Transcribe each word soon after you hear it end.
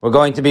We're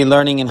going to be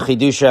learning in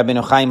Chidush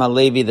Rabbeinu Chaim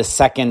HaLevi, the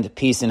second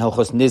piece in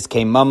Hilchos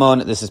Nizkei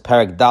Mamon. This is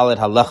Perek Dalet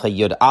Halacha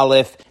Yud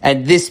Aleph.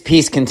 And this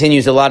piece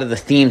continues a lot of the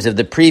themes of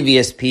the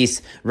previous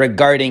piece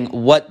regarding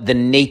what the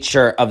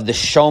nature of the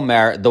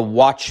Shomer, the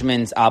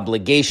watchman's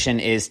obligation,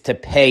 is to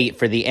pay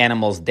for the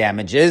animal's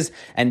damages.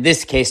 And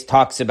this case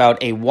talks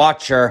about a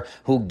watcher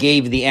who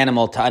gave the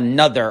animal to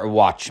another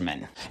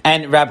watchman.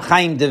 And Rab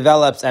Chaim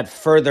develops at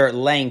further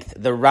length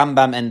the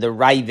Rambam and the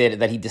Ravid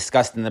that he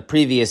discussed in the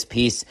previous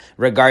piece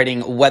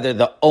regarding whether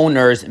the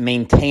owners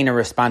maintain a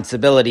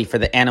responsibility for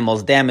the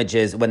animal's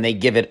damages when they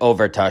give it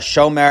over to a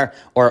Shomer,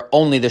 or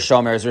only the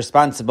Shomer is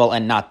responsible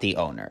and not the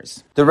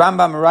owners. The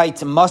Rambam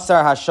writes,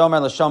 Mosar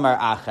HaShomer l'Shomer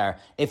Acher.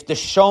 If the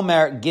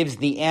Shomer gives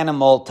the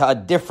animal to a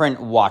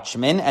different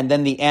watchman and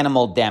then the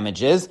animal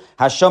damages,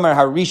 HaShomer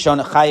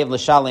HaRishon Chayev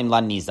l'Shalim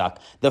LaNizak.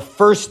 The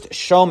first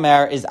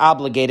Shomer is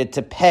obligated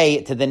to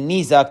pay to the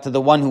Nizak, to the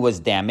one who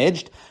was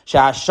damaged.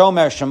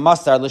 SheHaShomer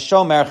Shemasar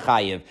l'Shomer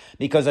Chayev.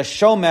 Because a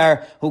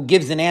Shomer who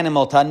gives an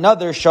animal to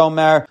another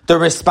Shomer, the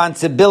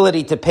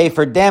responsibility to pay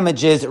for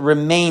damages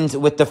remains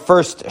with the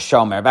first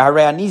Shomer.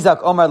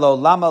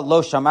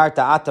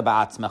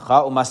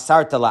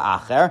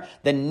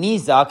 The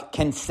Nizak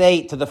can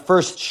say to the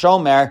first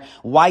Shomer,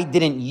 why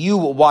didn't you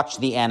watch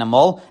the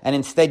animal and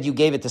instead you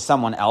gave it to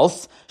someone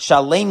else?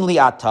 Shalem li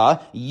ata,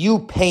 you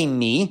pay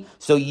me,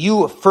 so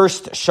you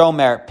first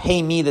Shomer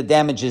pay me the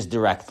damages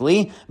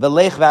directly. And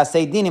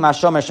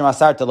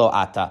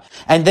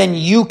then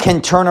you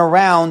can turn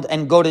around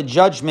and go to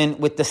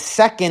judgment with the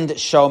second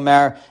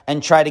Shomer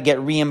and try to get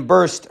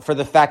reimbursed for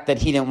the fact that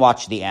he didn't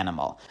watch the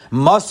animal.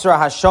 Masra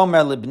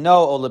HaShomer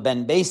libno o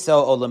leben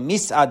beso o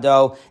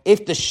lemisado.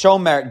 If the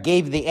Shomer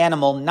gave the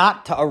animal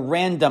not to a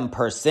random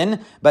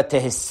person, but to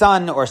his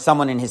son or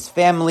someone in his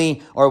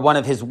family or one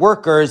of his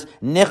workers,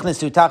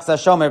 nichnesu tachsa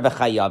Shomer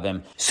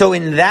v'chayavim. So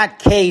in that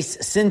case,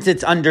 since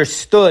it's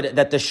understood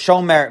that the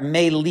Shomer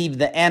may leave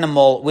the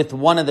animal with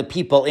one of the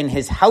people in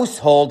his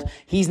household,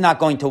 he's not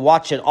going to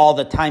watch it all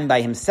the time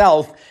by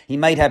himself. He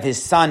might have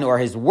his son or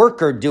his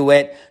worker do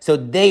it, so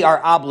they are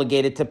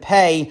obligated to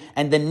pay,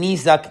 and the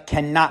Nizak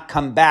cannot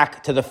come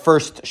back to the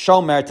first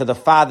Shomer, to the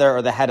father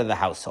or the head of the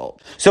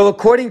household. So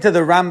according to the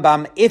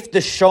Rambam, if the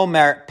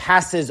Shomer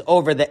passes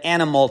over the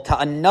animal to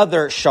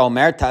another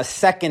Shomer, to a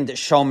second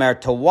Shomer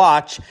to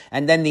watch,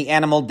 and then the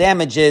animal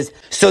damages,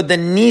 so the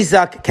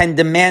Nizak can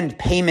demand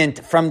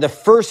payment from the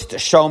first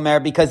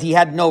Shomer because he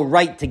had no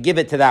right to give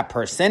it to that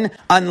person,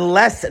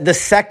 unless the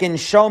second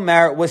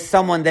Shomer was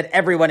someone that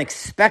everyone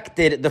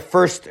expected the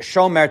first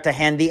Shomer to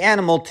hand the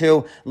animal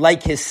to,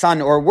 like his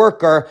son or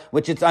worker,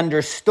 which it's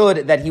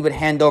understood that he would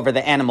hand over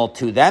the animal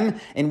to them,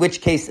 in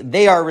which case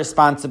they are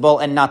responsible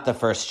and not the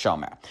first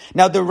Shomer.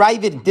 Now the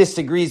Ravid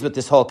disagrees with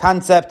this whole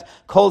concept.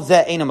 Kol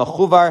ze eino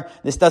mechuvar.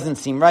 This doesn't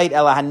seem right.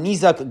 Ela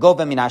hanizak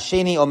gova min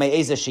hasheni o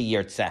me'eza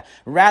sheyirtze.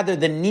 Rather,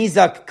 the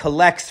Nizak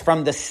collects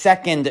from the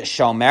second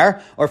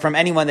Shomer, or from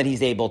anyone that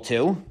he's able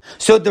to.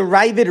 So the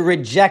Ravid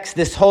rejects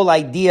this whole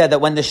idea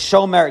that when the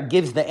Shomer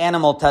gives the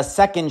animal to a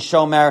second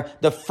Shomer,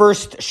 the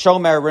first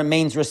Shomer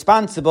remains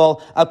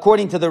responsible.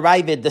 According to the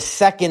Ravid, the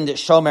second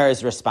Shomer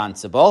is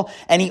responsible.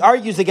 And he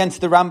argues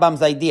against the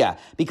Rambam's idea.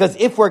 Because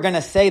if we're going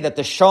to say that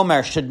the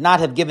Shomer should not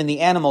have given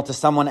the animal to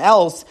someone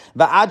else,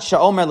 va'ad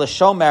she'omer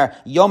l'shomer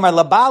yomer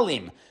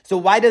labalim. So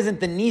why doesn't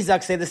the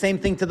Nizak say the same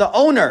thing to the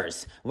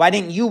owners? Why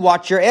didn't you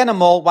watch your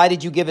animal? Why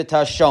did you give it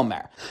to a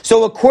Shomer?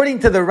 So according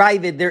to the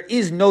Ravid, there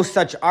is no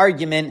such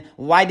argument.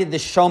 Why did the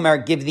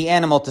Shomer give the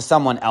animal to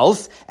someone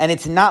else? And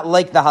it's not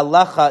like the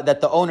halacha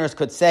that the owners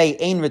could say,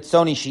 Ein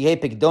ritzoni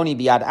shehei pikdoni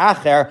biyad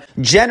acher.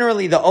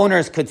 Generally, the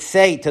owners could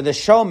say to the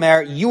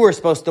Shomer, you were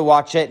supposed to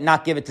watch it,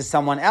 not give it to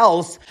someone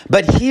else.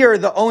 But here,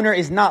 the owner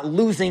is not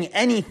losing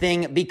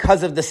anything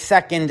because of the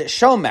second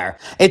Shomer.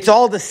 It's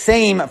all the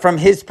same from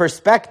his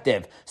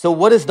perspective. So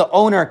what does the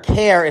owner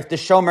care if the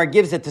Shomer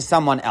gives it to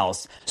someone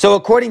else? So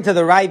according to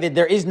the Ravid,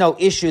 there is no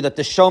issue that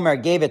the Shomer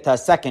gave it to a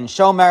second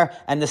Shomer,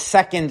 and the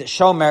second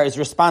Shomer is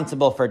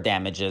responsible for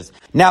damages.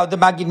 Now, the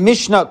Magid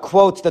Mishnah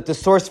quotes that the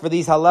source for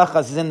these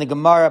halachas is in the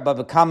Gemara,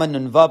 Bava Kama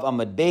Nunvav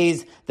Amud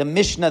Beis. The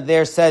Mishnah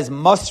there says,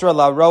 Mosra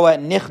la roa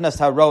nichnas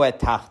haroa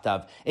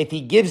tachtav. If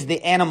he gives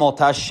the animal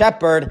to a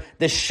shepherd,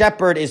 the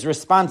shepherd is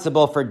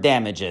responsible for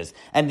damages.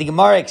 And the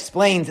Gemara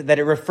explains that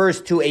it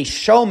refers to a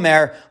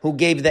Shomer who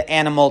gave the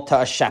animal to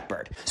a shepherd.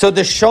 So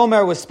the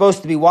Shomer was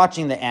supposed to be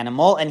watching the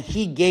animal, and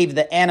he gave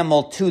the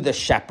animal to the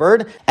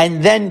shepherd,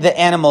 and then the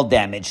animal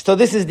damaged. So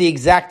this is the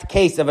exact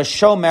case of a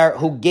Shomer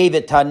who gave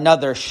it to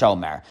another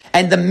Shomer.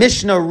 And the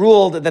Mishnah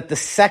ruled that the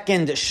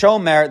second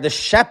Shomer, the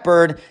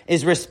shepherd,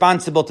 is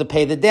responsible to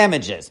pay the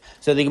damages.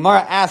 So the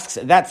Gemara asks,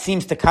 that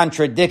seems to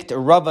contradict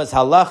Rava's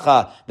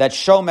halacha that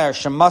Shomer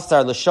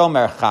shemasar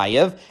l'shomer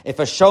chayev. If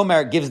a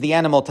Shomer gives the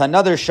animal to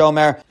another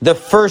Shomer, the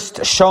first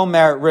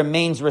Shomer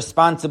remains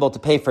responsible to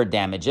pay for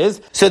damages.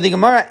 So the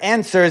Gemara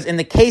answers, in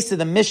the case of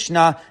the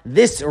Mishnah,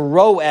 this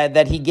roed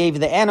that he gave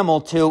the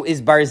animal to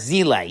is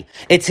Barzilai.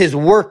 It's his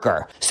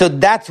worker. So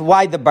that's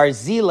why the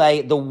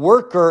Barzilai, the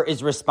worker,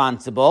 is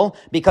responsible,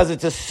 because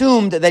it's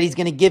assumed that he's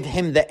going to give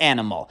him the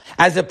animal.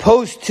 As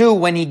opposed to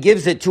when he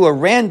gives it to a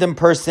random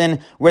person,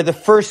 where the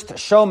first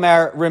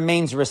Shomer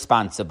remains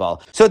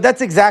responsible. So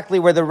that's exactly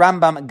where the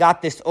Rambam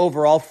got this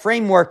overall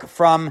framework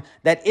from,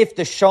 that if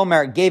the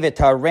Shomer gave it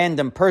to a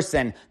random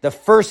person, the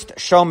first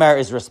Shomer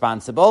is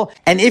responsible.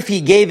 And if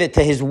he gave it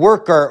to his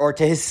worker or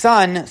to his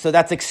son, so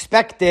that's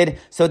expected,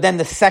 so then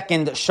the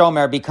second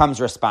Shomer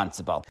becomes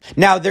responsible.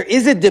 Now, there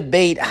is a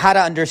debate how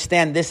to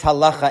understand this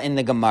halacha in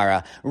the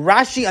Gemara.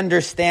 Rashi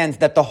understands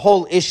that the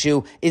whole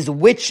issue is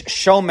which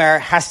Shomer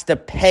has to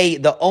pay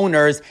the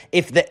owners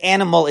if the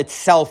animal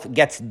itself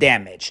gets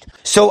damaged.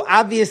 So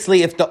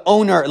obviously, if the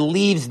owner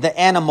leaves the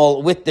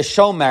animal with the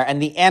Shomer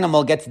and the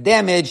animal gets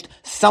damaged,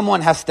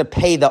 someone has to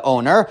pay the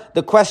owner.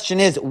 The question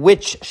is,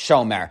 which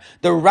Shomer?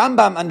 The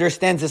Rambam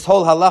understands this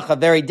whole halacha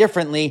very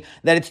differently,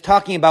 that it's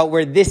talking about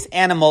where this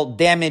animal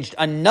damaged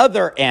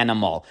another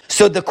animal.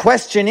 So the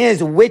question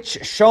is, which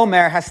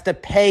Shomer has to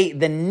pay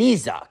the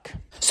nizak?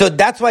 So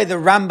that's why the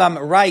Rambam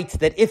writes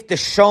that if the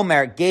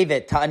Shomer gave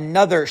it to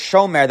another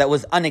Shomer that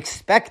was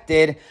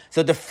unexpected,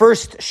 so the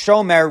first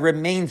Shomer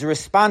remains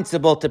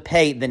responsible to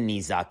pay the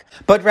nizak.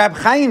 But Rab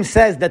Chaim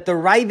says that the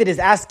Ravid is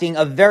asking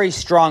a very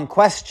strong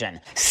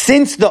question.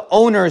 Since the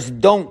owners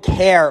don't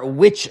care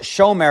which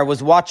Shomer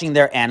was watching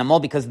their animal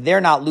because they're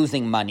not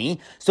losing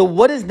money, so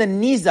what does the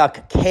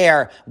nizak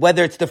care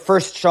whether it's the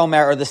first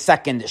Shomer or the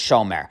second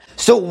Shomer?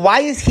 So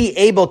why is he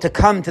able to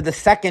come to the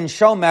second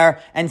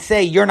Shomer and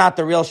say, you're not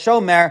the real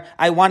Shomer,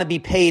 I want to be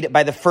paid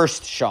by the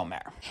first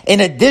Shomer?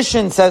 In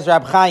addition, says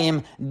Rab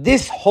Chaim,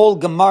 this whole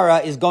Gemara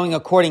is going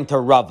according to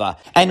Rava.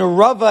 And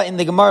Rava in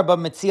the Gemara Bab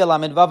Metzia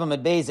Lamed Vav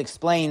Amud Beis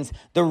explains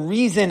the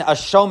reason a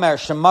Shomer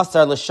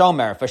shemasar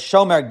l'Shomer, if a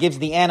Shomer gives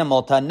the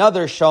animal to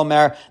another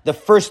Shomer, the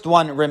first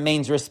one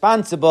remains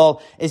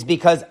responsible, is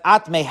because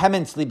at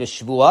mehemens li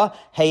b'shvua,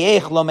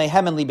 heyech lo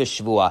mehemen li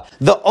b'shvua.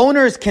 The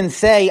owners can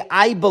say,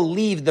 I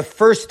believe the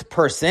first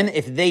person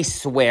if they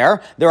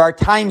swear. There are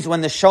times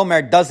when the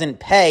Shomer doesn't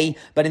pay,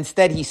 but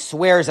instead he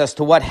swears as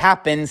to what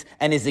happens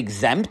and is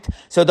exempt.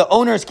 So the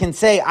owners can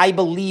say, I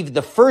believe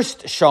the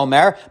first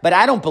Shomer, but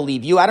I don't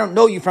believe you. I don't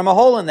know you from a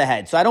hole in the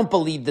head. So I don't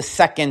believe the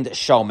second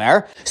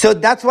Shomer. So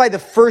that's why the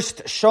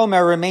first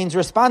Shomer remains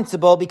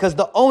responsible, because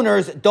the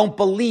owners don't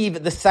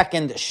believe the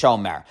second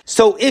Shomer.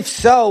 So if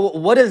so,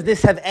 what does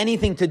this have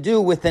anything to do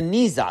with the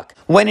nizak?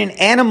 When an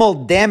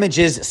animal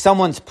damages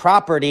someone's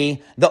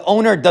property, the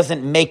owner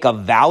doesn't make a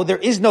vow. There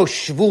is no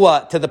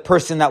shvua to the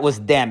person that was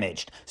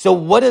damaged. So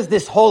what does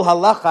this whole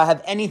halacha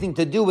have anything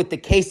to do with the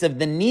case of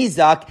the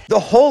nizak? The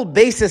whole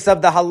basis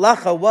of the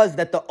halacha was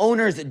that the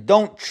owners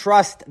don't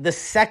trust the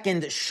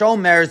second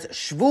Shomer's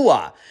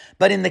shvua.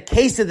 But in the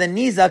case of the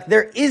nizak,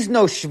 there is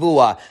no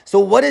shvua. So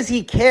what does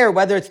he care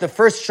whether it's the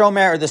first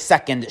Shomer or the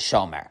second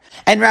Shomer?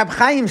 And Rab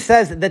Chaim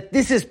says that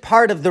this is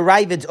part of the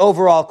Ravid's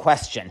overall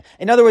question.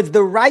 In other words,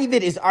 the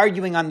Ravid is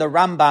arguing on the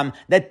Rambam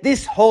that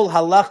this whole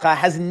halacha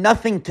has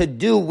nothing to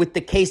do with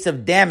the case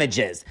of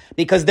damages,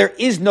 because there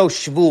is no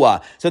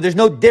shvua. So there's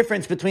no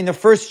difference between the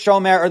first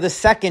Shomer or the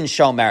second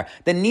Shomer.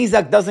 The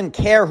nizak doesn't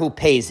care who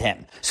pays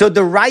him. So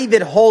the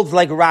Ravid holds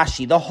like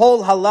Rashi. The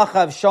whole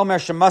halacha of Shomer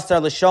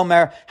shemasar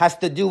l'Shomer has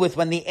to do with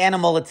when the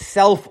animal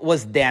itself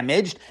was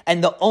damaged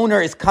and the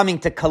owner is coming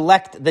to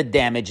collect the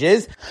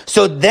damages.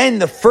 So then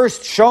the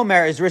first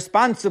Shomer is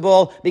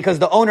responsible because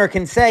the owner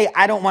can say,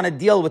 I don't want to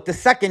deal with the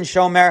second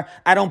Shomer,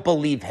 I don't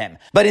believe him.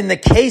 But in the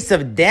case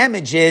of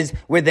damages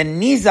where the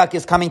nizak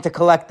is coming to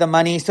collect the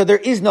money, so there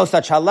is no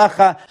such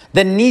halacha.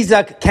 The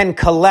nizak can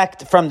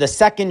collect from the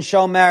second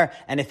Shomer,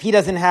 and if he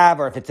doesn't have,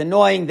 or if it's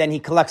annoying, then he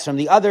collects from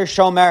the other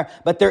Shomer,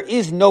 but there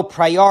is no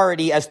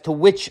priority as to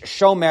which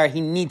Shomer he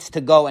needs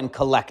to go and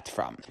collect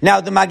from. Now,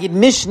 the Magid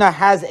Mishnah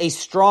has a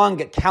strong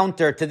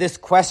counter to this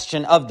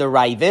question of the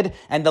Ravid,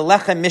 and the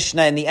Lechem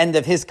Mishnah in the end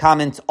of his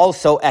comments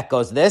also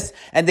echoes this,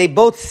 and they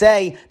both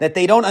say that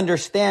they don't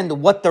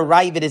understand what the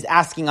Ravid is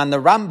asking on the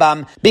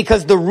Rambam,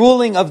 because the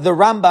ruling of the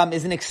Rambam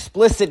is an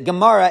explicit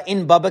Gemara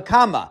in Baba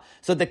Kama.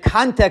 So the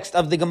context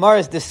of the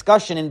Gemara's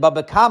discussion in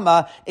Baba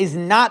Kama is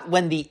not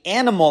when the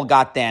animal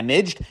got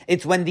damaged,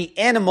 it's when the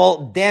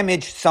animal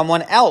damaged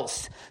someone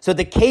else. So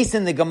the case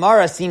in the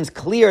Gemara seems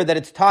clear that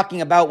it's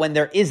talking about when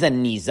there is a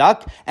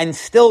nizak, and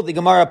still the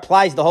Gemara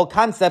applies the whole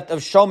concept of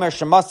Shomer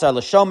shemasar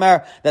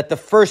l'Shomer, that the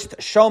first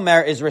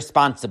Shomer is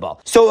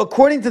responsible. So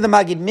according to the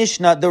Magid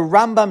Mishnah, the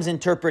Rambam's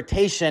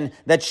interpretation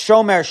that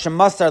Shomer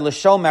shemasar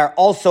l'Shomer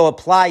also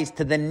applies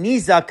to the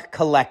nizak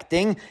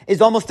collecting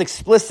is almost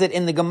explicit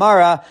in the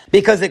Gemara,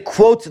 because it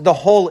quotes the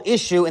whole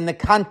issue in the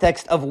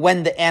context of when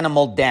when the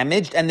animal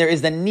damaged, and there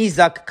is a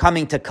nizak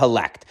coming to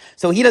collect.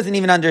 So he doesn't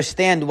even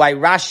understand why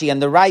Rashi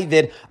and the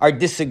Ravid are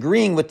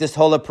disagreeing with this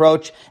whole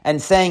approach and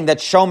saying that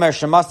Shomer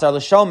Shemasar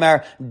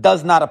L'Shomer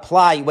does not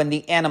apply when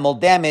the animal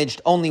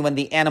damaged, only when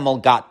the animal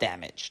got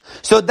damaged.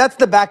 So that's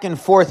the back and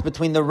forth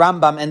between the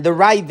Rambam and the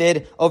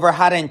Ravid over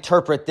how to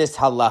interpret this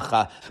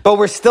halacha. But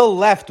we're still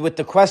left with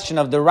the question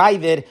of the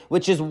Ravid,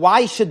 which is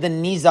why should the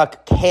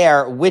nizak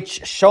care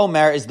which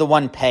Shomer is the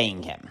one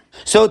paying him?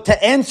 So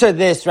to answer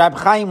this, Rab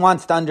Chaim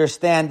wants to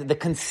understand the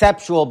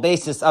conceptual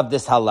basis of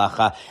this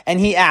halacha, and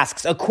he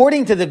asks,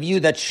 according to the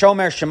view that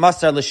Shomer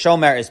Shemasar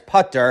L'Shomer is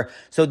patur,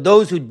 so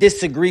those who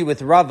disagree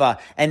with Rava,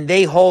 and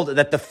they hold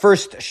that the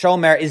first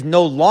Shomer is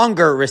no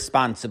longer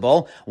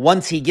responsible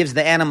once he gives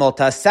the animal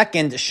to a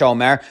second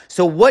Shomer,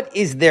 so what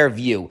is their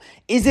view?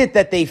 Is it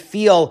that they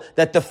feel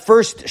that the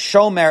first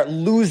Shomer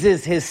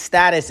loses his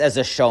status as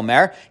a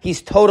Shomer?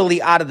 He's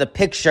totally out of the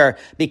picture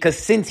because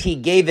since he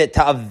gave it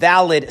to a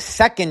valid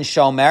second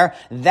Shomer,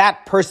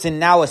 that person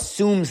now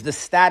assumes the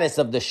status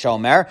of the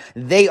Shomer.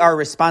 They are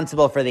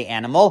responsible for the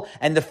animal,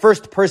 and the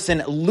first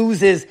person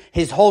loses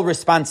his whole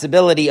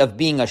responsibility of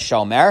being a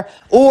Shomer.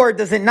 Or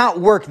does it not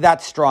work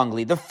that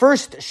strongly? The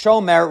first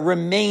Shomer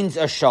remains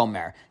a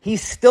Shomer.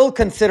 He's still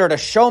considered a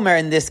Shomer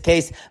in this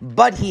case,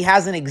 but he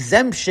has an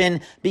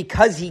exemption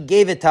because he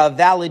gave it to a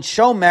valid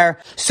Shomer.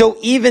 So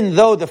even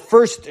though the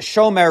first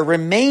Shomer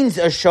remains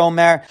a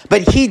Shomer,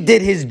 but he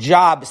did his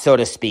job, so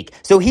to speak.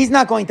 So he's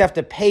not going to have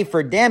to pay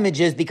for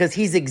damages because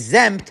he's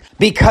exempt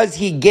because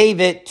he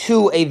gave it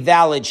to a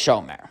valid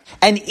Shomer.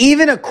 And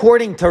even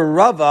according to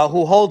Rava,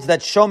 who holds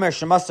that Shomer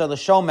Shemasar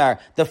L'Shomer,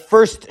 the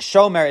first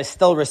Shomer is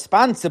still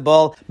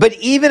responsible, but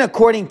even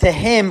according to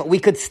him, we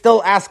could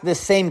still ask the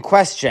same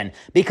question,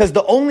 because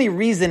the only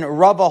reason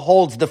Rava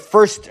holds the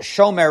first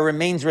Shomer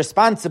remains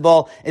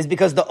responsible is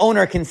because the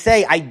owner can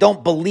say, I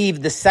don't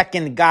believe the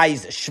second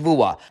guy's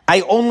shvua.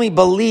 I only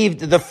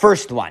believed the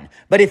first one.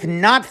 But if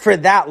not for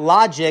that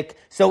logic,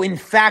 so in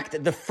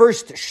fact, the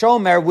first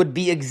Shomer would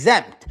be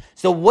exempt.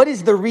 So what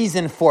is the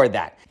reason for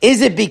that?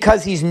 Is it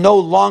because he's no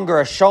longer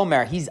a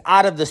Shomer? He's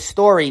out of the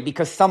story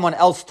because someone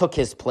else took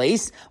his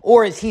place?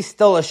 Or is he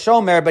still a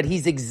Shomer, but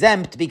he's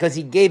exempt because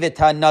he gave it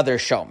to another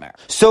Shomer?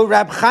 So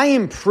Rab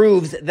Chaim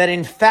proves that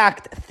in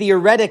fact,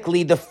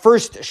 theoretically, the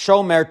first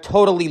Shomer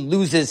totally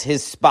loses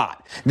his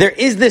spot. There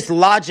is this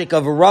logic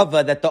of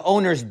Rava that the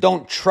owners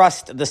don't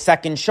trust the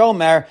second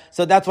Shomer,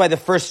 so that's why the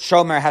first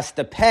Shomer has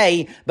to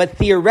pay. But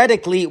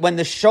theoretically, when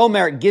the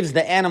Shomer gives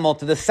the animal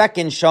to the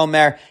second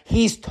Shomer,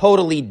 he's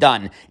totally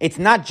done. It's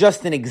not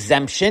just an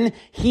exemption,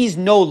 he's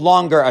no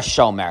longer a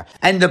Shomer.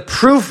 And the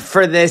proof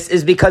for this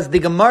is because the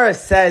Gemara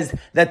says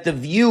that the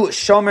view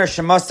Shomer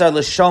Shemasar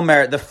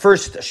L'Shomer, the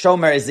first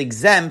Shomer is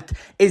exempt,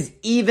 is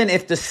even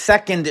if the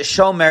second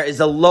Shomer is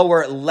a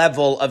lower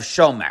level of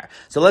Shomer.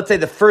 So let's say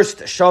the first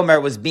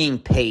Shomer was being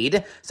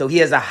paid, so he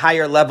has a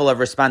higher level of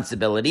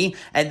responsibility,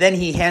 and then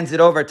he hands it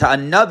over to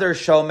another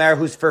Shomer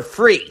who's for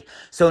free.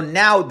 So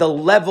now the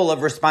level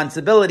of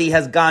responsibility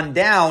has gone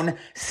down.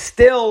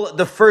 Still,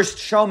 the first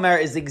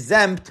Shomer is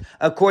exempt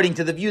according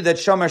to the view that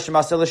Shomer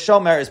Shemasar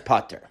L'Shomer is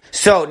patur.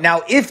 So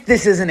now if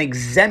this is an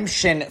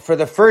exemption for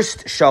the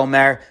first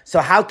Shomer, so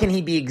how can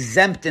he be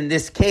exempt in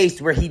this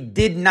case where he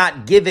did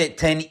not give it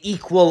to an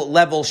equal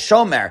level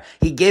Shomer?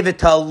 He gave it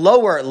to a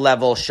lower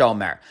level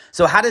Shomer.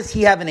 So how does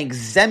he have an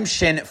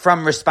exemption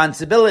from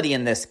responsibility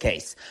in this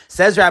case?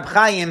 Says Rab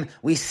Chaim,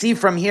 we see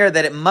from here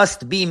that it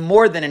must be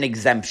more than an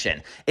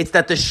exemption. It's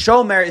that the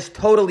Shomer is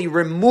totally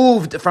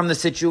removed from the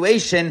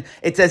situation.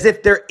 It's as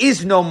if there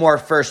is no more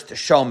first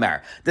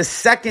Shomer. The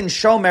second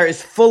Shomer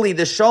is fully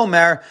the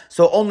Shomer,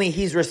 so only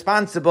he's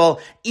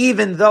responsible,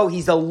 even though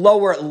he's a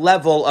lower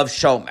level of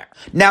Shomer.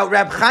 Now,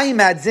 Rab Chaim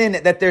adds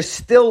in that there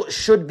still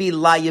should be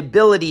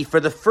liability for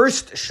the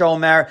first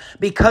Shomer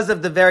because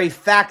of the very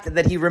fact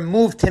that he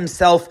removed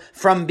himself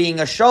from being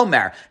a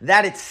Shomer.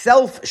 That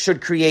itself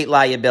should create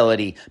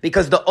liability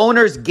because the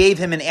owners gave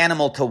him an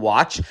animal to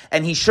watch,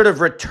 and he should have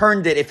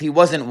returned it if he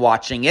wasn't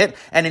watching it,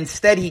 and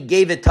instead he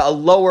gave it to a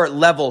lower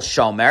level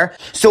Shomer.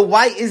 So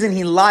why isn't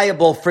he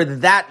liable for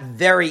that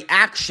very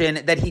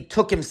action that he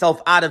took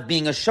himself out of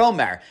being a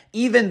Shomer?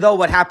 Even though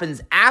what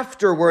happens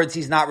afterwards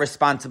he's not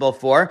responsible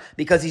for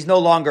because he's no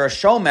longer a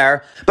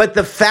Shomer, but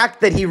the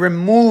fact that he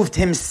removed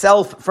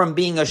himself from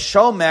being a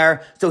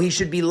Shomer, so he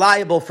should be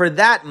liable for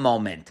that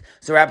moment.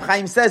 So Rab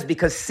Chaim says,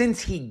 because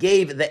since he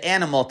gave the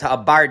animal to a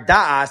bar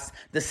da'as,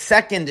 the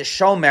second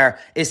Shomer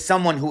is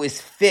someone who is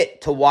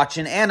fit to watch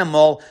an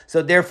animal,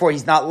 so therefore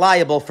he's not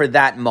liable for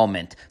that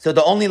moment. So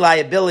the only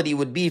liability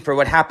would be for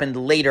what happened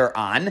later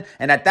on,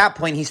 and at that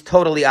point he's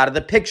totally out of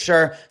the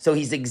picture, so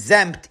he's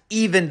exempt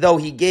even though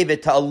he gave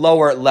it to a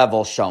lower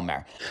level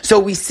Shomer. So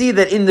we see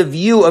that in the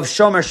view of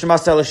Shomer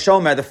Shemasar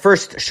L'Shomer, the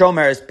first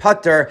Shomer is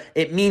patur.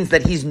 It means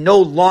that he's no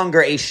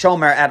longer a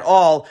Shomer at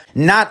all,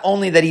 not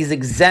only that he's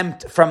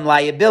exempt from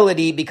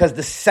liability because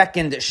the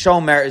second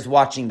Shomer is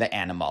watching the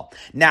animal.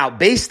 Now,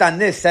 based on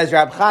this, says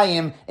Rab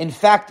Chaim, in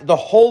fact, the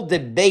whole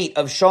debate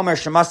of Shomer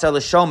Shemasar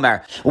l'Shomer,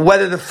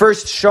 whether the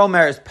first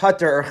Shomer is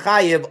Pater or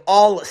Chayiv,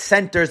 all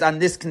centers on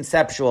this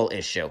conceptual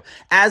issue.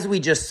 As we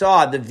just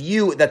saw, the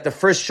view that the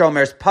first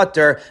Shomer is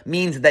Pater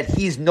means that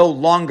he's no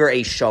longer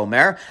a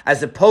Shomer,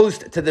 as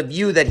opposed to the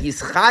view that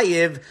he's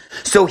Chayiv,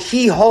 so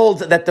he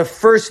holds that the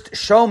first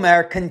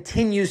Shomer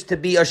continues to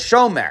be a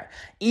Shomer,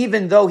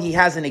 even though he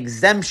has an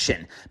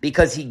exemption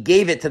because he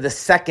gave it to the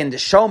second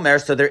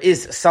Shomer, so there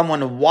is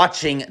someone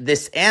watching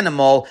this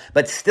animal,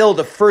 but still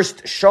the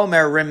first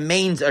Shomer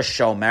remains a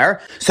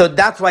Shomer. So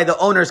that's why the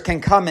owners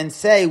can come and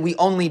say, we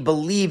only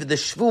believe the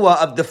Shvua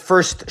of the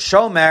first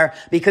Shomer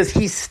because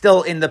he's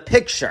still in the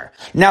picture.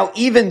 Now,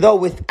 even though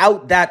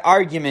without that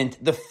argument,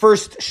 the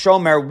first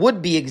Shomer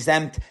would be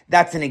exempt,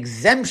 that's an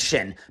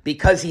exemption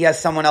because he has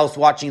someone else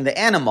watching the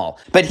animal.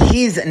 But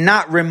he's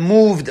not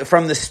removed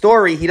from the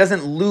story. He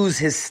doesn't lose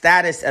his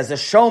status as a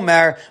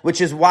Shomer,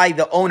 which is why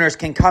the owners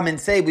can come and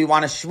say, we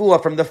want a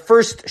Shvua from the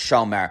first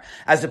Shomer,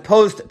 as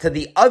opposed to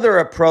the other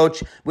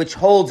approach, which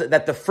holds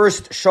that the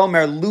first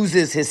Shomer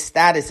loses his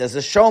status as a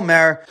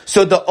Shomer,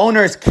 so the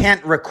owners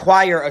can't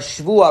require a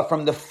Shvua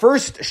from the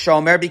first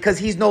Shomer because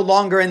he's no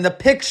longer in the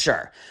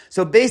picture.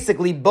 So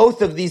basically,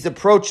 both of these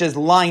approaches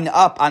line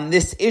up on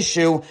this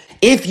issue.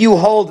 If you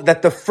hold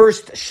that the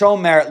first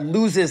Shomer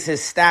loses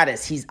his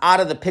status, he's out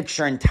of the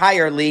picture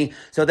entirely,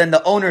 so then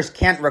the owners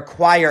can't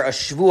require a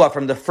Shvua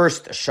from the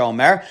first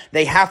Shomer.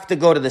 They have to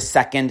go to the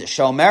second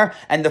Shomer,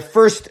 and the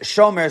first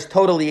Shomer is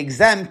totally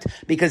exempt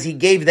because he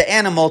gave the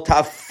animal to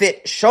a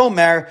fit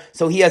Shomer,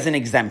 so he has an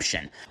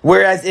exemption.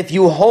 Whereas if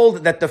you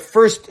hold that the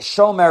first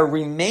Shomer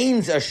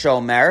remains a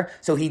Shomer,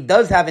 so he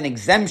does have an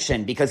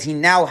exemption because he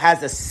now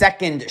has a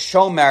second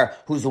Shomer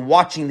who's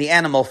watching the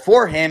animal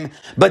for him,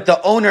 but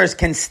the owners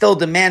can still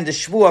demand a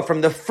Shvua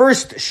from the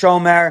first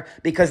Shomer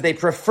because they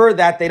prefer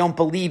that, they don't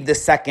believe the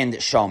second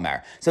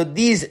Shomer. So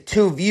these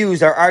two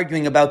views are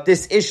arguing about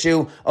this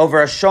issue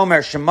over a Shomer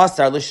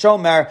Shemasar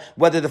l'Shomer,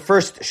 whether the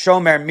first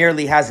Shomer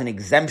merely has an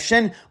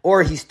exemption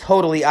or he's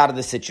totally out of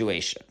the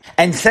situation.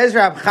 And says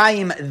Rab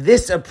Chaim,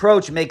 this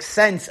approach makes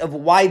sense of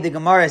why the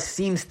Gemara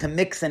seems to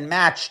mix and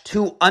match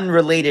two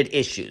unrelated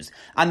issues.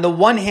 On the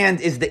one hand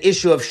is the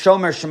issue of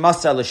Shomer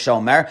Shemasar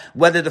l'Shomer,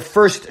 whether the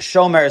first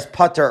Shomer is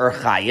Pater or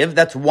Chayiv,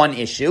 that's one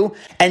issue,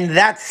 and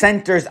that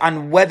centers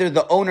on whether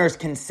the owners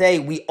can say,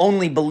 we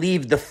only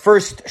believe the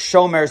first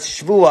Shomer's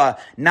Shvua,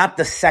 not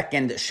the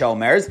second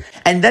Shomer's.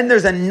 And then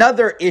there's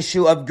another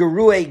issue of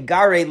Gerue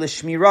Gare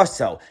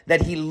L'Shmiraso,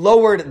 that he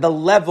lowered the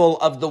level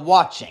of the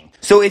watching.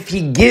 So if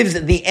he gives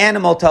the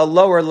animal to a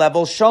lower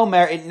level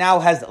Shomer, it now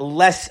has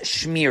less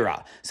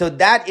Shmira. So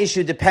that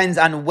issue depends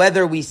on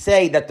whether we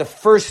say that the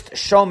first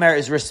Shomer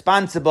is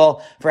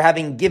responsible for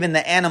having given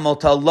the animal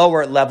to a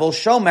lower level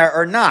Shomer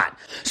or not.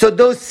 So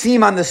those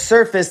seem on the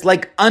surface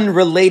like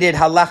unrelated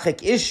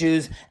halachic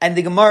issues, and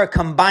the Gemara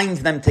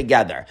combines them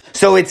together.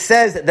 So it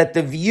says that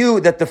the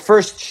view that the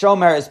first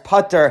Shomer is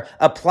Pater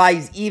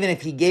applies even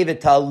if he gave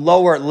it to a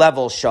lower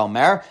level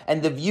Shomer,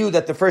 and the view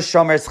that the first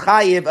Shomer is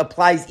Chayiv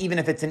applies even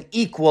if it's an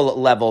equal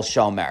level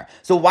Shomer.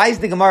 So why is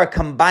the Gemara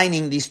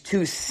combining these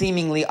two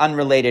seemingly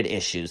unrelated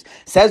issues?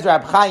 Says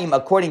Rab Chaim,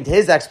 according to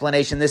his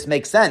explanation, this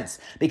makes sense,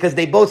 because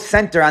they both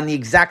center on the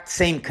exact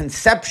same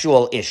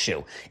conceptual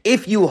issue.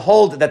 If you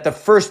hold that the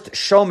first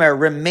Shomer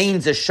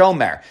remains a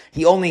Shomer,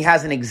 he only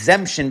has an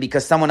exemption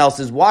because someone else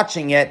is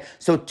watching it,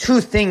 so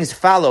two things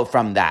follow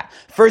from that.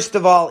 First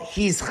of all,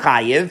 he's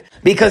Chayiv,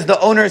 because the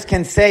owners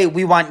can say,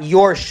 we want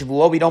your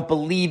Shvua, we don't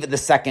believe the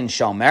second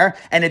Shomer,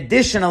 and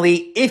additionally,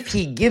 if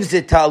he gives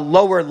it to a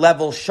lower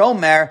level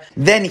Shomer,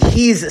 then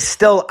he's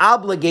still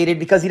obligated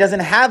because he doesn't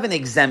have an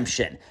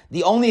exemption.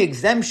 The only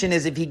exemption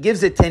is if he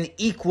gives it to an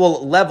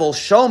equal level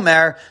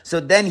Shomer, so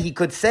then he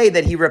could say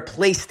that he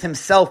replaced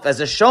himself as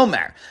a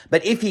Shomer.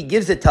 But if he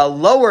gives it to a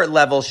lower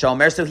level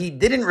Shomer, so he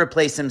didn't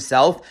replace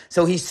himself,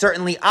 so he's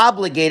certainly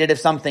obligated if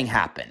something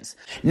happens.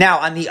 Now,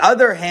 on the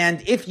other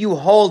hand, if you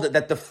hold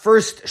that the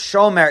first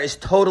Shomer is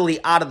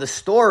totally out of the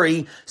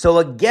story, so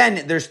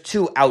again, there's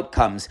two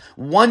outcomes.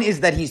 One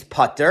is that he's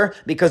Pater,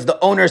 because the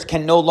owners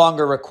can no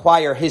longer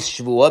require his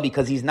Shvua,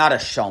 because he's not a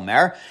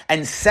Shomer.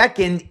 And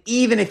second,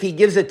 even if he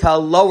gives it to a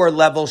lower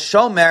level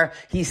Shomer,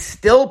 he's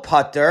still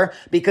Pater,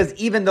 because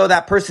even though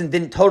that person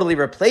didn't totally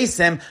replace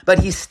him, but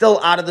he's still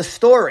out of the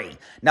story.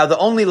 Now, the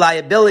only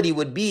liability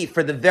would be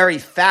for the very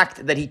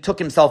fact that he took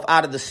himself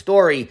out of the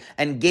story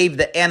and gave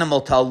the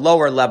animal to a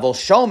lower level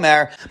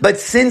Shomer. But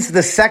since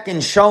the second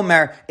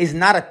Shomer is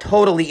not a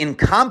totally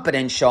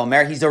incompetent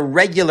Shomer, he's a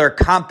regular,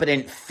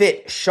 competent,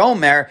 fit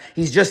Shomer,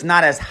 he's just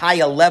not as high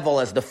a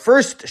level as the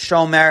first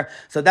Shomer,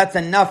 so that's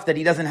enough that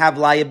he doesn't have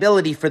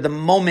liability for the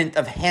moment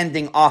of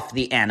handing off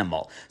the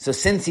animal. So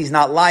since he's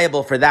not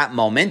liable for that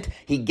moment,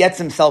 he gets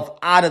himself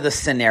out of the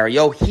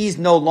scenario, he's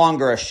no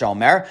longer a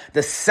Shomer.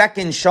 The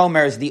second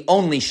Shomer is is the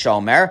only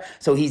Shomer,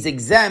 so he's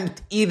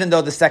exempt even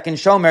though the second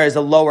Shomer is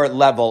a lower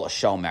level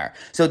Shomer.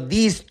 So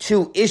these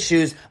two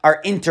issues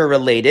are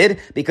interrelated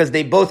because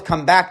they both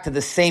come back to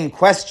the same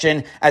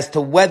question as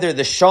to whether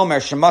the Shomer,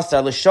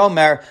 Shemasar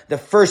l'Shomer, the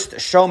first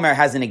Shomer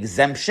has an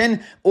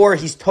exemption or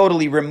he's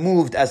totally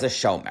removed as a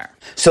Shomer.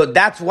 So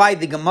that's why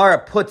the Gemara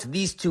puts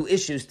these two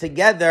issues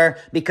together,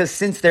 because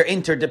since they're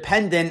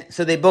interdependent,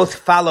 so they both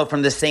follow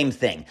from the same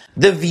thing.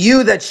 The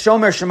view that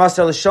Shomer,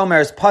 Shemasar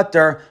l'Shomer is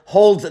pater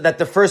holds that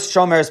the first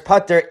Shomer is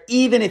pater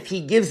even if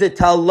he gives it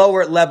to a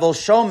lower level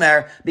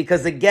Shomer,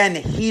 because again,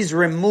 he's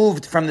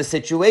removed from the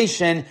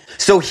situation,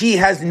 so he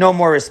has no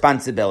more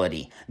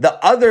responsibility. The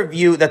other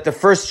view that the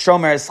first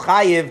Shomer is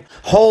chayiv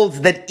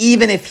holds that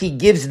even if he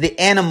gives the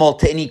animal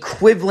to an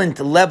equivalent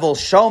level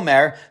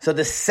Shomer, so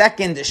the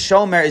second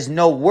Shomer is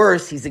no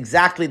worse, he's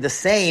exactly the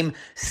same,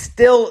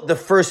 still the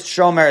first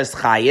Shomer is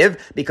chayiv,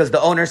 because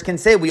the owners can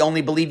say, we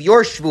only believe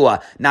your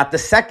shvua, not the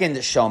second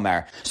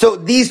Shomer. So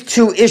these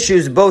two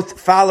issues both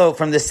follow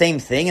from the same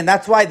thing, and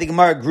that's why the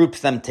Gemara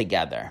groups them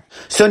together.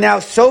 So now,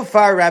 so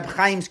far, Rab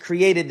Chaim's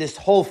created this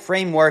whole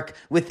framework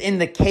within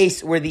the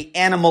case where the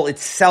animal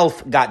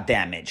itself got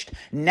damaged.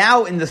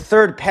 Now, in the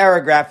third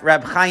paragraph,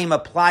 Rab Chaim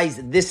applies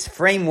this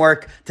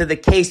framework to the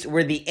case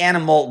where the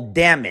animal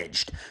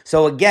damaged.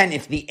 So again,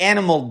 if the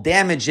animal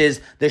damages,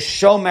 the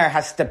Shomer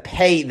has to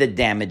pay the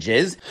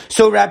damages.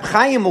 So Rab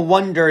Chaim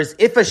wonders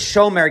if a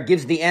Shomer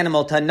gives the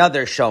animal to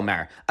another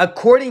Shomer.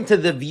 According to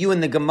the view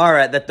in the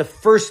Gemara that the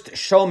first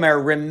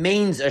Shomer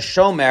remains a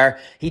Shomer,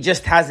 he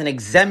just has an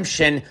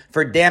exemption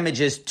for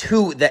damages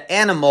to the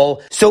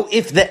animal. So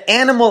if the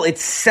animal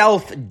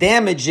itself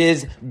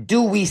damages,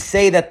 do we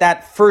say that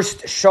that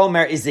first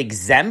Shomer is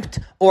exempt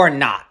or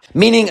not?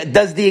 Meaning,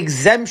 does the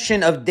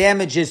exemption of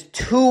damages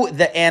to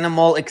the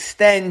animal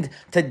extend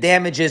to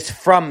damages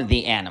from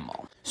the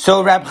animal?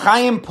 So Rab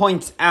Chaim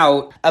points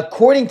out,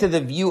 according to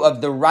the view of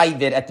the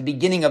Ravid at the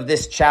beginning of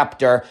this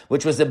chapter,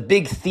 which was a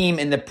big theme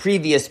in the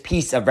previous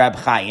piece of Rab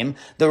Chaim,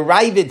 the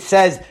Ravid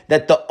says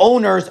that the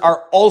owners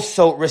are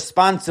also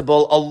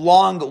responsible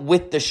along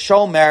with the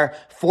Shomer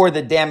for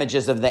the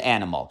damages of the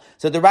animal.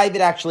 So the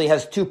Ravid actually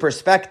has two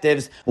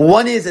perspectives.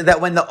 One is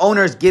that when the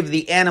owners give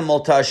the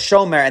animal to a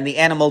Shomer and the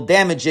animal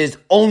damages,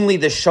 only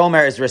the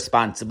Shomer is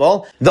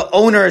responsible. The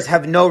owners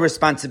have no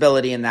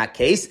responsibility in that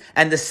case.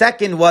 And the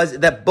second was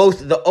that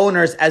both the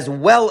owners as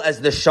well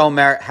as the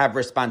Shomer have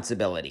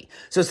responsibility.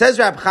 So says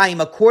Rab Chaim,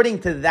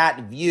 according to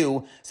that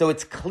view, so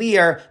it's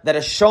clear that a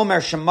Shomer,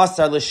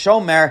 Shemasar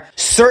l'Shomer,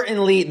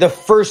 certainly the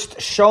first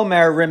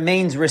Shomer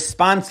remains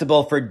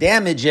responsible for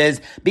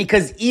damages,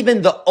 because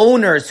even the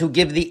owners who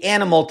give the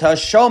animal to a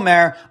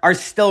Shomer are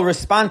still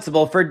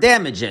responsible for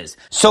damages.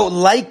 So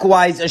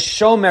likewise, a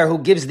Shomer who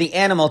gives the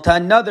animal to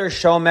another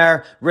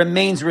Shomer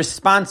remains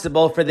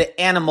responsible for the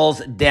animal's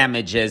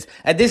damages.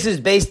 And this is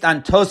based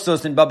on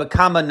Tosfos and Baba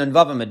Kama Nun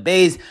Vav Amud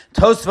Beis.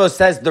 Tosfos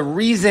says the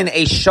reason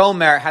a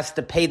Shomer has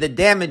to pay the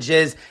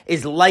damages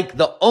is like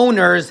the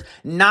owners,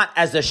 not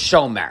as a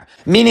Shomer.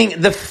 Meaning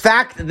the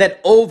fact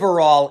that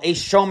overall a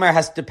Shomer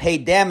has to pay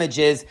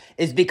damages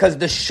is because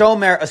the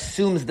Shomer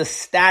assumes the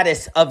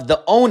status of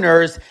the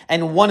owners,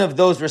 and one of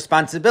those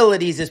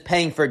responsibilities is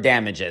paying for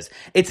damages.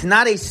 It's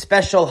not a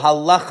special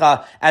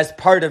halacha as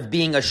part of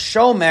being a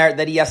Shomer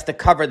that he has to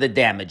cover the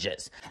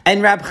damages.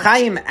 And Rab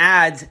Chaim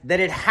adds that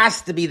it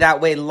has to be that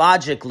way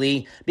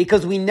logically,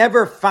 because we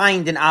never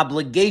find an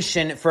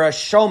obligation for a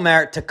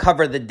Shomer to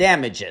cover the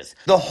damages.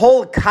 The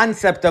whole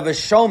concept of a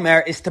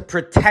Shomer is to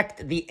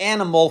protect the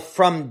animal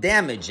from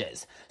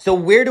damages. So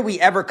where do we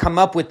ever come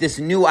up with this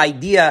new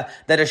idea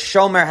that a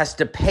Shomer has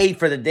to pay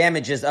for the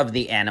damages of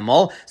the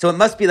animal? So it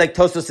must be like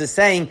Tosfos is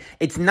saying,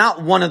 it's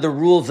not one of the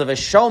rules of a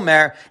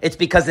Shomer. It's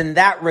because in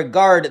that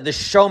regard, the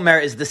Shomer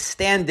is the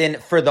stand-in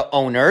for the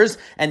owners,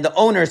 and the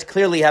owners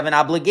clearly have an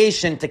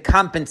obligation to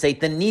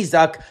compensate the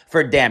Nizak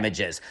for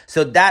damages.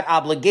 So that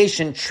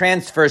obligation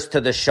transfers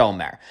to the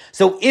Shomer.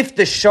 So if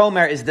the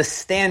Shomer is the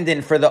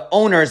stand-in for the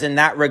owners in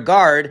that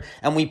regard,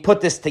 and we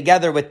put this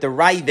together with the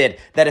Ravid,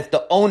 that if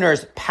the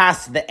owners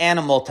pass the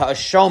animal to a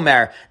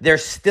Shomer, they're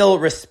still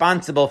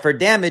responsible for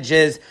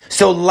damages.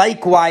 So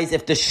likewise,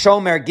 if the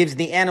Shomer gives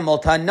the animal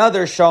to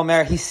another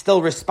Shomer, he's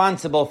still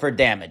responsible for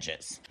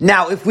damages.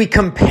 Now, if we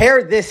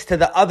compare this to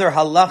the other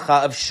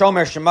halacha of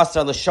Shomer,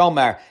 Shemasar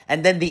l'Shomer,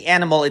 and then the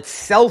animal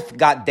itself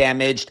got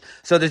damaged,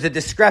 so there's a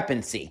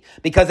discrepancy.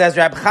 Because as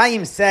Rab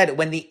Chaim said,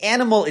 when the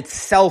animal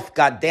itself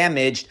got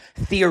damaged,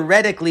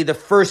 theoretically the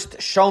first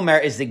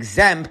Shomer is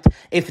exempt,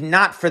 if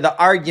not for the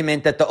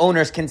argument that the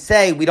owners can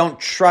say, we don't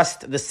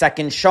trust the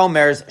second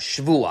Shomer's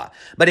shvua.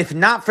 But if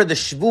not for the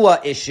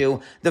shvua issue,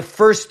 the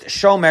first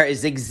Shomer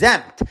is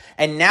exempt.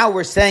 And now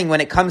we're saying when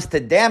it comes to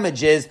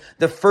damages,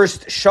 the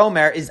first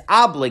Shomer is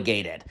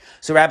obligated.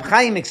 So Rab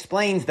Chaim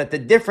explains that the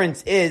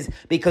difference is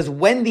because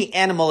when the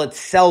animal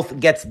itself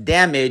gets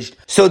damaged,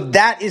 so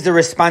that is a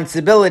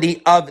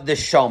responsibility of the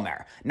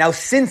Shomer. Now,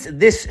 since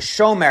this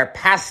Shomer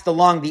passed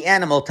along the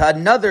animal to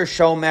another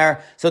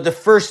Shomer, so the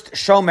first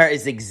Shomer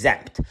is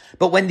exempt.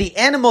 But when the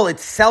animal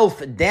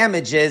itself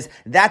damages,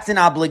 that's an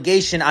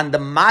obligation on the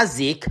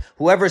mazik.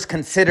 Whoever's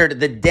considered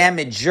the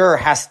damager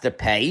has to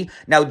pay.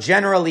 Now,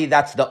 generally,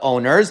 that's the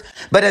owners.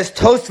 But as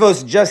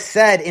Tosfos just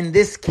said, in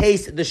this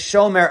case, the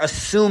Shomer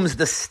assumes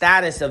the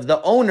status of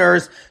the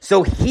owners,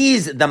 so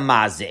he's the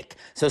mazik.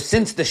 So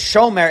since the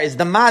Shomer is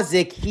the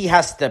mazik, he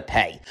has to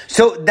pay.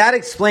 So that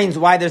explains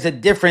why there's a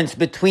difference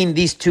between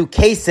these two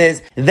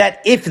cases,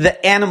 that if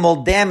the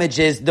animal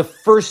damages, the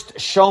first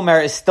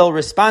Shomer is still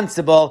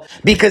responsible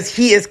because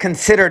he is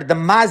considered the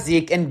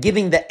mazik, and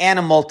giving the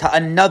animal to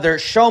another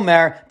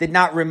Shomer did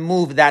not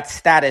remove that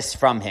status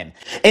from him.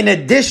 In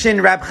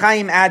addition, Rab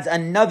Chaim adds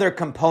another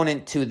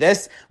component to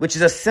this, which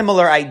is a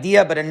similar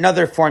idea but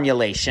another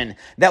formulation,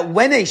 that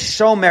when a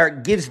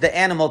Shomer gives the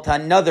animal to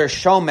another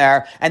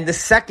Shomer and the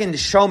second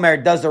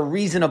Shomer does a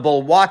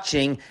reasonable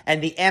watching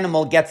and the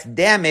animal gets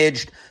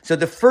damaged, so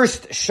the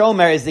first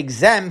Shomer is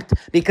exempt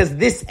because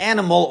this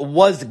animal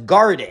was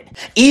guarded.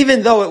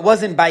 Even though it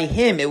wasn't by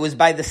him, it was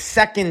by the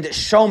second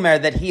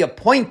Shomer that he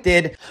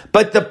appointed,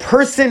 but the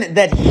person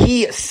that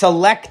he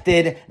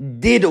selected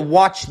did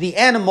watch the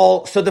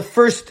animal, so the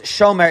first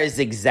Shomer is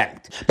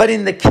exempt. But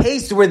in the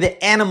case where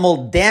the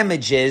animal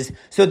damages,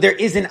 so there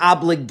is an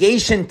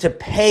obligation to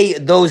pay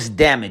those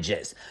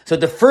damages. So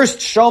the first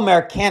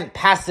Shomer can't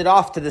pass it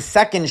off to the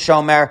second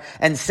Shomer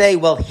and say,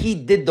 well, he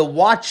did the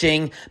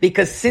watching,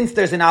 because since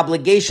there's an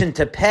obligation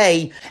to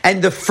pay,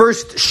 and the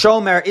first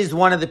Shomer is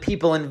one of the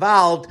people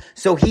involved,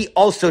 so he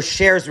also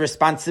shares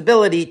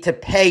responsibility to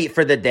pay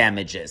for the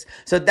damages.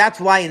 So that's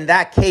why in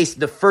that case,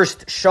 the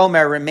first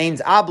Shomer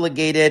remains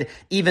obligated,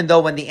 even though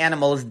when the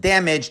animal is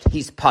damaged,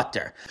 he's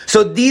patur.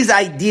 So these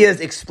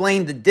ideas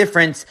explain the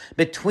difference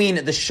between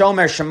the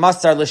Shomer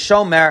Shemasar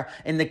l'Shomer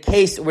in the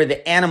case where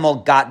the animal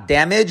got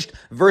damaged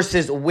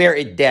versus where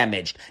it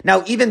damaged.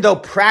 Now, even though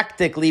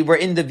practically we're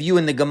in the view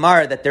in the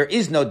Gemara that there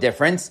is no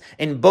difference,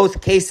 in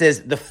both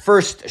cases the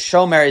first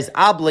Shomer is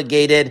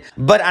obligated,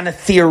 but on a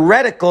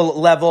theoretical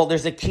level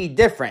there's a key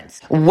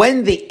difference.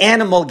 When the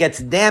animal gets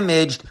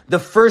damaged, the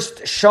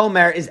first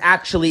Shomer is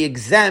actually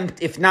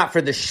exempt, if not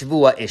for the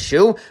Shvua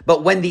issue,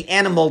 but when the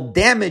animal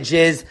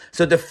damages,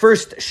 so the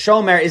first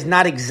Shomer is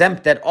not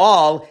exempt at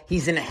all,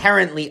 he's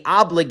inherently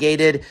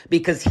obligated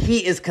because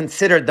he is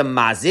considered the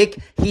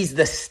mazik, he's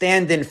the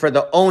stand-in for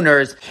the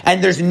owners,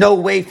 and there's no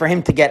way for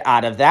him to get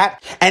out of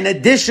that. And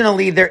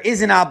additionally, there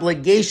is an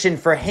obligation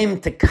for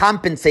him to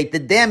compensate the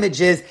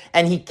damages,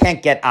 and he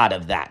can't get out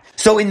of that.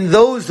 So in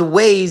those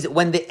ways,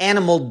 when the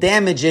animal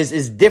damages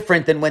is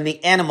different than when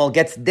the animal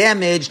gets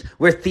damaged,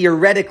 where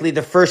theoretically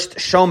the first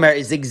Shomer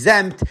is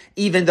exempt,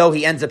 even though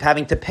he ends up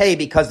having to pay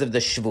because of the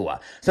Shvua.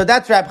 So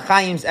that's Rab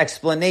Chaim's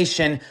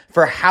explanation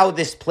for how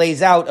this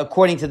plays out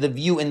according to the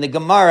view in the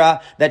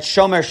Gemara that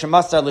Shomer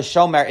Shemasar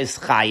l'Shomer is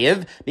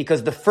chayiv,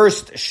 because the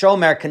first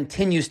Shomer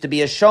continues to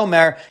be a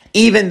Shomer,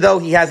 even though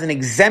he has an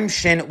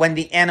exemption when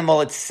the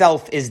animal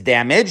itself is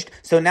damaged.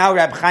 So now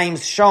Rab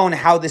Chaim's shown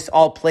how this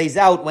all plays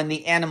out when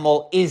the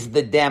animal is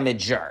the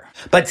damager.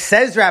 But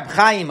says Rab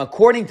Chaim,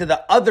 according to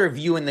the other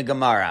view in the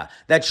Gemara,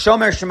 that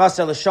Shomer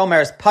Shemasar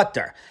l'Shomer is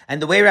patur,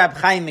 and the way Rab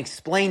Chaim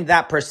explained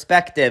that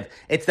perspective,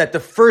 it's that the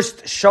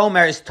first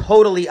Shomer is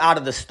totally out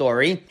of the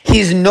story.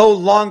 He's no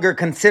longer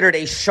considered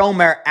a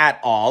Shomer at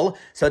all.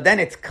 So then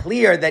it's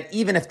clear that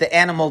even if the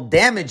animal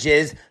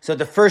damages, so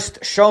the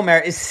first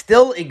Shomer is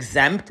still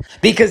exempt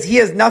because he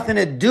has nothing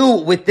to do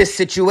with this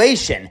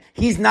situation.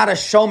 He's not a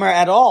Shomer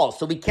at all.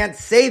 So we can't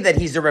say that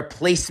he's a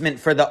replacement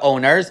for the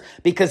owners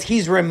because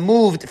he's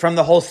removed from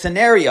the whole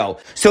scenario.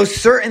 So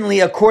certainly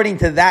according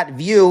to that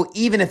view,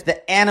 even if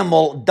the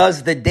animal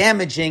does the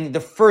damaging, the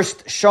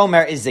first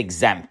Shomer is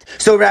exempt.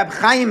 So Rab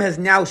Chaim has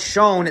now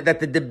shown that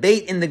the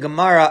debate in the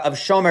Gemara of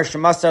Shomer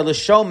Shemasar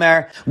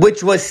l'Shomer,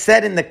 which was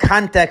said in the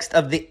context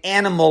of the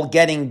animal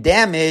getting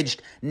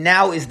damaged,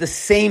 now is the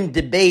same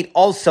debate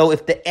also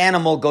if the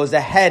animal goes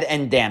ahead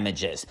and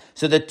damages.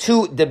 So the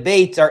two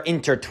debates are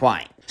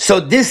intertwined. So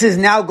this is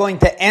now going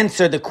to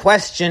answer the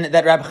question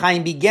that Rab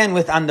Chaim began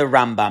with on the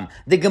Rambam.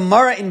 The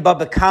Gemara in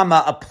Baba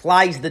Kama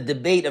applies the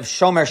debate of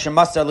Shomer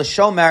Shemasar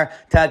l'Shomer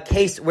to a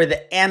case where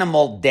the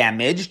animal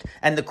damaged,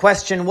 and the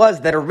question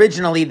was that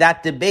originally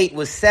that debate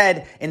was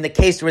said in the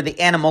case where the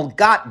animal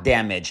got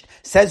damaged.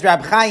 Says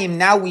Rab Chaim,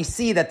 now we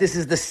see that this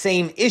is the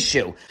same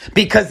issue,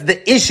 because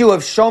the issue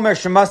of Shomer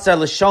Shemasar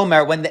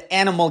l'Shomer, when the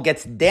animal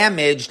gets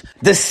damaged,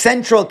 the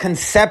central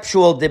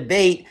conceptual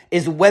debate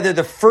is whether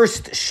the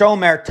first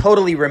Shomer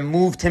totally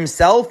removed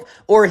himself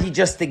or he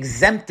just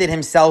exempted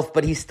himself,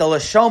 but he's still a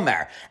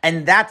Shomer.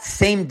 And that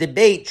same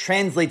debate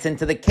translates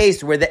into the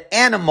case where the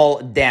animal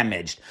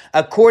damaged.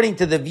 According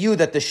to the view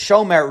that the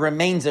Shomer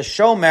remains a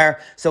Shomer,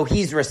 so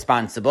he's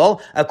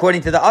responsible.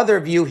 According to the other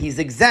view, he's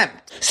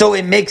exempt. So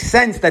it makes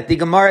sense that the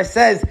Gemara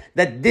says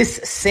that this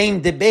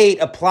same debate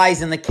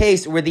applies in the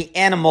case where the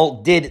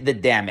animal did the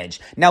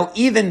damage. Now,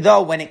 even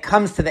though when it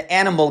comes to the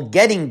animal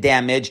getting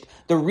damaged,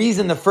 The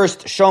reason the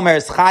first shomer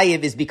is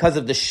chayiv is because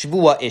of the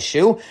shvua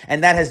issue,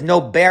 and that has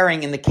no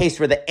bearing in the case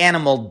where the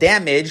animal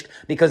damaged,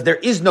 because there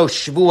is no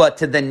shvua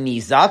to the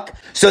nizak.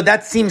 So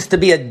that seems to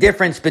be a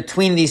difference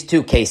between these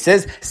two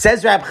cases.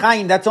 Says Rab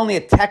Chaim, that's only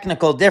a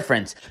technical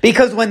difference,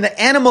 because when the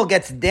animal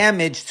gets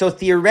damaged, so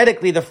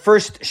theoretically the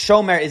first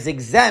shomer is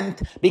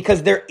exempt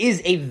because there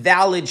is a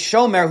valid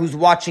shomer who's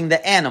watching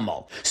the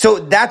animal. So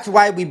that's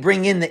why we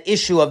bring in the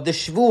issue of the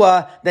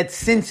shvua, that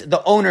since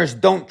the owners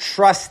don't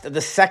trust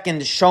the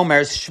second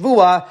shomer's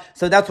shvua,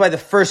 so that's why the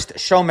first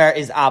shomer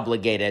is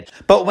obligated.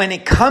 But when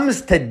it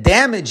comes to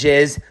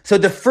damages, so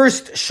the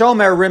first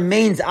shomer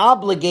remains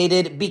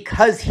obligated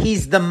because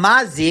he's the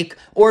mazik,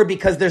 or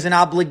because there's an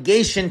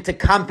obligation to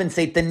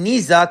compensate the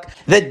nizak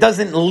that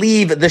doesn't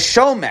leave the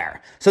shomer.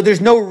 So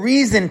there's no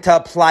reason to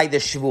apply the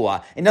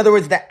shvua. In other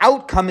words, the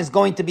outcome is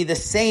going to be the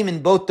same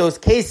in both those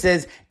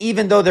cases,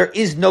 even though there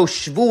is no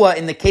shvua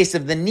in the case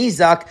of the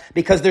nizak,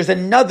 because there's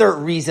another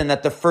reason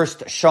that the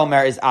first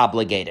shomer is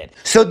obligated.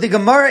 So the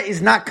Gemara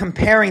is not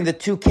comparing the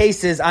two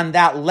cases on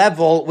that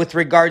level with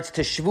regards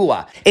to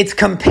shvua. It's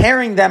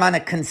comparing them on a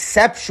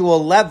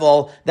conceptual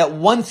level, that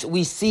once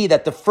we see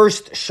that the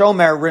first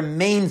shomer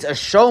remains a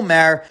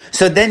shomer,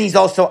 so then he's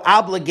also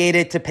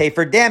obligated to pay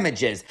for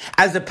damages,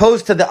 as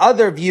opposed to the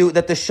other view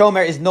that the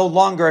shomer is no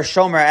longer a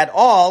shomer at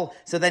all,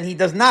 so then he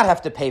does not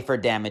have to pay for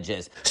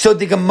damages. So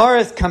the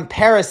Gemara's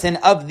comparison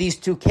of these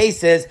two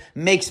cases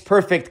makes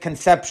perfect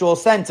conceptual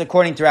sense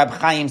according to Rab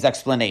Chaim's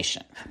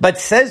explanation. But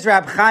says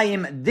Rab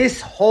Chaim,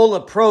 this whole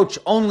approach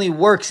only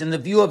works in the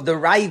view of the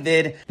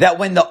Ravid, that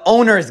when the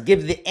owners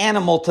give the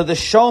animal to the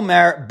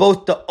shomer,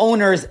 both the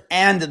owners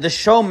and the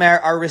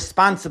shomer are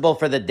responsible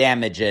for the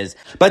damages.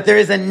 But there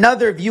is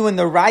another view in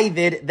the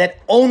Ravid that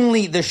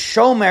only the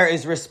shomer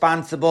is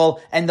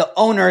responsible and the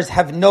owners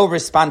have no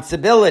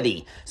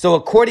responsibility. So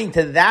according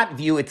to that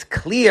view, it's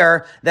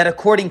clear that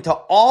according to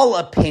all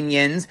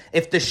opinions,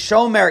 if the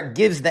shomer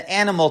gives the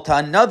animal to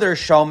another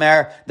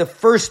shomer, the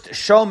first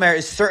shomer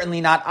is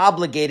certainly not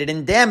obligated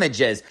in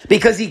damages,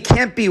 because he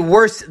can't be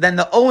worse than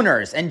the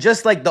owners. And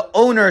just like the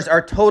owners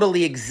are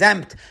totally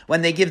exempt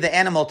when they give the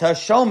animal to a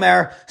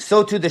shomer,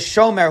 so too the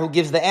shomer who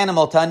gives the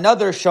animal to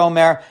another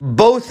shomer.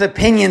 Both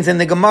opinions in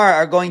the Gemara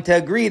are going to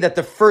agree that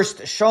the first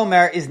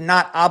shomer is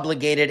not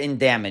obligated in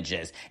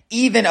damages,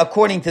 even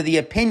according to the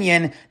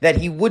opinion that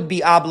he would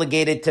be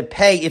obligated to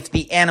pay if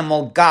the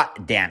animal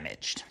got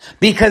damaged.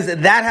 Because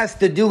that has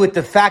to do with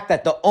the fact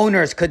that the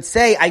owners could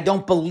say, I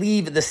don't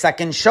believe the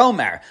second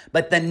shomer.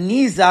 But the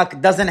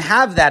nizak doesn't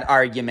have that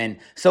argument.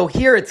 So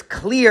here it's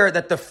clear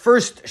that the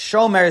first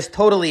shomer is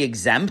totally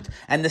exempt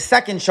and the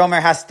second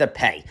shomer has to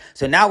pay.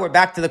 So now we're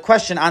back to the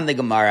question on the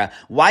Gemara.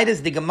 Why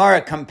does the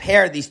Gemara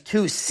compare these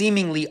two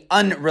seemingly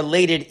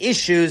unrelated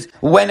issues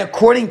when,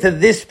 according to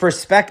this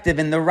perspective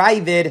in the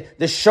Ravid,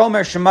 the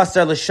shomer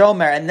shemasar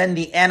l'shomer and then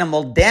the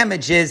animal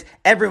damages,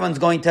 everyone's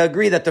going to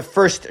agree that the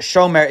first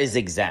shomer is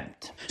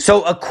exempt.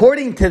 So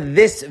according to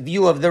this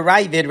view of the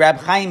Ravid, Rab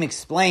Chaim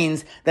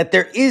explains that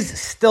there is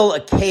still a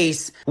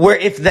case where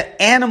if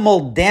the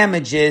animal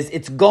damages,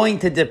 it's going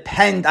to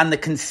depend on the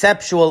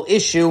conceptual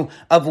issue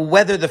of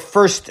whether the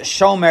first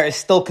shomer is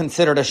still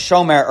considered a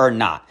shomer or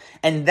not.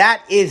 And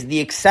that is the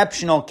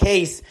exceptional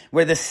case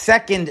where the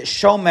second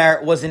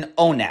shomer was an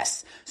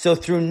ones. So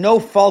through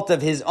no fault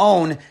of his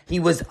own, he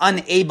was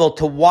unable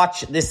to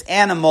watch this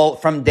animal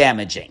from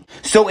damaging.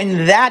 So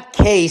in that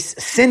case,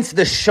 since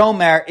the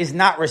shomer is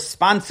not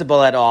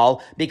responsible at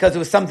all, because it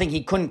was something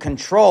he couldn't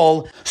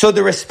control, so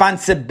the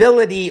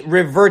responsibility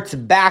reverts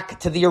back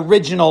to the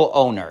original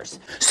owners.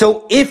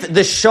 So if the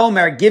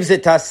shomer gives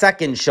it to a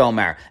second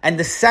shomer, and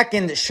the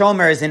second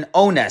shomer is an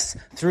ones,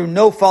 through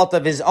no fault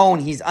of his own,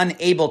 he's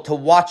unable to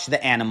watch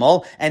the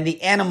animal, and the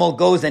animal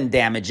goes and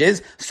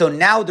damages, so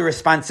now the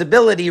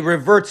responsibility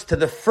reverts to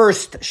the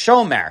first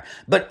shomer,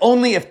 but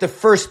only if the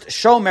first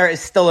shomer is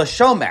still a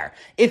shomer.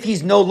 If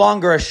he's no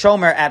longer a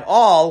shomer at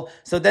all,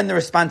 so then the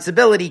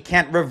responsibility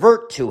can't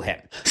revert to him.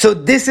 So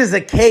this is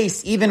a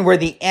case even where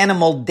the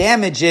animal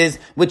damages,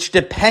 which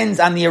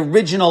depends on the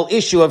original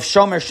issue of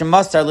shomer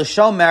shemasar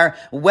l'shomer,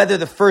 whether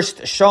the first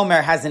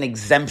shomer has an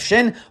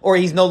exemption or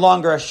he's no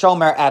longer a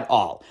shomer at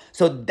all.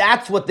 So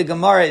that's what the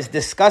Gemara is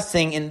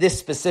discussing in this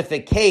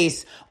specific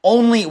case,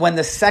 only when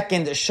the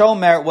second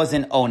shomer was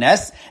an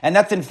ones, and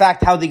that's in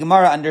fact how the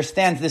Gemara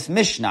understands this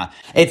Mishnah.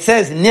 It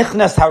says,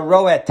 Nichnas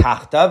haroeh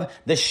tachtav,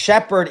 the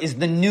shepherd is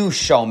the new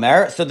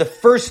shomer, so the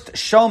first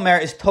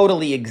shomer is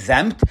totally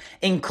exempt,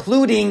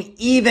 including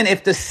even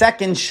if the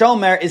second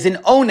shomer is an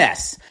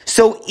ones.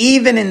 So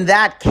even in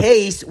that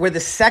case where the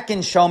second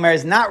shomer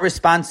is not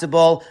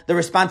responsible, the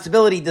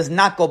responsibility does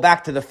not go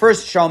back to the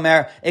first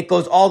shomer, it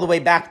goes all the way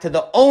back to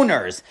the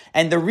owners.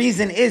 And the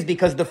reason is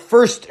because the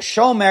first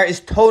shomer is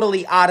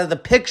totally out of the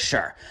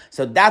picture.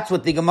 So that's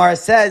what the Gemara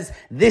says.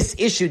 This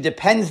issue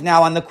depends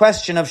now on the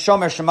question of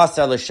Shomer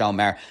Shemasar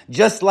l'Shomer.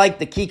 Just like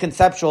the key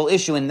conceptual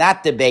issue in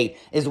that debate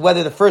is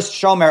whether the first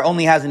Shomer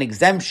only has an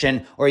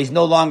exemption or he's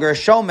no longer a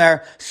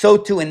Shomer, so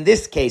too in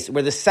this case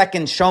where the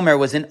second Shomer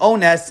was an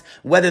Ones,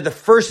 whether the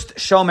first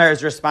Shomer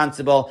is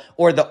responsible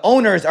or the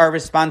owners are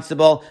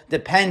responsible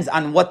depends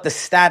on what the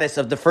status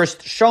of the first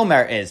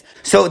Shomer is.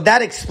 So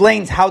that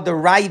explains how the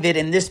Ravid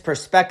in this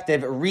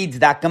perspective reads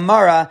that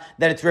Gemara,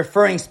 that it's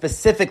referring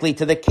specifically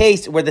to the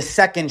case where the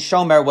second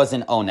Shomer was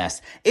an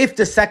Ones. If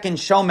the second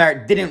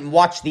Shomer didn't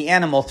watch the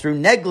animal through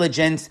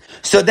negligence,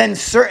 so then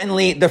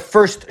certainly the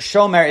first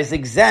Shomer is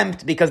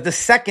exempt because the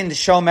second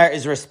Shomer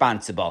is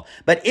responsible.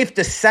 But if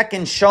the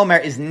second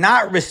Shomer is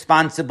not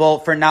responsible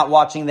for not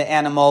watching the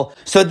animal,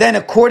 so then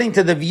according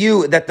to the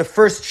view that the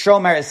first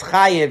Shomer is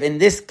Chayiv, in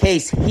this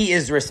case he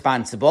is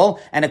responsible,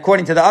 and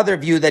according to the other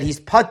view that he's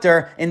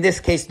Pater, in this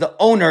case the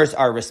owners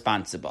are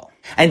responsible.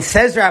 And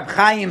says Rab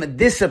Chaim,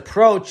 this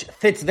approach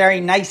fits very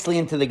nicely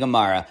into the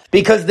Gemara,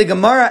 because the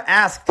Gemara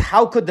asked,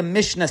 how could the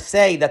Mishnah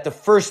say that the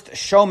first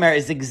Shomer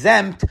is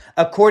exempt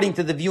according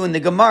to the view in the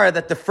Gemara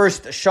that the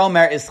first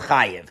Shomer is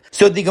Chayiv?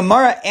 So the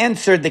Gemara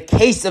answered, the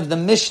case of the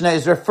Mishnah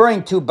is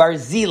referring to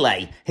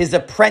Barzilai, his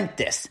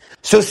apprentice.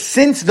 So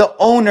since the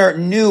owner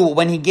knew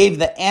when he gave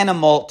the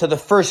animal to the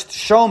first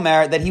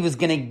Shomer that he was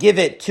going to give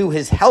it to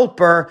his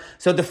helper,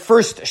 so the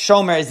first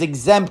Shomer is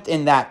exempt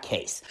in that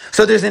case.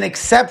 So there's an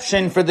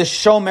exception for the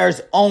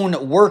Shomer's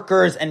own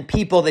workers and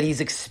people that he's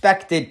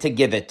expected to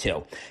give it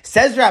to.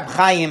 Says Rab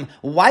Chaim,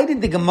 why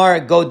did the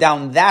Gemara go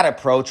down that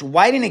approach?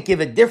 Why didn't it give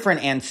a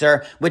different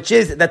answer, which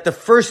is that the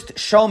first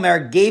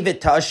Shomer gave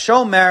it to a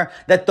Shomer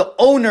that the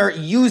owner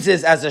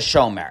uses as a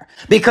Shomer?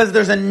 Because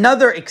there's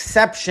another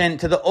exception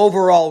to the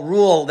overall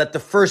rule that the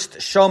first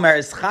Shomer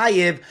is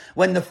Chayiv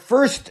when the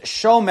first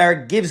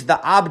Shomer gives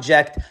the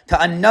object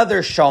to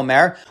another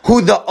Shomer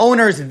who the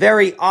owners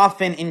very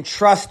often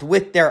entrust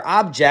with their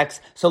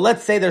objects. So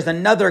let's say there's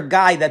another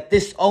guy that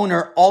this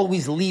owner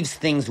always leaves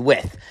things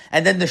with,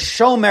 and then the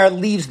Shomer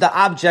leaves the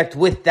object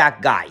with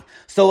that guy.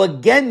 So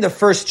again, the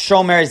first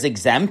Shomer is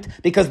exempt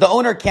because the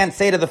owner can't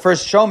say to the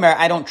first Shomer,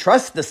 I don't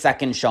trust the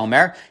second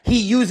Shomer. He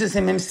uses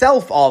him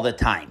himself all the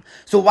time.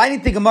 So why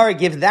did the Gemara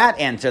give that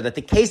answer? That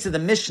the case of the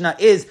Mishnah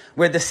is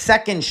where the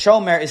second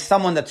Shomer is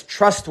someone that's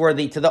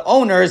trustworthy to the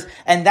owners,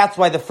 and that's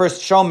why the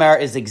first Shomer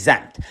is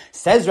exempt.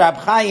 Says Rab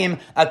Chaim,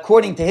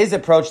 according to his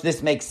approach,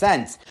 this makes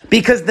sense.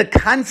 Because the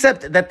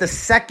concept that the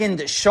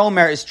second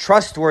Shomer is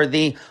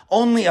trustworthy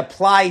only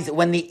applies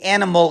when the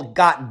animal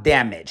got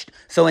damaged.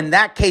 So in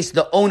that case,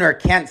 the owner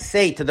can't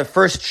say to the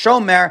first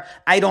Shomer,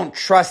 I don't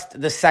trust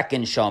the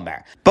second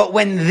Shomer. But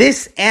when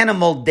this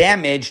animal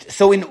damaged,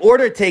 so in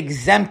order to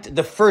exempt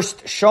the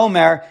first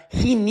Shomer,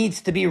 he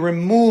needs to be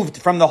removed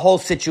from the whole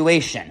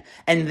situation.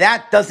 And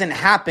that doesn't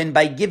happen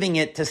by giving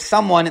it to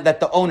someone that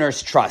the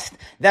owners trust.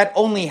 That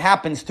only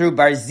happens through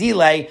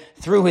Barzilai,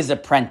 through his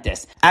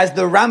apprentice. As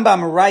the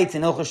Rambam writes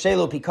in Hilchos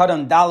Shelo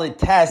Pikadon Daled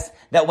Tes,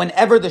 that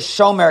whenever the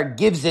Shomer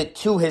gives it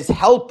to his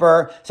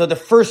helper, so the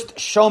first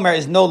Shomer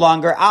is no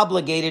longer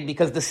obligated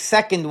because the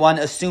second one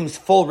assumes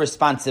full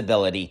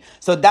responsibility.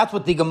 So that's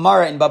what the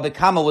Gemara in Baba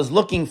Kama was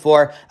looking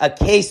for, a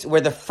case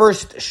where the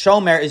first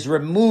Shomer is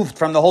removed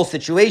from the whole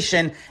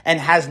situation and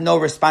has no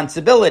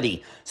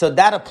responsibility. So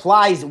that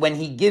applies when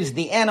he gives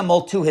the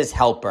animal to his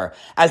helper,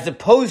 as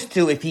opposed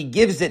to if he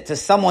gives it to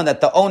someone that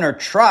the owner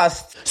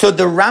trusts. So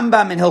the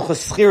Rambam in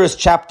Hilchos Schirus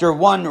chapter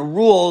 1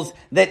 rules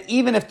that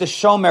even if the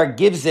Shomer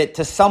gives it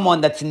to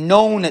someone that's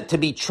known to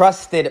be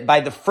trusted by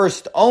the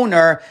first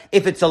owner,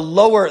 if it's a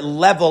lower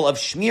level of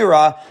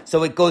Shmira,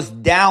 so it goes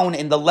down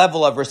in the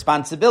level of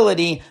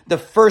responsibility, the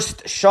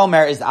first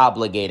Shomer is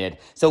obligated.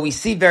 So we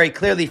see very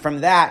clearly from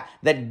that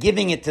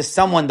giving it to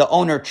someone the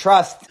owner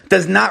trusts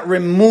does not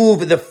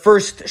remove the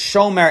first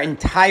Shomer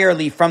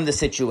entirely from the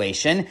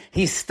situation.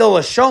 He's still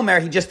a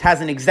Shomer, he just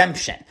has an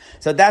exemption.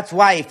 So that's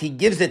why if he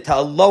gives it to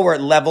a lower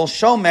level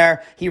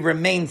Shomer, he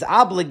remains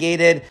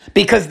obligated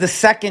because the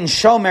second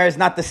Shomer is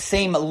not the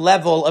same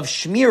level of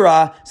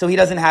Shmira, so he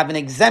doesn't have an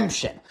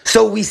exemption.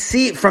 So we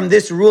see from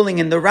this ruling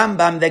in the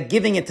Rambam that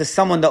giving it to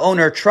someone the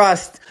owner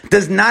trusts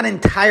does not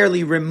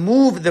entirely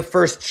remove the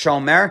first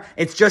Shomer.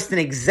 It's just an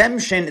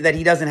exemption that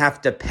he doesn't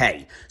have to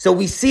pay. So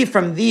we see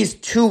from these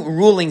two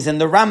rulings in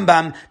the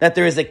Rambam that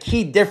there is a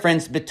key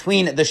difference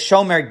between the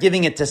Shomer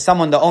giving it to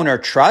someone the owner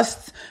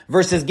trusts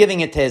versus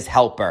giving it to his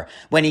helper.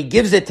 When he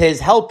gives it to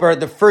his helper,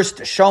 the first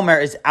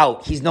Shomer is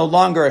out. He's no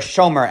longer a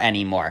Shomer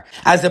anymore.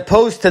 As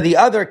opposed to the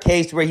other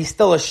case where he's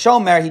still a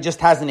Shomer, he just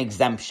has an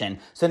exemption.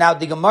 So now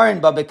the Gemara in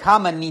Baba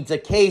Kama needs a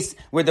case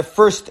where the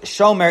first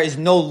Shomer is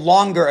no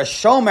longer a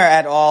Shomer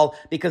at all,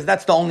 because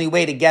that's the only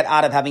way to get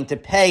out of having to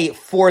pay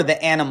for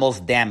the animal's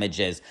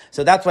damages.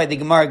 So that's why the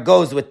Gemara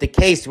goes with the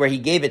case where he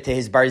gave it to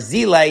his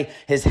Barzilai,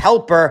 his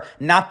helper,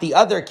 not the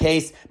other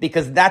case,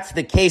 because that's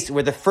the case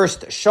where the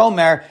first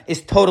Shomer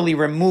is totally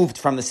removed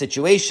from the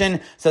situation.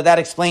 So that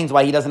explains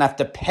why he doesn't have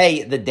to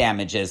pay the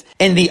damages.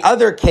 In the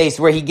other case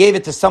where he gave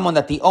it to someone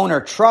that the owner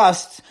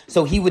trusts,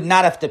 so he would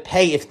not have to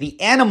pay if the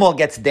animal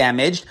gets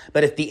damaged,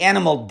 but if the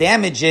animal animal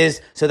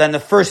damages, so then the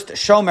first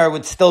shomer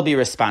would still be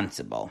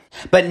responsible.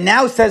 But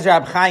now, says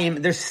Rab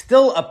Chaim, there's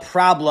still a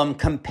problem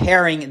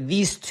comparing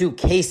these two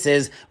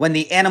cases when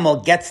the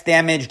animal gets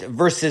damaged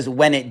versus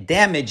when it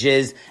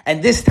damages,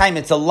 and this time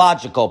it's a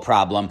logical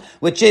problem,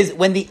 which is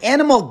when the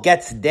animal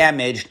gets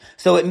damaged,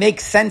 so it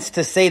makes sense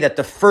to say that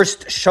the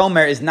first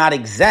shomer is not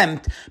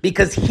exempt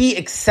because he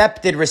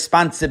accepted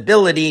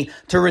responsibility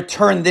to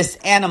return this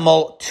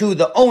animal to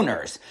the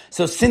owners.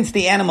 So since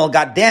the animal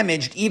got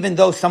damaged, even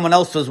though someone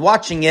else was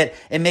watching it,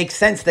 it makes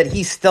sense that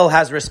he still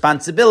has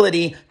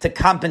responsibility to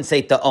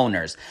compensate the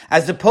owners.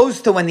 As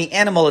opposed to when the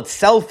animal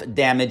itself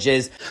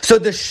damages, so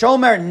the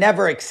shomer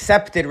never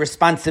accepted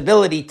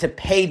responsibility to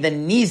pay the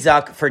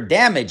nizak for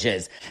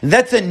damages.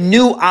 That's a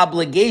new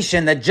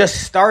obligation that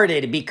just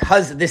started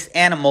because this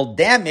animal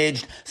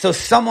damaged, so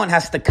someone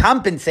has to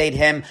compensate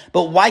him,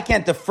 but why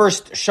can't the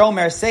first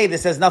shomer say,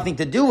 this has nothing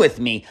to do with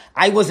me?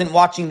 I wasn't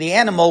watching the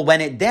animal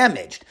when it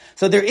damaged.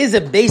 So there is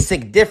a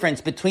basic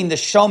difference between the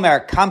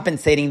shomer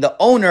compensating the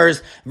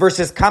owners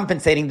versus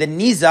compensating the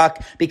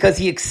nizak because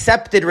he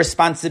accepted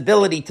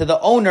responsibility to the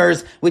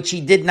owners, which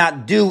he did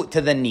not do to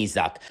the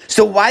nizak.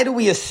 So why do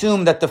we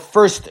assume that the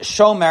first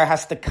shomer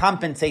has to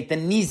compensate the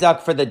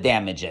nizak for the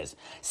damages?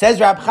 Says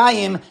Rab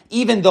Chaim,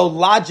 even though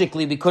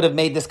logically we could have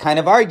made this kind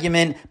of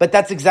argument, but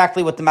that's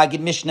exactly what the Magid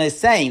Mishnah is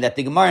saying, that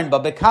the Gemara in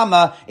Baba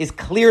Kama is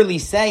clearly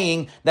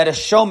saying that a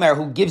shomer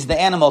who gives the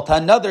animal to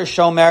another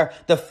shomer,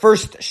 the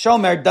first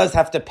shomer does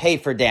have to pay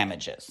for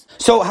damages.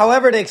 So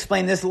however to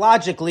explain this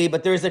logically,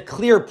 but there is a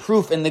clear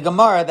proof in the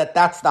Gemara that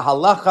that's the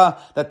halacha,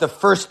 that the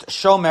first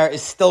shomer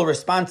is still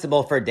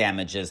responsible for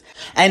damages.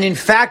 And in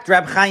fact,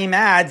 Rab Chaim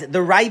adds, the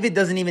Ravid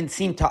doesn't even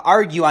seem to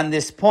argue on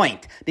this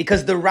point,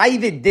 because the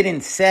Ravid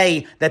didn't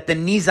say that the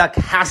nizak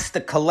has to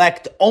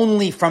collect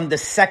only from the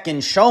second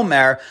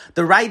shomer.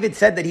 The Ravid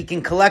said that he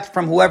can collect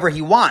from whoever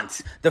he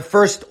wants, the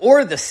first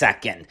or the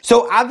second.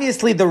 So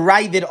obviously the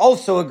Ravid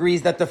also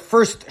agrees that the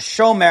first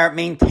shomer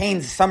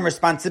maintains some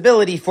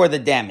responsibility for the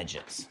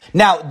damages.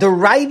 Now, the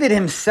Ravid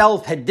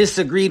himself had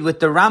disagreed with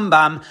the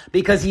Rambam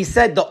because he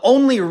said the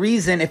only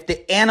reason if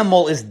the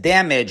animal is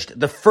damaged,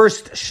 the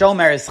first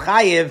shomer is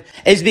chayiv,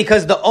 is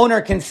because the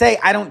owner can say,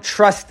 I don't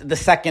trust the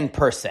second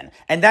person.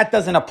 And that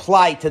doesn't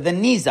apply to the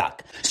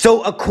nizak.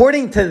 So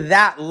according to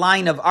that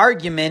line of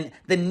argument,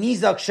 the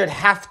nizak should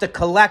have to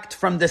collect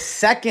from the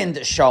second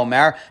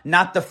shomer,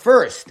 not the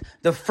first.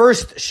 The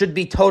first should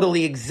be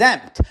totally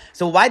exempt.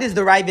 So why does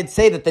the Ravid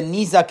say that the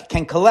nizak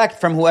can collect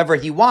from whoever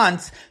he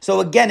wants? So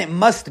again, it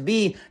must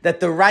be that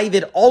the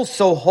Ravid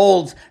also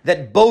holds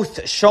that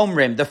both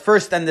shomrim, the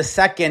first and the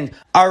second,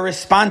 are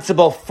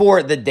responsible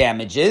for the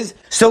damages.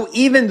 So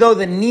even though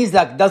the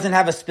nizak doesn't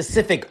have a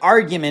specific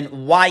argument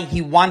why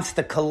he wants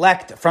to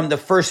collect from the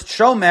first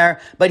shomer,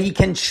 but he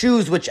can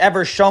choose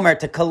whichever shomer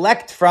to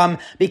collect from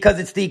because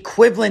it's the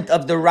equivalent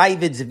of the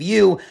Ravid's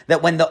view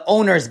that when the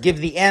owners give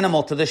the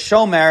animal to the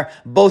shomer,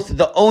 both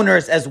the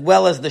owners as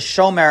well as the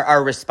shomer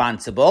are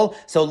responsible.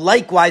 So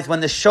likewise,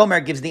 when the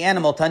shomer gives the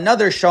animal to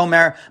another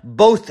shomer,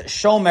 both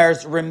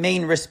shomers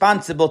remain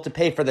responsible to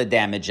pay for the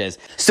damages.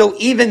 So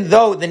even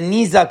though the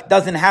nizak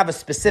doesn't have a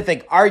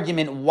specific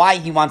argument why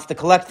he wants to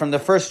collect from the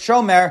first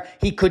shomer,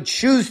 he could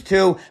choose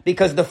to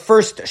because the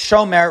first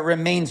shomer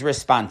remains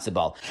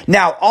responsible.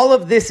 Now, all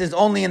of this is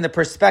only in the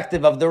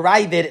perspective of the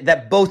Ravid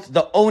that both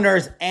the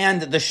owners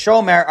and the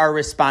shomer are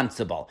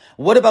responsible.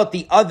 What about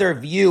the other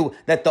view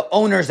that the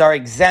owners are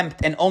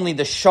exempt and only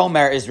the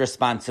shomer is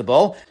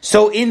responsible?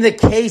 So in the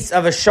case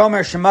of a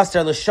shomer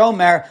shemasar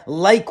l'shomer,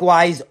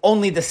 likewise,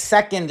 only the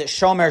second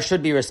shomer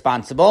should be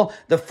responsible.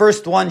 The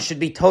first one should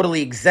be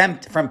totally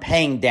exempt from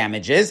paying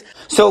damages.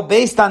 So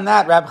based on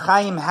that, Rab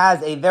Chaim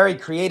has a very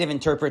creative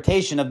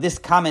interpretation of this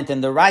comment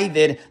in the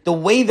Ravid. The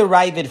way the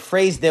Ravid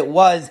phrased it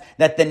was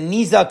that the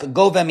nizak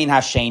gove min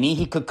hasheni,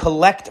 he could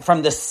collect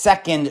from the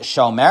second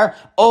shomer,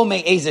 o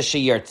me'eze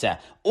sheyirtze,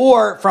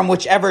 or from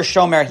whichever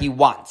shomer he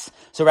wants.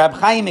 So Rab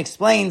Chaim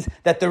explains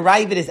that the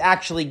Ravid is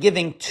actually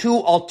giving two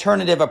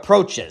alternative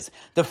approaches.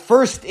 The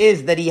first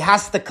is that he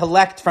has to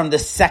collect from the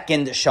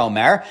second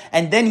shomer,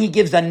 and then he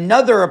gives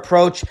another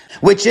approach,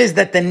 which is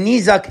that the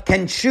nizak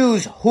can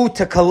choose who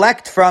to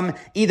collect from,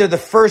 either the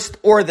first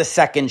or the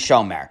second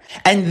shomer.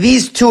 And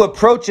these two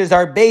approaches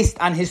are based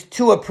on his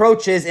two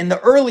approaches in the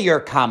earlier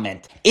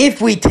comment.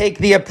 If we take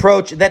the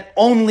approach that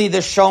only the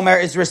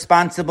shomer is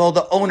responsible,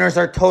 the owners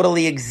are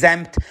totally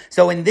exempt.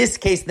 So in this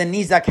case, the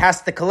nizak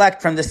has to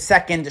collect from the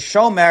second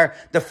shomer.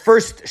 The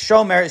first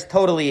shomer is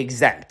totally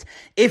exempt.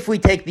 If we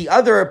take the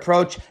other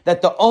approach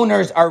that the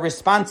owners are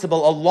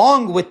responsible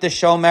along with the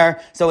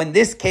shomer, so in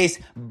this case,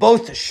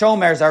 both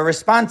shomers are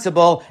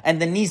responsible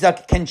and the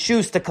nizak can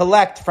choose to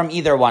collect from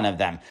either one of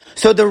them.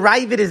 So the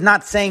Ravid is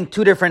not saying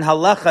two different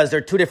halachas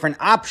or two different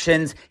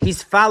options.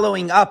 He's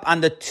following up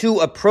on the two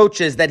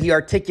approaches that he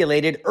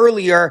articulated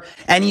earlier,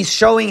 and he's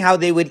showing how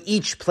they would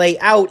each play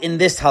out in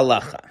this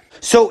halacha.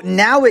 So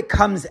now it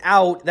comes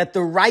out that the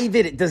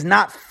Ravid does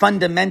not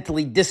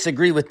fundamentally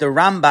disagree with the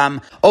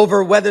Rambam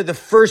over whether the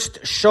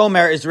first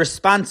Shomer is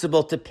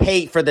responsible to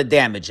pay for the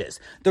damages.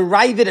 The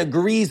Ravid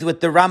agrees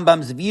with the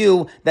Rambam's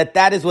view that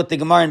that is what the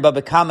Gemara in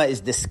Baba Kama is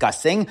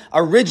discussing.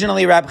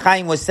 Originally, Rab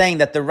Chaim was saying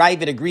that the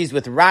Ravid agrees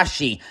with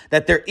Rashi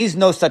that there is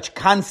no such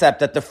concept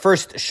that the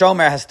first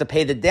Shomer has to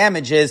pay the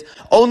damages,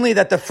 only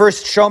that the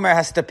first Shomer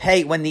has to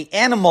pay when the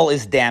animal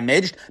is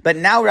damaged. But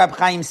now Rab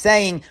Chaim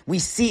saying we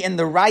see in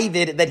the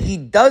Ravid that he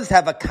does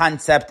have a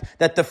concept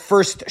that the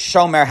first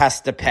Shomer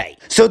has to pay.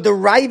 So the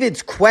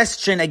Ravid's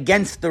question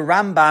against the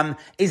Rambam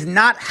is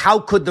not how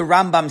could the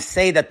Rambam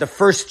say that the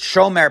first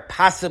Shomer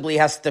possibly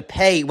has to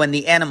pay when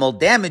the animal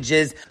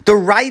damages. The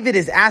Ravid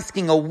is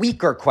asking a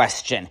weaker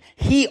question.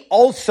 He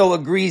also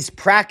agrees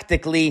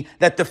practically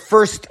that the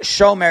first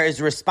Shomer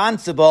is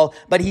responsible,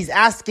 but he's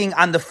asking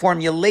on the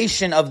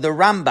formulation of the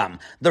Rambam.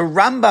 The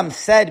Rambam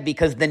said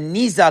because the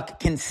Nizak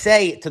can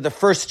say to the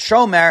first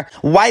Shomer,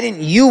 why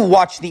didn't you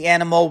watch the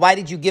animal? Why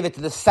did you give it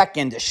to the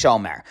second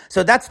Shomer?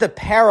 So that's the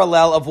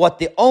parallel of what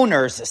the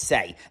owners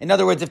say. In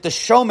other words, if the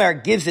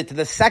Shomer gives it to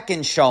the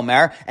second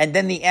Shomer and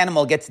then the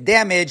animal gets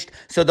damaged,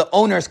 so the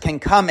owners can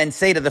come and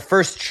say to the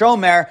first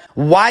Shomer,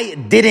 why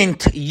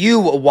didn't you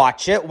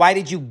watch it? Why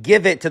did you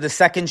give it to the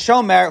second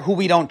Shomer who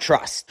we don't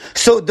trust?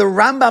 So the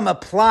Rambam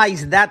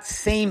applies that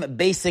same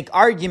basic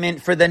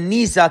argument for the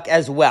Nizak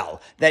as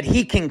well, that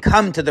he can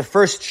come to the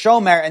first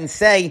Shomer and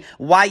say,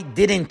 why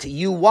didn't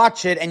you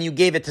watch it and you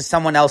gave it to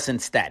someone else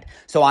instead?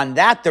 So on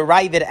that, the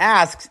Ravid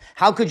asks,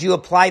 how could you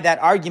apply that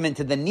argument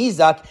to the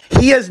Nizak?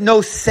 He has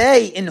no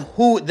say in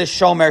who the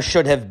Shomer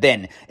should have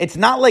been. It's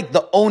not like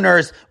the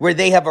owners where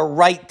they have a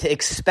right to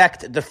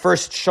expect the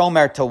first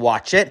Shomer to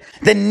watch it.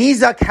 The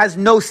Nizak has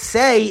no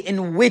say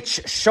in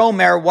which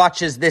Shomer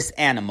watches this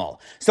animal.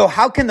 So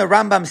how can the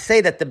Rambam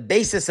say that the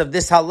basis of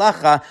this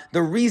halacha,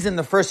 the reason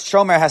the first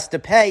Shomer has to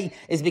pay,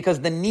 is because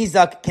the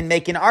Nizak can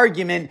make an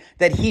argument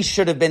that he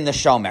should have been the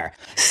Shomer?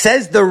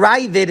 Says the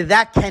Ravid,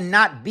 that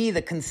cannot be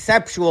the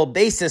conceptual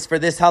basis for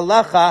this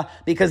halacha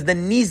because the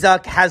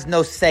Nizak has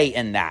no say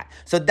in that.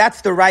 So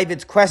that's the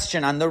Ravid's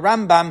question on the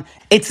Rambam.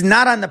 It's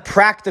not on the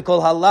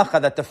practical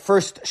halacha that the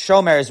first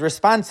Shomer is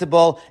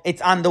responsible.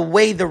 It's on the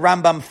way the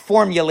Rambam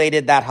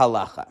formulated that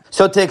halacha.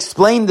 So to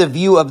explain the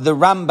view of the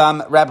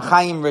Rambam, Rab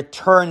Chaim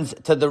returns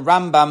to the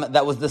Rambam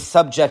that was the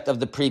subject of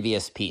the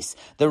previous piece.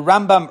 The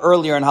Rambam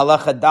earlier in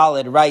Halacha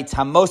Daled writes,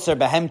 Hamoser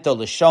behemto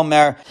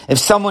l'shomer. If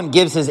someone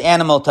gives his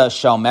animal to a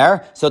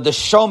shomer, so the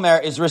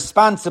shomer is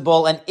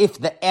responsible, and if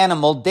the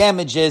animal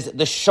damages,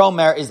 the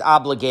shomer is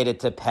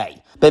obligated to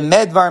pay.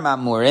 B'medvar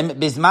ma'murim,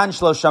 bizman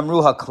shlo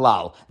shamruha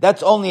klal.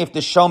 That's only if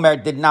the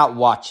shomer did not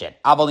watch it.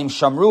 Avalim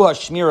shamruha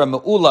shmira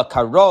me'ula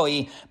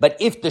karoi. But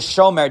if the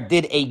shomer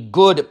did a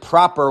good,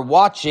 proper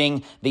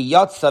watching, the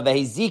yotza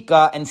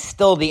vehezika, and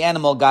still the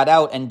animal got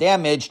out and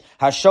damaged,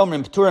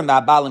 hashomrim pturim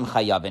ma'abalim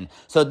chayavin.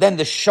 So then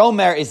the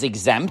shomer is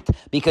exempt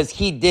because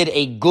he did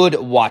a good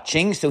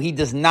watching, so he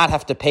does not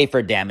have to pay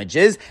for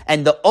damages,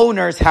 and the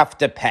owners have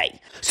to pay.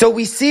 So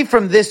we see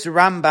from this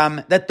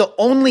Rambam that the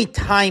only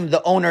time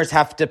the owners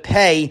have to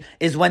pay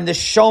is when the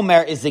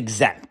shomer is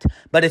exempt.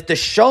 But if the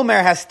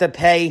shomer has to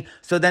pay,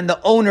 so then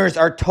the owners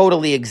are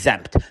totally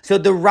exempt. So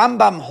the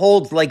Rambam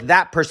holds like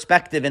that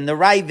perspective in the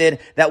Ravid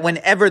that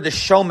whenever the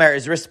shomer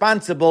is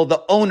responsible,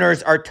 the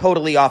owners are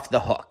totally off the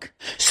hook.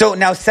 So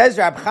now says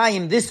Rab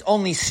Chaim, this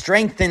only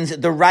strengthens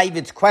the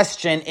Ravid's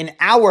question in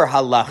our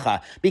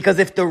halacha, because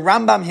if the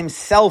Rambam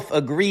himself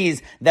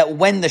agrees that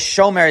when the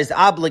shomer is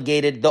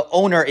obligated, the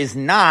owner is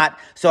not,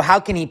 so how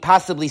can he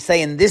possibly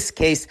say in this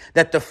case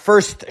that the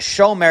first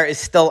shomer is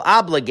still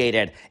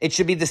obligated? It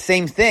should be the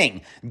same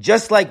thing.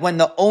 Just like when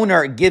the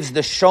owner gives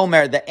the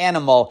shomer the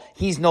animal,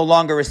 he's no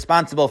longer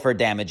responsible for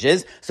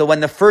damages. So when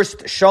the first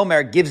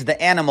shomer gives the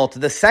animal to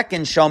the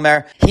second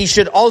shomer, he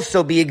should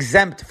also be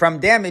exempt from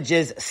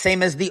damages,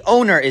 same as the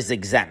owner is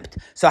exempt.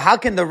 So how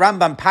can the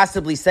Rambam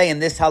possibly say in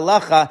this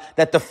halacha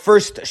that the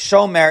first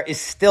shomer is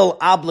still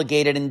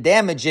obligated in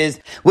damages,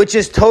 which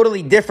is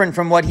totally different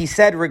from what he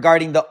said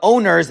regarding the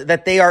owners,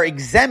 that they are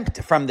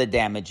exempt from the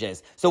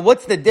damages? So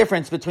what's the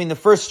difference between the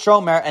first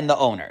shomer and the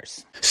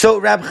owners? So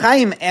Rab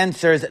Chaim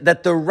answers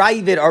that the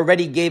Ravid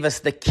already gave us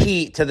the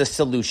key to the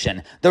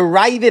solution. The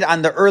Ravid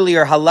on the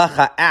earlier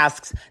halacha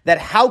asks that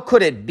how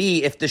could it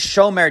be if the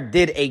shomer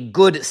did a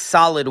good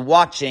solid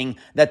watching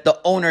that the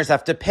owners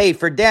have to pay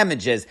for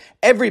damages?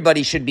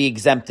 Everybody should be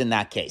exempt in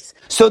that case.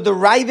 So the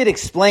Ravid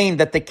explained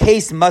that the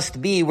case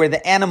must be where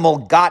the animal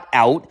got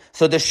out,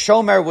 so the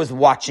shomer was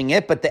watching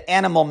it, but the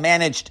animal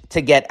managed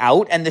to get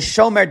out, and the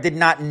shomer did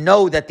not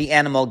know that the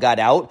animal got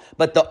out,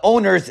 but the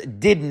owners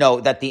did know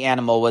that the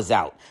animal was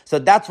out. So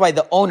that's why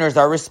the owners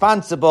are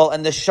responsible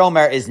and the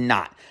shomer is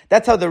not.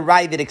 That's how the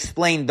Ravid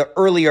explained the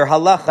earlier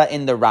halacha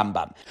in the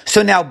Rambam.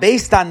 So now,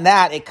 based on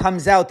that, it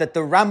comes out that the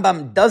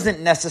Rambam doesn't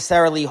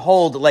necessarily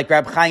hold, like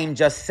Rab Chaim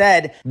just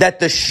said, that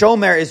the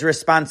Shomer is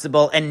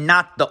responsible and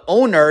not the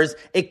owners.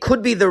 It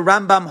could be the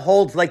Rambam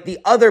holds like the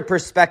other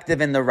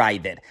perspective in the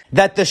Ravid,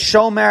 that the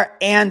Shomer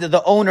and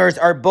the owners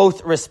are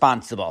both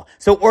responsible.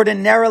 So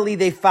ordinarily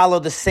they follow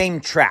the same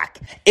track.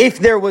 If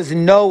there was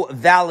no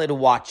valid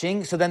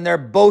watching, so then they're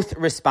both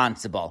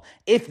responsible.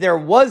 If there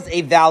was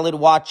a valid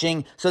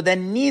watching, so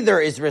then neither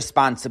is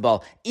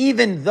responsible,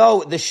 even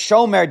though the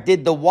Shomer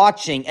did the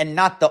watching and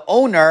not the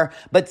owner.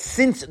 But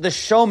since the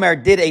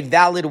Shomer did a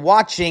valid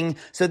watching,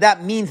 so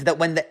that means that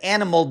when the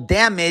animal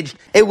damaged,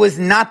 it was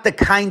not the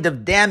kind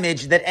of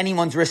damage that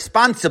anyone's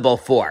responsible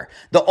for.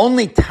 The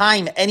only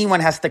time anyone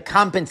has to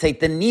compensate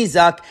the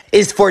nizak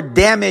is for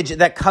damage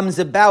that comes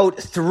about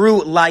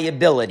through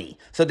liability.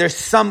 So there's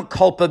some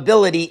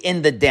culpability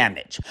in the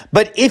damage.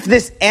 But if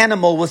this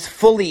animal was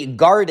fully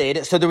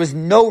guarded, so there was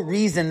no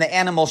reason the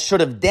animal should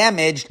have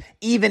damaged,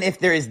 even if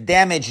there is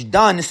damage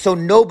done, so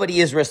nobody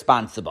is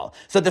responsible.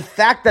 So the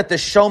fact that the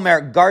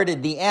Shomer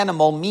guarded the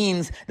animal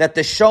means that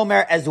the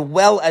Shomer as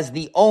well as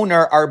the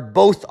owner are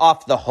both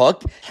off the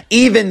hook,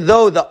 even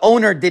though the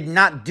owner did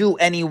not do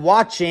any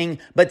watching,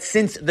 but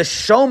since the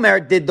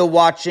Shomer did the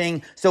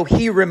watching, so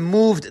he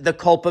removed the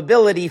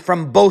culpability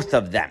from both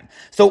of them.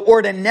 So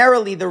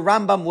ordinarily the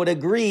Rambam would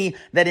agree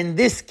that in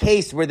this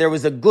case where there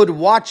was a good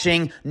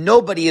watching,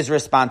 nobody is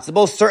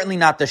responsible, certainly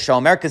not the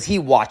Shomer because he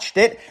watched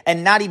it,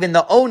 and not even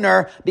the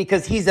owner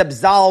because he's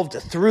absolved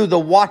through the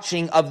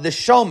watching of the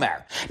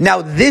Shomer.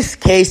 Now this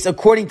case,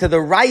 according to the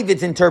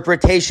Ravid's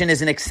interpretation,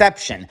 is an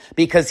exception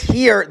because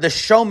here the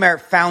Shomer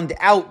found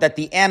out that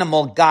the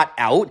animal got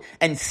out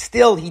and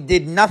still he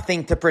did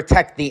nothing to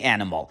protect the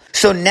animal.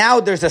 So now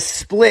there's a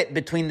split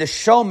between the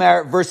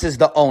Shomer versus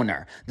the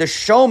owner. The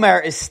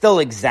Shomer is still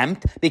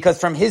exempt because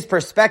from his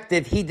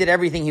perspective, he did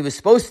everything he was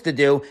supposed to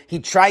do. He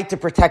tried to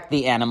protect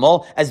the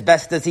animal as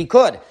best as he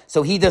could.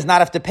 So he does not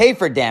have to pay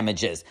for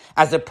damages,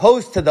 as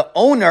opposed to the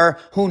owner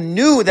who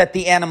knew that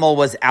the animal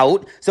was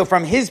out. So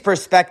from his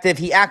perspective,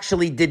 he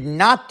actually did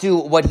not do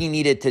what he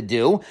needed to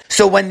do.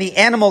 So when the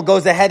animal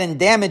goes ahead and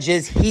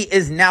damages, he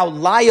is now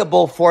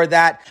liable for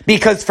that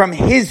because from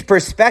his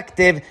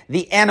perspective,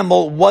 the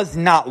animal was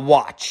not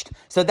watched.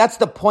 So that's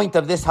the point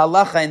of this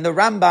halacha in the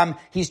Rambam.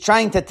 He's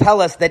trying to tell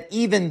us that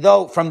even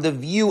though from the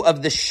view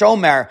of the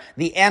Shomer,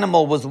 the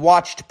animal was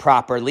watched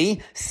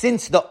properly,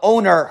 since the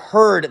owner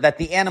heard that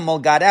the animal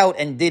got out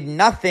and did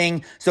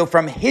nothing, so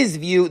from his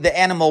view, the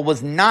animal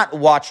was not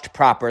watched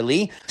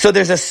properly. So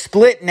there's a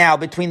split now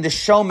between the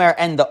Shomer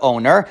and the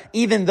owner,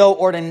 even though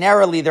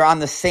ordinarily they're on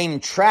the same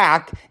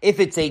track. If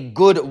it's a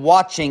good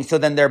watching, so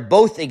then they're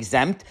both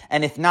exempt,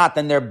 and if not,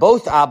 then they're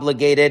both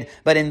obligated.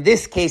 But in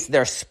this case,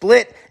 they're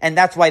split, and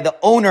that's why the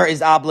owner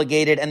is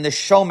obligated and the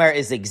Shomer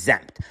is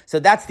exempt. So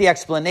that's the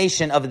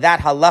explanation of that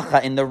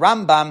halacha in the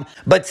Rambam,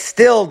 but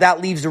still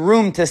that leaves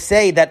room to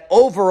say that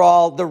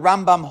overall the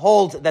Rambam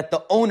holds that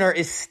the owner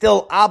is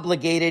still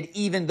obligated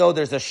even though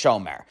there's a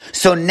Shomer.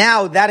 So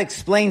now that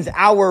explains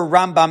our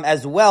Rambam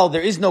as well.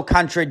 There is no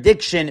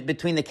contradiction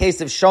between the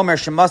case of Shomer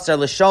Shemasar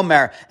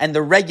LeShomer and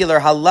the regular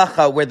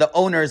halacha where the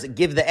owners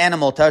give the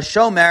animal to a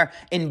Shomer.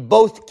 In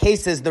both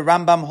cases, the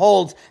Rambam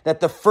holds that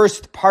the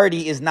first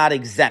party is not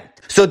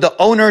exempt. So the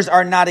owners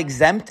are not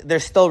exempt, they're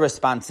still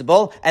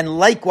responsible. And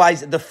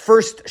likewise, the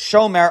first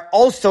Shomer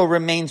also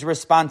remains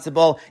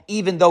responsible,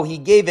 even though he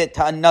gave it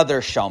to another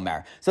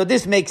Shomer. So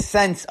this makes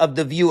sense of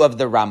the view of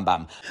the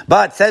Rambam.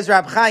 But, says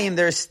Rab Chaim,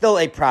 there is still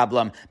a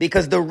problem,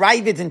 because the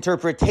Ravid's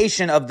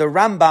interpretation of the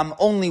Rambam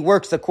only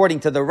works according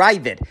to the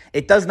Ravid.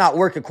 It does not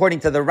work according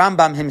to the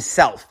Rambam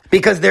himself.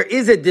 Because there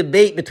is a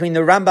debate between the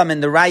Rambam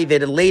and the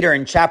Ravid later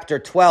in chapter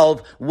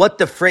 12, what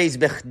the phrase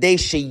Bechdei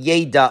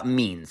Sheyeda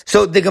means.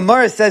 So the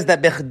Gemara says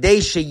that Bechdei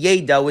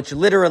Sheyeda, which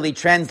literally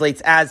translates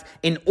as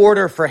in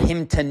order for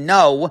him to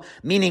know,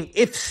 meaning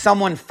if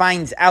someone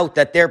finds out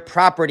that their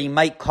property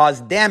might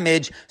cause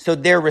damage, so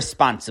they're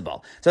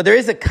responsible. So there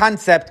is a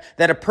concept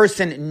that a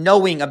person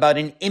knowing about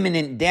an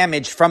imminent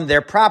damage from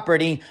their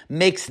property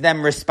makes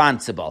them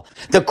responsible.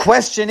 The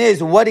question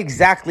is, what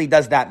exactly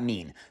does that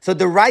mean? So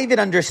the Ravid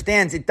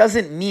understands it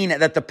doesn't mean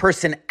that the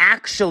person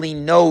actually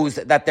knows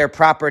that their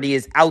property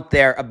is out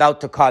there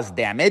about to cause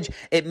damage.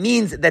 It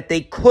means that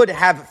they could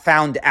have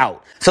found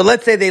out. So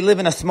let's say they live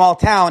in a small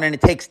town and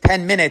it takes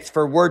 10 minutes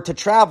for word to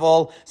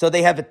travel, so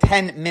they have a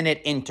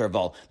 10-minute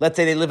interval. Let's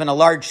say they live in a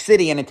large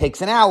city and it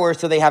takes an hour,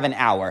 so they have an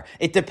hour.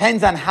 It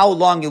depends on how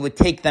long it would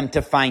take them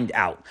to find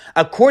out.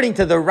 According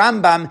to the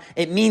Rambam,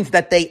 it means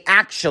that they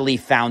actually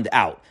found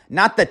out.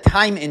 not the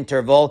time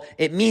interval.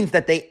 It means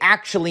that they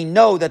actually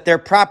know that their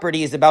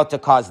property is about to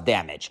cause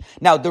damage.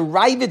 Now, the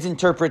Ravid's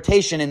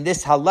interpretation in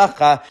this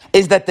halacha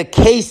is that the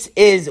case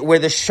is where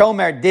the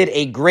Shomer did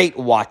a great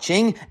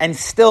watching and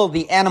still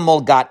the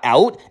animal got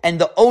out and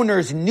the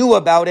owners knew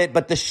about it,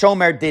 but the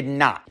Shomer did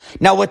not.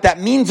 Now, what that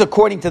means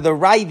according to the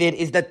Ravid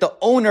is that the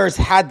owners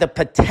had the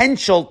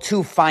potential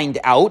to find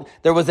out.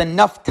 There was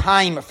enough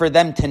time for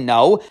them to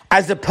know,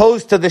 as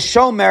opposed to the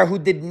Shomer who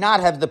did not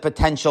have the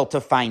potential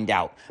to find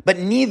out. But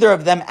neither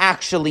of them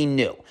actually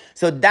knew.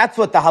 So that's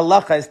what the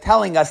halacha is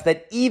telling us,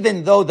 that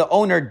even though the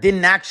owner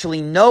didn't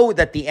actually know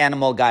that the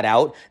animal got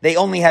out, they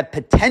only had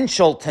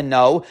potential to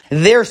know,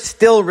 they're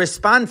still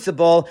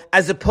responsible,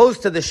 as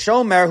opposed to the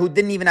Shomer who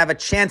didn't even have a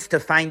chance to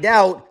find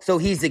out, so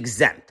he's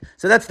exempt.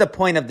 So that's the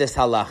point of this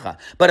halacha.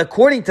 But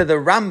according to the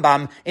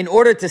Rambam, in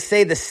order to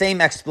say the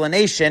same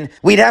explanation,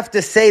 we'd have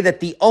to say that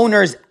the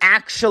owners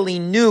actually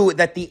knew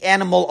that the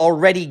animal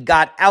already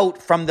got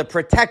out from the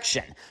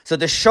protection. So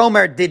the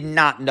Shomer did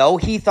not know.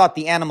 He thought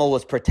the animal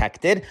was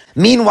protected.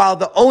 Meanwhile,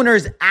 the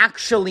owners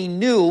actually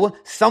knew,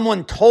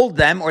 someone told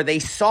them, or they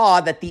saw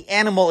that the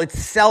animal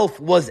itself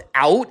was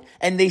out,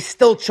 and they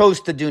still chose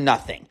to do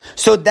nothing.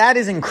 So that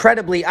is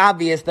incredibly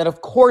obvious that,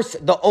 of course,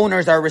 the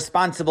owners are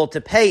responsible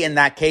to pay in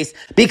that case,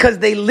 because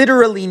they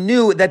literally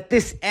knew that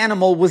this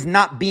animal was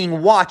not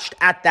being watched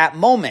at that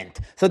moment.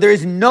 So there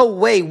is no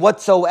way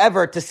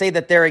whatsoever to say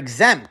that they're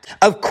exempt.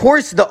 Of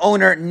course, the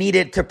owner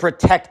needed to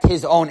protect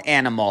his own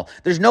animal.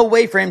 There's no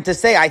way for him to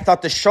say, I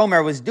thought the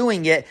Shomer was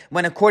doing it,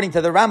 when according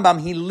to the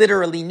Rambam, he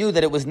literally knew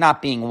that it was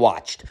not being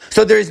watched.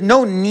 So there is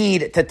no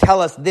need to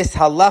tell us this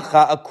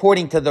halacha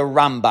according to the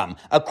Rambam.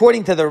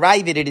 According to the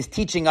Ravid, it is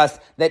teaching us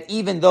that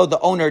even though the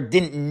owner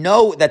didn't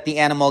know that the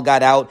animal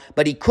got out,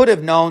 but he could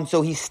have known,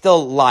 so he's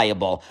still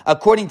liable.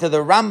 According to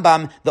the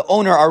Rambam, the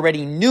owner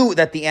already knew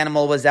that the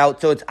animal was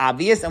out, so it's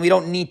obvious, and we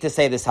don't need to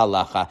say this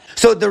halacha.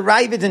 So the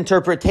Ravid's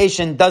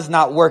interpretation does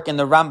not work in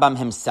the Rambam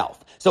himself.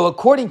 So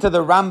according to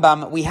the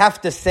Rambam, we have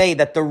to say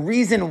that the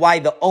reason why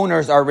the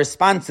owners are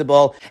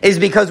responsible is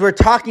because we're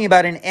talking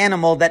about an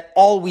animal that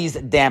always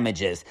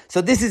damages.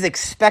 So this is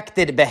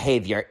expected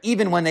behavior.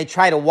 Even when they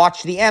try to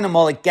watch the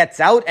animal, it gets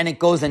out and it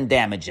goes and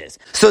damages.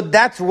 So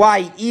that's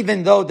why,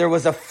 even though there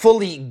was a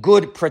fully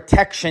good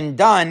protection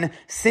done,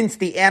 since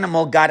the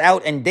animal got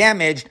out and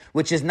damaged,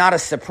 which is not a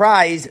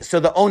surprise, so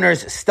the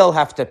owners still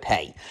have to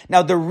pay.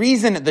 Now, the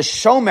reason the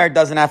Shomer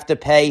doesn't have to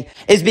pay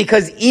is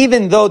because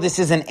even though this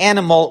is an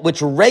animal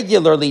which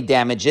regularly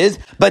damages,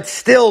 but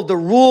still the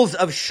rules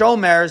of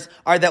Shomers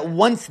are that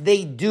once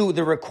they do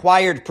the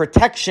required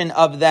protection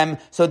of them,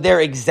 so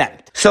they're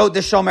exempt. So the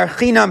Shomer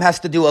Chinam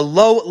has to do a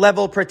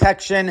low-level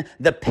protection,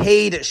 the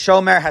paid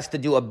Shomer has to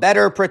do a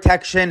better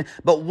protection,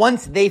 but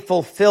once they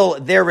fulfill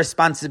their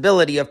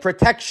responsibility of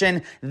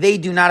protection, they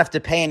do not have to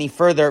pay any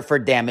further for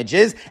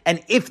damages.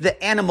 And if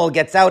the animal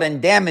gets out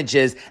and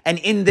damages, and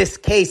in this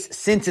case,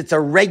 since it's a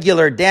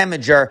regular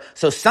damager,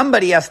 so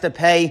somebody has to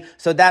pay,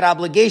 so that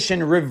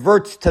obligation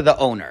reverts to the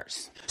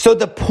owners. So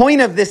the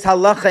point of this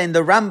halacha in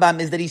the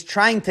Rambam is that he's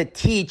trying to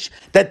teach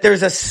that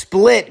there's a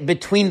split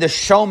between the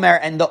Shomer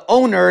and the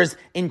owners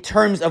in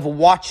terms of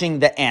watching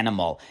the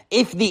animal.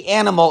 If the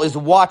animal is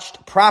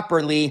watched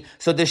properly,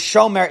 so the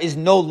Shomer is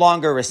no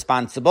longer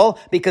responsible,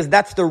 because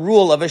that's the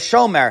rule of a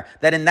Shomer,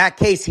 that in that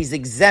case he's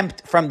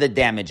exempt from the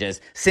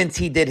damages since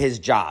he did his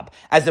job.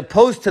 As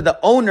opposed to the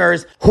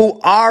owners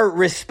who are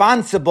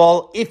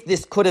responsible if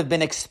this could have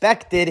been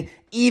expected,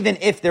 even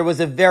if there was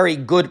a very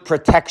good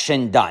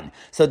protection done.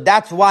 So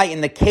that's why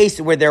in the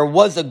case where there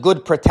was a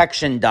good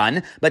protection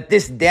done, but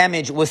this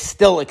damage was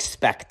still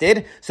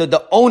expected, so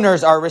the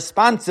owners are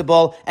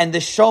responsible and the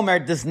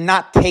Shomer does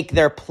not take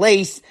their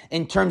place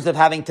in terms of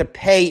having to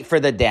pay for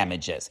the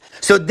damages.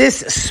 So this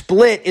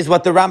split is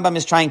what the Rambam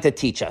is trying to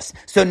teach us.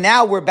 So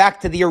now we're back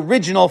to the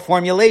original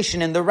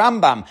formulation in the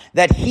Rambam,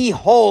 that he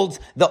holds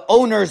the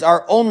owners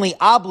are only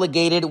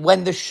obligated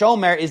when the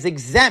Shomer is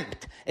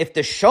exempt. If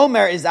the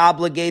Shomer is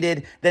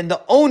obligated, then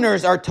the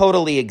owners are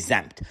totally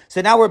exempt.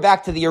 So now we're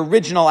back to the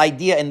original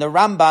idea in the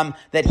Rambam,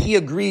 that he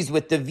agrees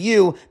with the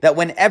view that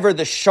whenever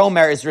the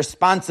Shomer is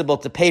responsible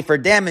to pay for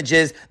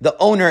damages, the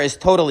owner is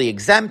totally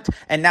exempt.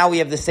 And now we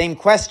have the same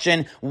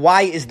question: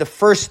 why is the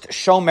first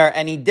Shomer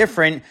any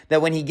different,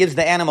 that when he gives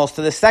the animals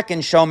to the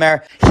second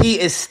Shomer, he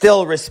is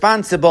still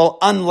responsible,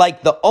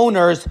 unlike the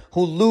owners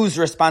who lose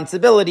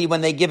responsibility when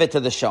they give it to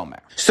the Shomer?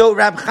 So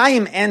Rab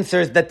Chaim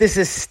answers that this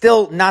is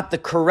still not the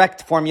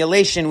correct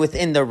formulation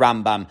within the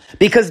Rambam,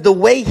 because the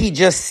way he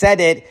just said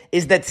it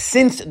is that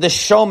since the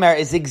Shomer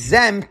is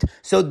exempt,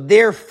 so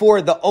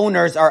therefore the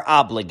owners are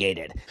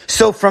obligated.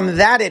 So from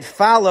that it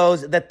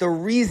follows that the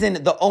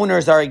reason the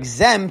owners are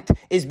exempt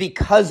is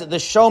because the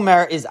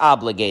Shomer is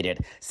obligated.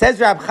 Says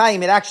Rab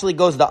Chaim, it actually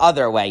goes the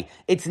other way.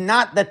 It's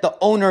not that the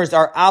owners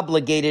are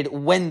obligated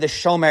when the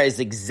Shomer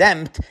is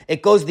exempt.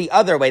 It goes the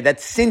other way,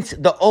 that since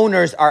the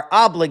owners are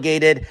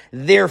obligated,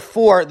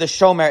 therefore the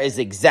Shomer is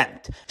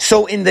exempt.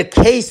 So in the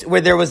case where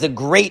where there was a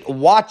great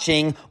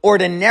watching,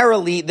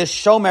 ordinarily the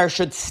Shomer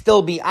should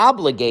still be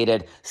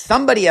obligated.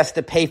 Somebody has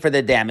to pay for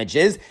the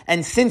damages,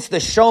 and since the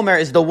Shomer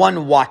is the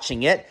one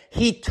watching it,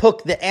 he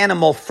took the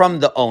animal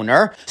from the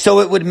owner. So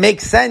it would make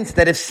sense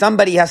that if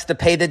somebody has to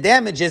pay the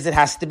damages, it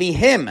has to be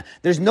him.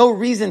 There's no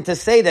reason to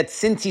say that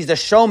since he's a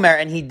Shomer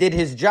and he did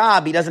his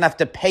job, he doesn't have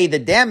to pay the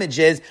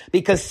damages,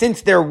 because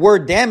since there were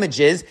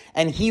damages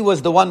and he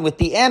was the one with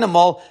the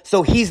animal,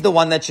 so he's the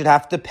one that should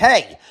have to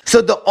pay.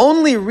 So the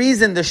only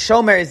reason the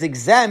Shomer is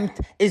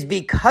exempt is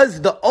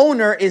because the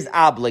owner is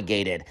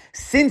obligated.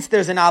 Since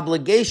there's an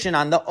obligation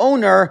on the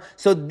owner,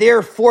 so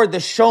therefore the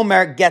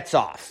Shomer gets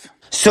off.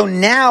 So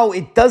now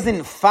it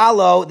doesn't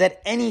follow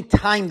that any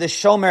time the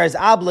Shomer is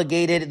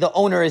obligated, the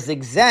owner is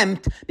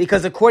exempt,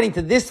 because according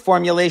to this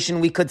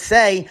formulation, we could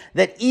say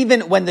that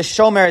even when the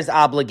Shomer is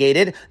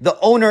obligated, the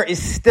owner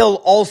is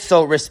still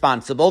also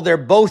responsible. They're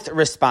both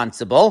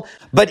responsible.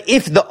 But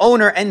if the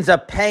owner ends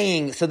up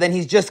paying, so then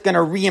he's just going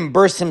to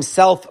reimburse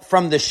himself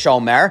from the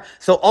Shomer.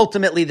 So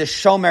ultimately, the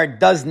Shomer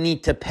does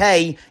need to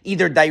pay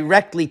either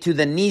directly to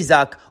the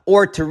Nizak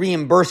or to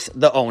reimburse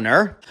the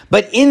owner.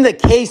 But in the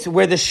case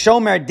where the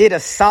Shomer did a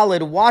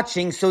solid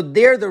watching, so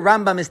there the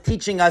Rambam is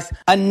teaching us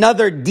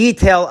another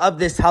detail of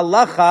this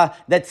halacha,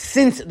 that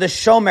since the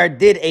Shomer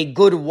did a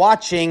good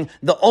watching,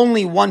 the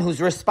only one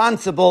who's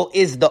responsible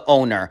is the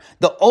owner.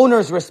 The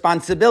owner's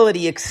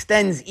responsibility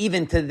extends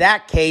even to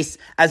that case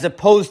as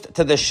opposed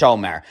to the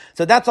Shomer.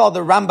 So that's all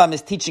the Rambam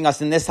is teaching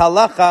us in this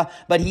halacha,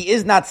 but he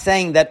is not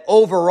saying that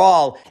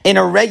overall, in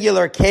a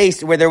regular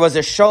case where there was a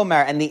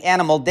Shomer and the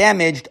animal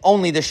damaged,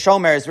 only the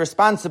Shomer is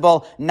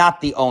responsible, not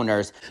the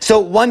owners. So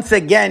once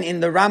again,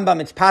 in the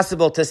Rambam, it's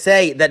possible to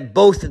say that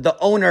both the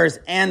owners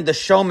and the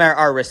Shomer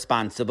are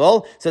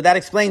responsible. So that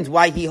explains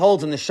why he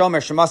holds in the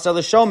Shomer, Shemasar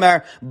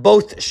l'Shomer,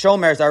 both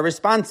Shomers are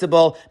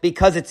responsible,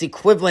 because it's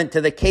equivalent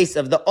to the case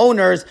of the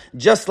owners.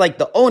 Just like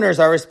the owners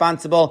are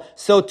responsible,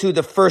 so too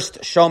the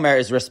first Shomer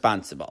is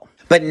responsible.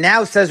 But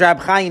now, says Rab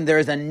Chaim, there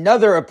is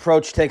another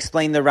approach to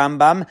explain the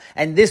Rambam,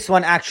 and this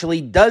one actually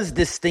does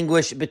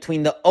distinguish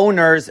between the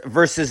owners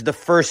versus the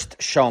first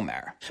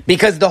Shomer.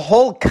 Because the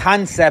whole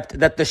concept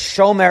that the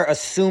Shomer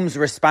assumes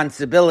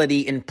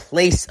responsibility in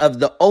place of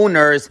the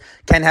owners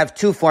can have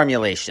two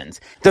formulations.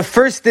 The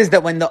first is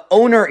that when the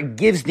owner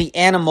gives the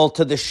animal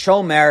to the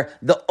Shomer,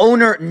 the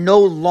owner no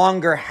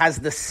longer has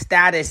the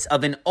status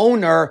of an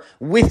owner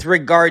with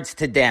regards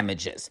to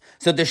damages.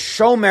 So the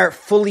Shomer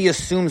fully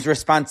assumes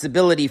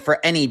responsibility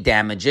for any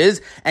damages,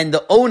 and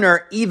the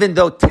owner, even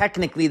though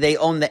technically they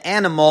own the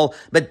animal,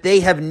 but they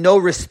have no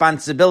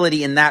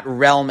responsibility in that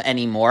realm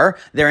anymore.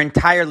 They're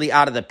entirely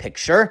out of the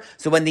picture.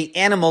 So when the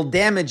animal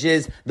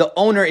damages, the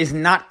owner is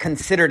not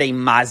considered a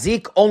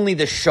mazik, only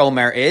the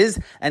Shomer is,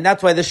 and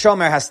that's why the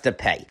Shomer has to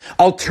pay.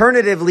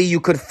 Alternatively, you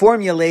could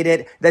formulate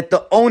it that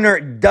the owner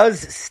does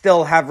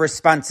still have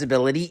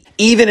responsibility,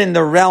 even in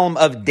the realm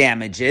of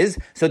damages.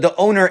 So the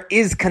owner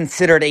is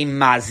considered a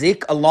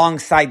mazik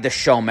alongside the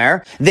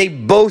Shomer. They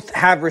both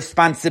have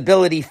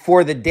responsibility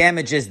for the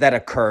damages that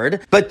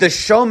occurred, but the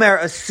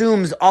Shomer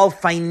assumes all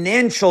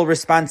financial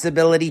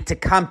responsibility to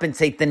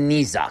compensate the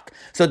Nizak.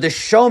 So the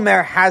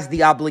Shomer has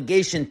the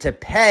obligation to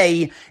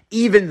pay,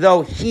 even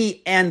though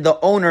he and the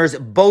owners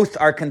both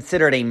are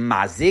considered a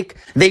mazik.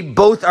 They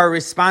both are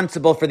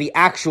responsible for the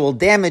actual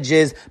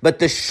damages, but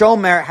the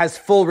Shomer has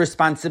full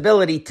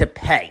responsibility to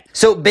pay.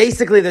 So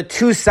basically the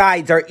two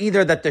sides are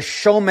either that the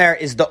Shomer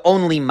is the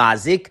only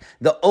mazik,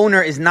 the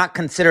owner is not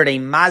considered a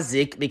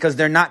mazik because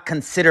they're not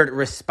considered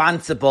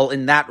responsible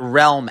in that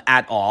realm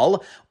at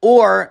all,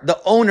 or the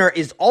owner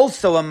is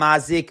also a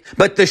mazik,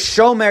 but the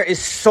Shomer is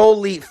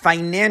solely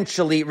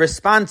financially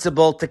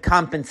responsible to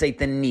compensate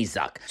the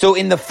Nizak. So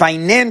in the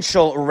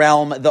financial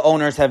realm, the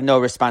owners have no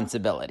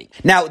responsibility.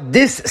 Now,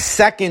 this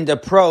second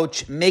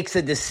approach makes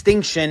a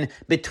distinction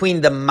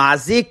between the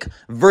mazik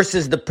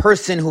versus the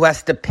person who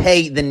has to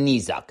pay the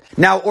Nizak.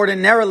 Now,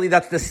 ordinarily,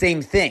 that's the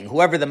same thing.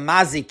 Whoever the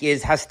mazik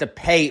is has to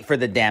pay for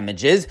the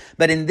damages,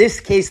 but in this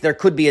case, there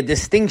could be a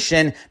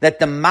distinction that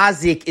the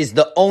mazik is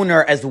the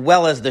owner as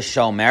well as the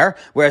Shomer,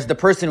 whereas the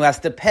person who has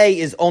to pay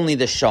is only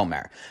the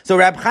Shomer. So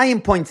Rab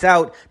Chaim points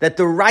out that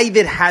the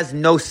Ravid has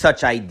no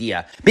such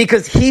idea,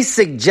 because he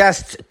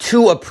suggests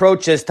two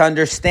approaches to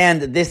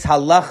understand this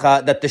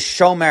halacha that the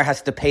Shomer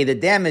has to pay the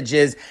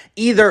damages.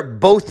 Either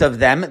both of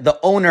them, the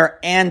owner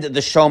and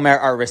the Shomer,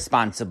 are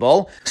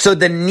responsible, so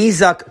the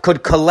Nizak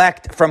could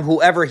collect from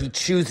whoever he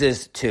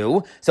chooses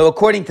to. So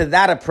according to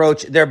that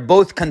approach, they're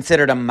both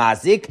considered a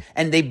mazik,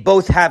 and they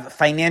both have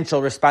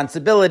financial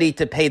responsibility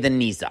to pay the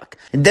Nizak.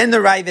 And then the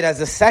Ravid has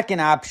a second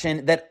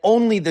option that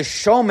only the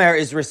Shomer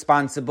is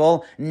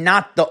responsible,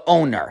 not the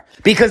owner.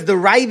 Because the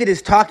Ravid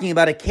is talking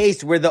about a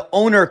case where the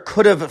owner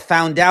could have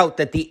found out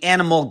that the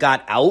animal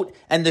got out,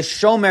 and the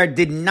Shomer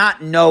did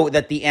not know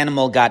that the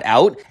animal got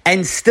out,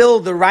 and still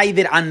the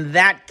Ravid on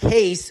that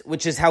case,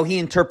 which is how he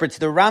interprets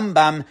the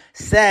Rambam,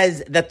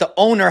 says that the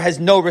owner has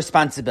no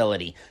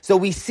responsibility. So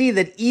we see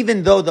that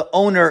even though the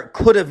owner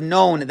could have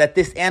known that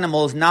this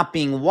animal is not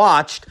being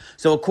watched,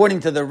 so according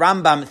to the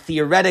Rambam,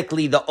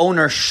 theoretically the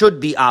owner should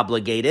be obligated.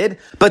 obligated.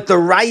 But the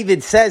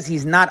Ravid says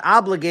he's not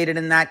obligated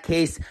in that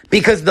case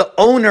because the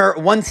owner,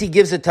 once he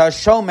gives it to a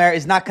Shomer,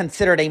 is not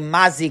considered a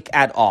mazik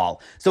at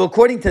all. So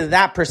according to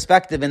that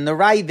perspective in the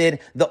Ravid,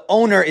 the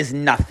owner is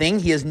nothing.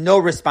 He has no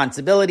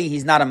responsibility.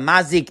 He's not a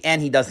mazik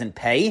and he doesn't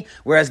pay.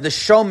 Whereas the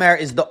Shomer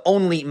is the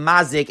only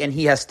mazik and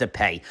he has to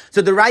pay.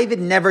 So the Ravid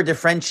never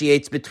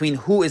differentiates between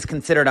who is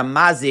considered a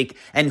mazik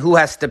and who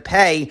has to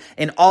pay.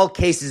 In all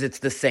cases, it's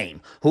the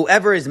same.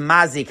 Whoever is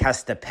mazik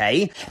has to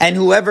pay, and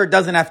whoever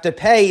doesn't have to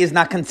pay is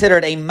not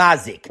considered a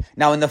mazik.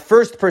 Now, in the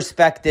first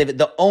perspective,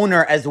 the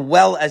owner as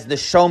well as the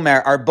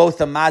shomer are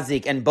both a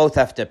mazik and both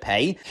have to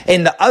pay.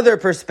 In the other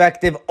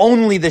perspective,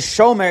 only the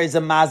shomer is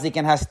a mazik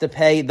and has to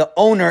pay. The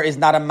owner is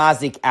not a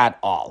mazik at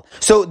all.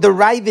 So the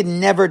Ravid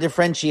never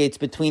differentiates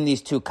between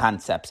these two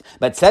concepts.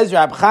 But says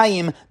Rab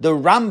Chaim, the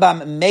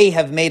Rambam may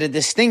have made a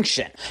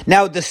distinction.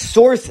 Now, the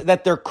source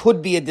that there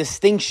could be a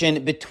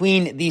distinction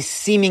between these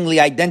seemingly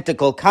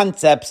identical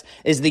concepts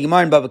is the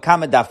Gemara in Bava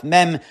Kama Daf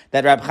Mem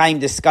that Rab Chaim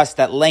discussed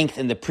at length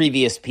in the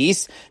previous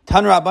piece.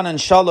 Tan Rabbanan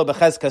Shalo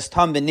b'chezkas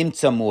tam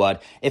v'nimtza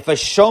muad. If a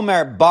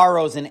shomer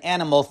borrows an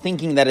animal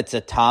thinking that it's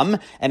a tam,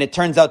 and it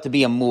turns out to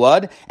be a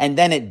muad, and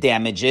then it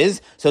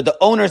damages, so the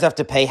owners have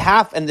to pay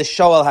half, and the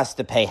shoel has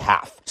to pay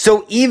half.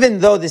 So even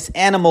though this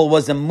animal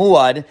was a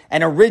muad,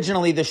 and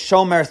originally the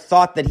shomer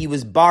thought that he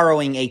was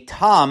borrowing a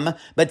tam,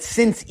 but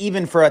since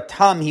even for a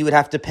tam he would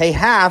have to pay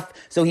half,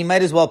 so he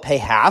might as well pay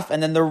half,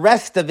 and then the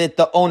rest of it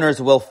the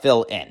owners will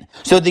fill in.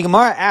 So the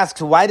Gemara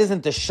asks, why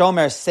doesn't the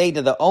shomer say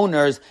to the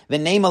owners,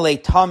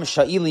 "V'neimale tam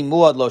sha'ili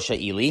muad lo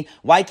sha'ili"?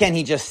 Why can't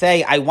he just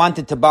say, "I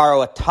wanted to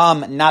borrow a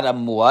tam, not a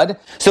muad"?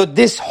 So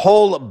this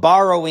whole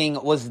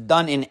borrowing was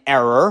done in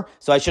error,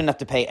 so I shouldn't have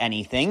to pay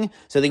anything.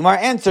 So the Gemara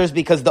answers,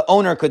 because the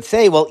owner could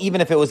say, well,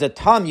 even if it was a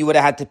tam, you would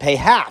have had to pay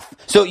half.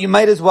 So you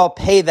might as well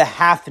pay the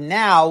half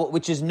now,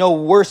 which is no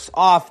worse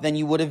off than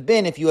you would have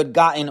been if you had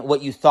gotten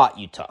what you thought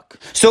you took.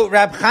 So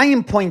Rab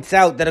Chaim points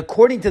out that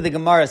according to the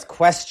Gemara's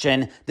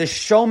question, the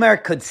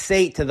shomer could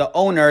say to the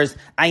owners,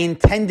 I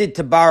intended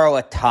to borrow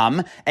a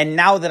tam, and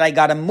now that I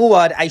got a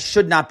muad, I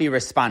should not be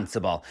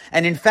responsible.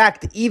 And in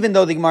fact, even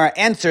though the Gemara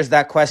answers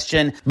that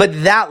question,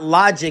 but that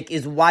logic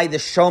is why the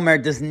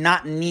shomer does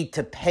not need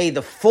to pay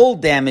the full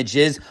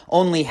damages,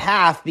 only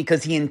half,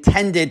 because he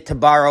intended to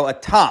borrow a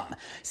tam.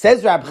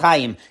 Says Rab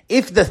Chaim,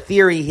 if the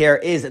theory here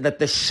is that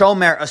the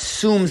shomer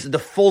assumes the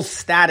full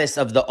status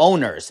of the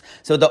owners,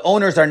 so the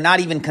owners are not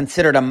even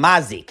considered a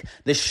mazik,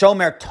 the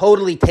shomer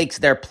totally takes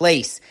their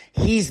place.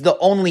 He's the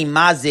only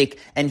mazik,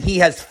 and he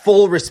has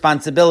full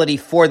responsibility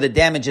for the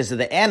damages of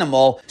the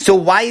animal. So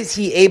why is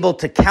he able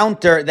to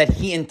counter that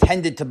he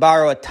intended to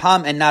borrow a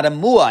tam and not a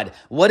muad?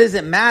 What does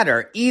it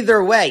matter?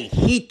 Either way,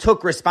 he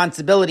took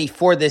responsibility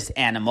for this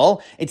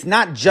animal. It's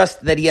not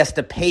just that he has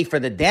to pay for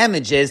the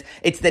damages,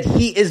 it's that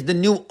he is the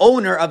new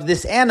owner of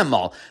this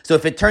animal. So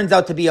if it turns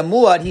out to be a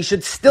muad, he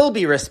should still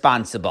be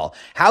responsible.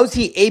 How's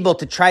he able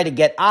to try to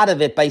get out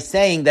of it by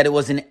saying that it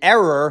was an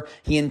error,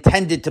 he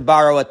intended to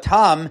borrow a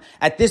tam?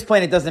 At this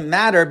point, it doesn't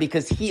matter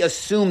because he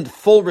assumed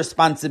full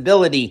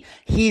responsibility.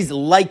 He's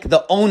like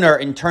the owner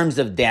in terms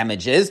of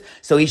damages,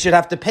 so he should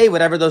have to pay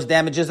whatever those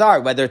damages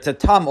are, whether it's a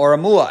tam or a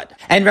muad.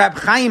 And Rab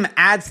Chaim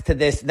adds to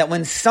this that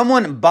when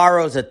someone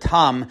borrows a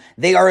tam,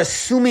 they are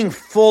assuming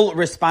full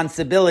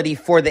responsibility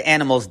for the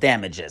animal's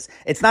damages.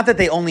 It's not that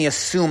they only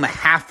assume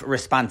half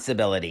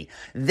responsibility.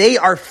 They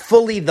are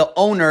fully the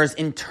owners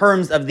in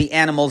terms of the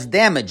animal's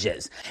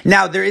damages.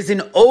 Now, there is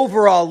an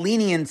overall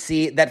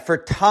leniency that for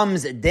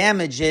tam's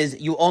damages,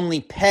 you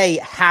only pay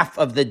half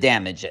of the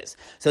damages.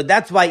 So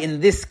that's why in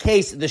this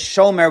case, the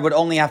shomer would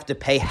only have to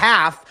pay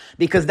half,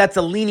 because that's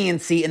a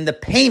leniency in the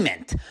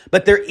payment.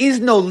 But there is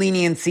no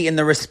leniency in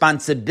the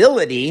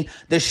responsibility.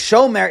 The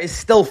shomer is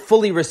still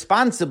fully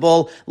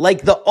responsible,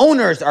 like the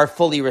owners are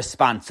fully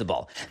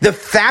responsible. The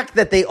fact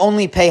that they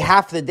only pay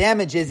half the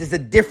damages is a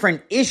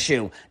different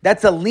issue.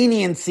 That's a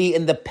leniency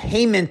in the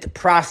payment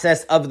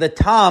process of the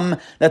tam,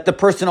 that the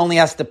person only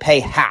has to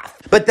pay half.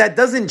 But that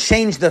doesn't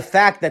change the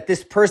fact that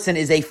this person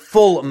is a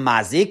full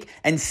mazik,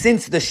 and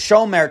since the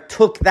shomer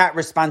took that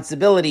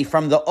responsibility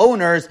from the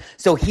owners,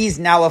 so he's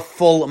now a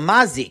full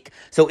mazik.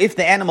 So if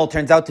the animal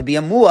turns out to be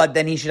a muad,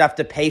 then he should have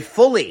to pay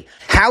fully.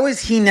 How is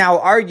he now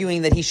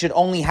arguing that he should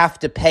only have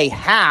to pay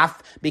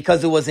half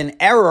because it was an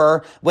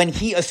error when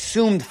he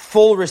assumed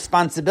full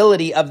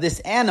responsibility of this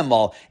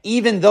animal,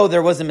 even though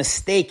there was a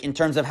mistake in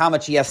terms of how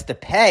much he has to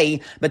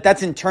pay, but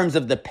that's in terms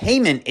of the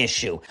payment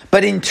issue.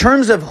 But in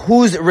terms of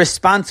who's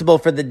responsible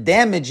for the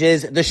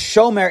damages, the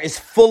shomer is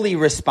fully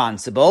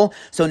responsible.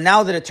 So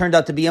now that it turned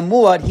out to be a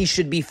muad, he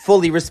should be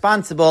fully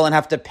responsible and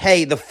have to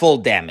pay the full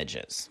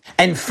damages.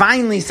 And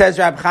finally, says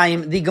Rab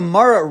Chaim, the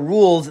Gemara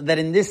rules that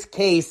in this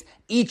case,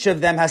 each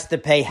of them has to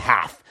pay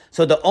half.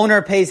 So the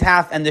owner pays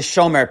half and the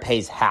shomer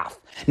pays half.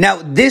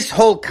 Now, this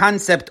whole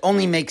concept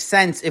only makes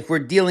sense if we're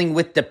dealing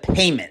with the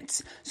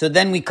payments. So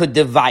then we could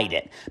divide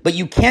it. But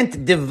you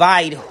can't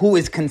divide who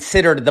is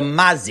considered the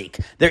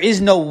mazik. There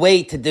is no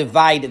way to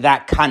divide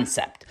that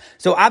concept.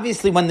 So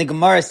obviously when the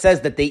Gemara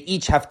says that they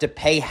each have to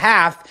pay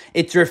half,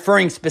 it's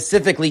referring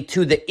specifically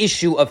to the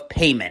issue of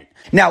payment.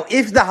 Now,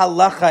 if the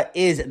halacha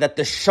is that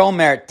the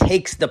shomer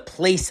takes the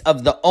place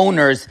of the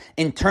owners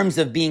in terms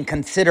of being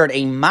considered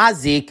a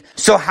mazik,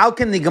 so how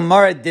can the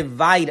Gemara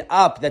divide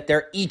up that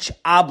they're each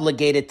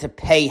obligated to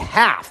pay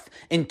half?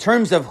 In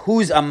terms of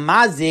who's a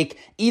mazik,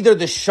 either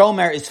the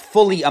shomer is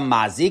fully a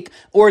mazik,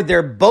 or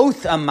they're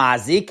both a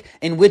mazik,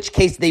 in which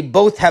case they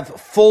both have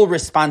full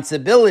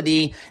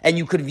responsibility, and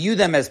you could view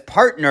them as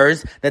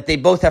partners, that they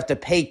both have to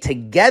pay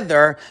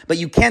together, but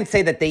you can't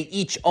say that they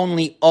each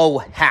only owe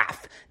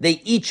half. They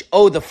each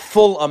owe the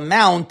full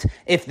amount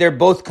if they're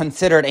both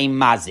considered a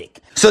mazik.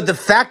 So the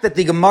fact that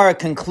the Gemara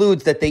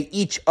concludes that they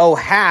each owe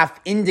half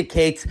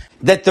indicates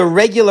that the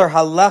regular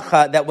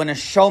halacha that when a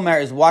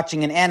shomer is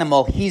watching an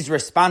animal, he's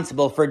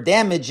responsible for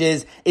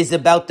damages is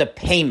about the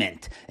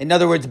payment. In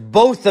other words,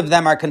 both of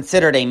them are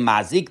considered a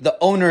mazik, the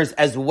owners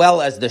as well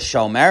as the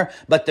shomer,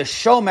 but the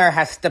shomer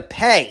has to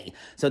pay.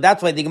 So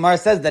that's why the Gemara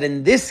says that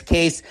in this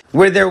case,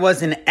 where there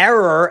was an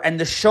error and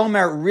the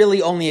shomer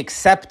really only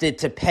accepted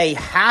to pay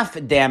half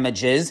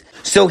damages,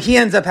 so he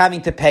ends up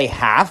having to pay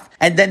half,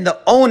 and then the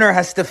owner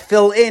has to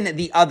fill in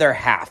the other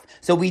half.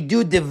 So we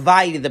do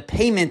divide the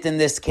payment in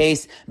this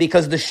case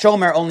because the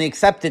shomer only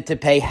accepted to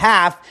pay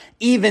half,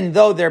 even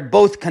though they're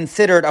both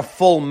considered a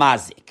full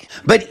mazik.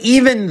 But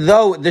even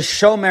though the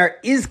shomer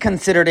is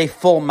considered a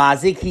full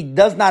mazik, he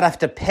does not have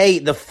to pay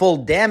the full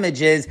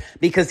damages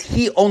because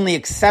he only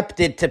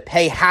accepted to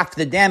pay half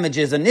the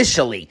damages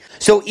initially.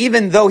 So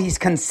even though he's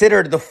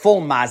considered the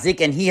full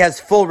mazik and he has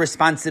full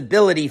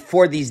responsibility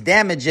for these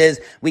damages,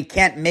 we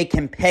can't make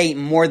him pay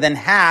more than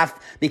half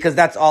because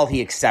that's all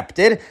he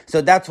accepted.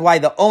 So that's why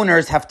the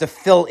owners have to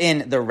fill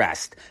in the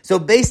rest. So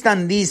based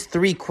on these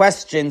three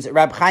questions,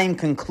 Rab Chaim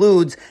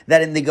concludes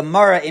that in the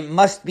Gemara, it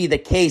must be the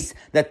case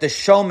that the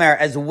shomer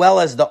as well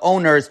as the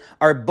owners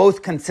are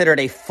both considered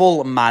a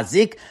full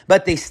mazik,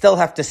 but they still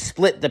have to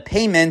split the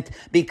payment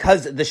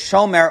because the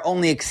shomer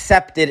only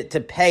accepted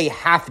to pay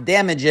half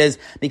damages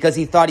because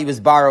he thought he was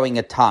borrowing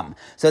a tam.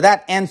 So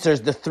that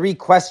answers the three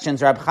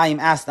questions Rab Chaim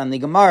asked on the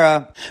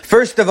Gemara.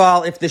 First of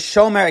all, if the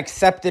shomer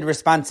accepted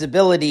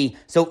responsibility,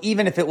 so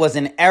even if it was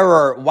an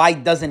error, why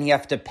doesn't he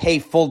have to pay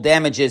full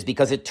damages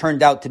because it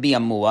turned out to be a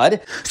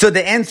muad? So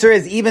the answer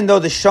is, even though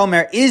the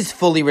shomer is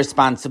fully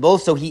responsible,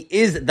 so he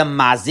is the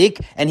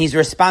mazik, and he's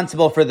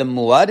responsible for the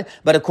muad,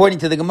 but according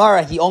to the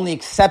Gemara, he only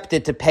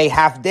accepted to pay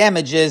half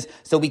damages,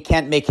 so we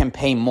can't make him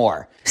pay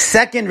more.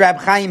 Second, Rab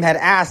Chaim had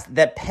asked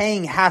that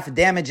paying half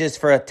damages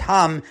for a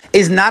tam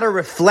is not a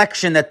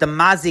reflection that the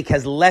mazik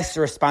has less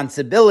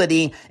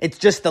responsibility, it's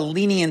just a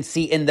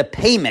leniency in the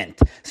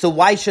payment. So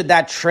why should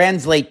that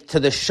translate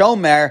to the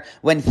shomer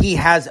when he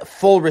has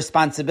full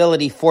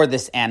responsibility for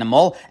this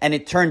animal, and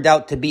it turned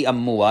out to be a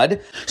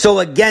muad? So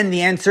again,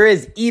 the answer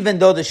is, even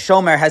though the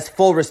shomer has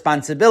full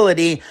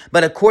responsibility,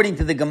 but according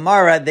to the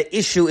Gemara, the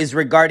issue is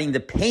regarding the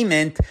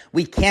payment,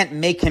 we can't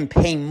make him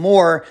pay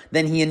more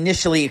than he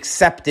initially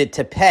accepted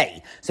to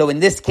pay. So in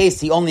this case,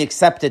 he only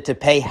accepted to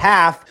pay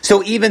half.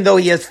 So even though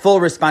he has full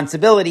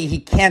responsibility, he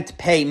can't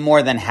pay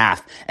more than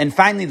half. And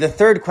finally, the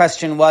third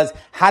question was,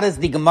 how does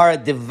the Gemara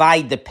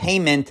divide the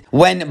payment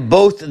when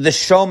both the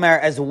shomer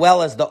as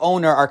well as the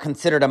owner are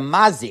considered a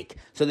mazik?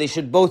 So they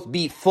should both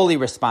be fully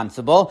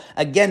responsible.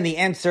 Again, the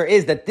answer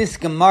is that this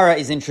Gemara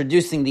is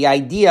introducing the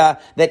idea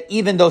that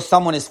even though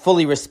someone is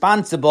fully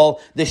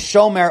responsible, the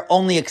shomer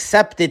only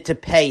accepted to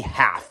pay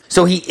half.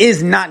 So he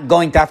is not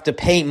going to have to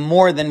pay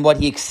more than what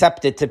he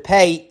accepted to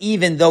pay,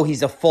 even though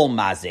he's a full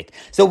mazik.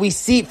 So we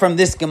see from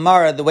this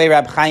Gemara, the way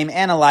Rab Chaim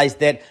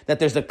analyzed it, that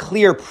there's a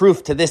clear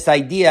proof to this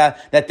idea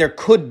that there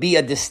could be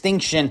a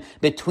distinction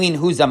between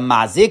who's a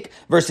mazik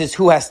versus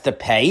who has to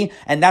pay.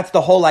 And that's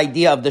the whole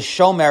idea of the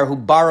shomer who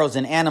borrows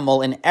an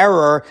animal in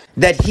error,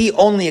 that he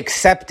only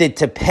accepted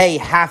to pay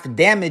half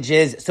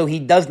damages, so he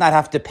does not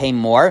have to pay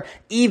more,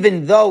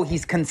 even though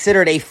he's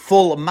considered a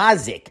full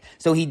mazik.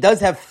 So he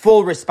does have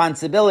full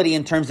responsibility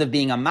in terms of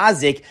being a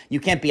mazik. You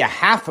can't be a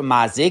half a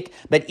mazik,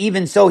 but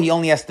even so, he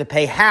only has to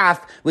pay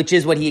half, which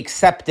is what he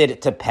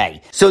accepted to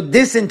pay. So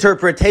this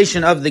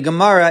interpretation of the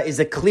Gemara is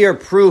a clear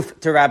proof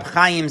to Rab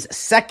Chaim's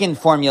second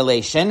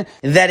formulation,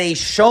 that a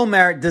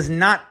shomer does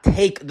not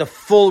take the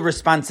full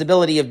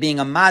responsibility of being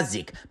a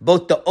mazik.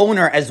 Both the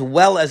owner as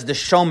well as the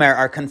shomer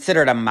are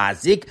considered a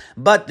mazik,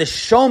 but the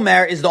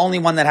shomer is the only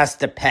one that has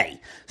to pay.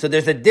 So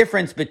there's a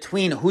difference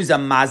between who's a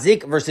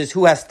mazik versus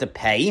who has to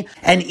pay.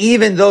 And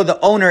even though the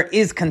owner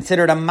is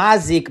considered a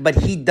mazik, but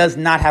he does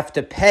not have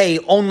to pay,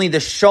 only the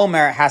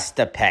shomer has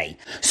to pay.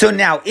 So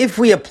now, if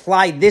we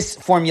apply this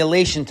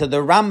formulation to the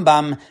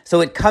Rambam,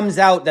 so it comes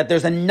out that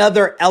there's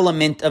another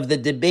element of the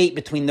debate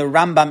between the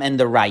Rambam and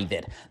the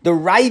Ravid. The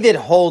Ravid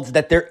holds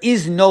that there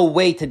is no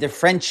way to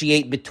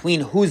differentiate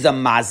between who's a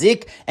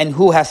mazik and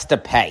who has to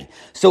pay.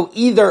 So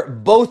either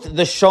both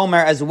the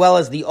shomer as well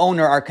as the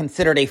owner are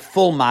considered a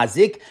full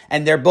mazik,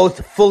 and they're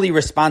both fully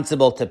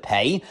responsible to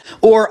pay.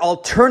 Or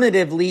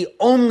alternatively,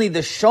 only the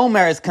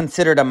Shomer is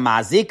considered a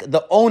mazik.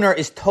 The owner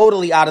is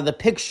totally out of the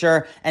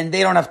picture and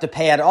they don't have to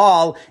pay at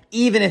all,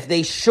 even if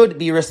they should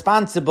be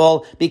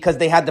responsible because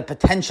they had the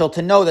potential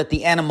to know that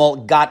the animal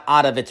got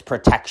out of its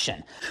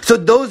protection. So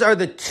those are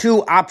the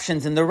two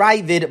options in the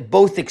Ravid,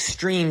 both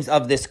extremes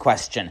of this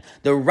question.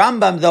 The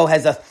Rambam, though,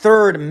 has a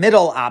third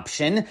middle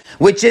option,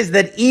 which is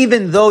that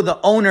even though the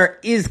owner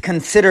is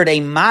considered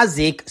a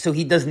mazik, so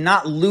he does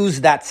not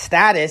lose that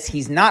status,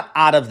 he's not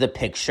out of the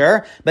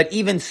picture, but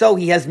even so,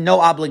 he has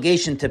no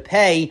obligation to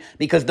pay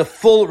because the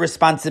full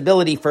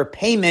responsibility for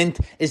payment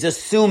is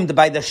assumed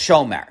by the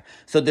Shomer.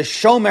 So the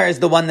Shomer is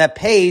the one that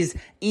pays,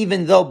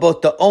 even though both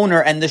the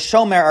owner and the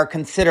Shomer are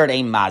considered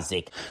a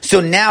mazik.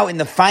 So now in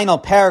the final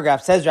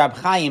paragraph, says Rab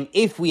Chaim,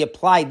 if we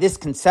apply this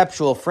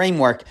conceptual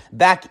framework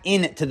back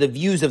into the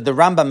views of the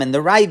Rambam and the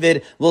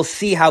Ravid, we'll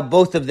see how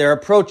both of their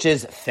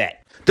approaches fit.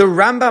 The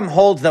Rambam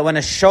holds that when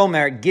a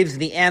Shomer gives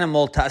the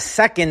animal to a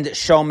second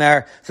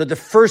Shomer, so the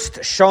first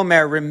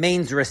Shomer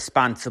remains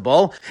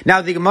responsible.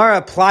 Now the Gemara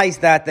applies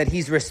that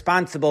he's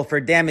responsible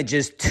for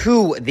damages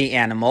to the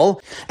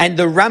animal, and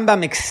the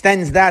Rambam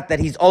extends that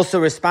he's also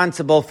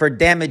responsible for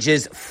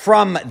damages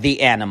from the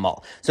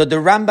animal. So the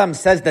Rambam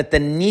says that the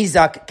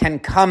Nizak can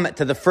come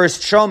to the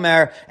first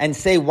Shomer and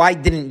say, why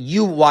didn't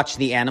you watch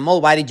the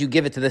animal? Why did you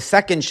give it to the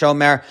second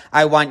Shomer?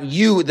 I want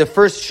you, the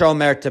first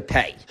Shomer, to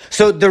pay.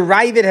 So the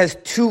Ravid has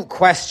two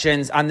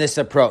questions on this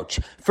approach.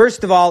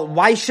 First of all,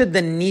 why should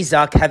the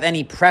Nizak have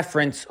any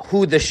preference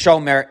who the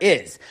Shomer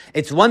is?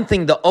 It's one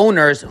thing the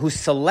owners who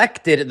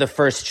selected the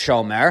first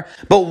Shomer,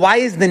 but why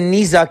is the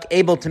Nizak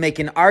able to make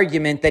an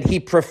argument that he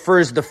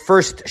prefers the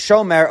first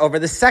Shomer over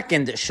the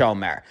second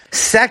Shomer?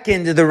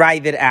 Second, the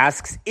Ravid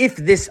asks, if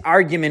this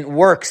argument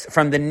works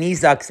from the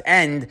Nizak's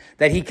end,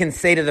 that he can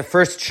say to the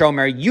first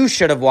Shomer, you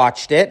should have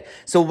watched it,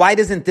 so why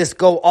doesn't this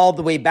go all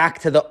the way back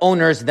to the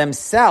owners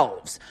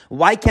themselves?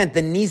 Why can't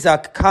the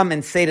Nizak come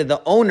and say to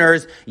the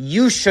owners,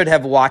 you should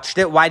have watched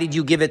it, why did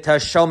you give it to a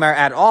Shomer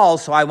at all,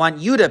 so I want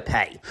you to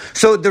pay?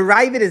 So the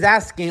Ravid is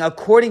asking,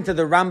 according to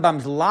the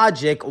Rambam's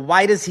logic,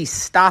 why does he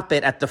stop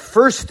it at the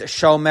first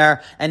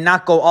Shomer and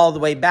not go all the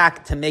way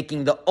back to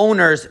making the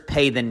owners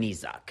pay the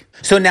Nizak?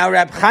 So now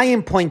Rab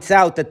Chaim points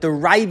out that the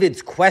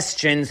Ravid's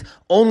questions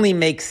only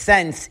make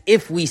sense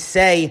if we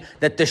say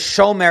that the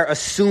Shomer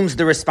assumes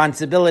the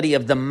responsibility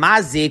of the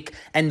mazik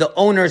and the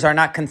owners are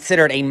not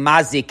considered a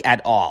mazik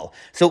at all.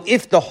 So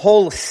if the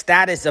whole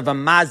status of a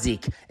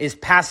mazik is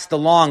passed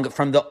along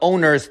from the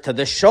owners to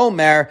the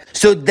Shomer,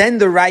 so then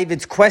the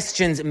Ravid's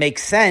questions make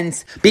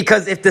sense,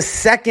 because if the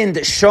second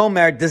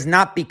Shomer does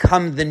not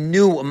become the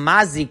new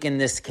mazik in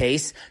this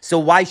case, so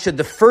why should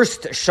the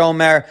first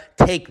Shomer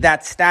take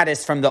that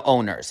status from the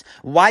owners?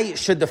 Why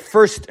should the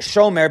first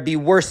Shomer be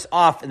worse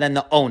off than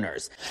the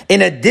owners?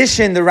 In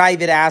addition, the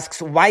Ravid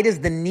asks, why does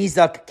the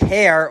Nizak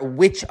care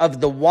which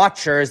of the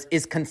watchers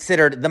is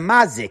considered the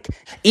mazik?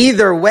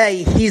 Either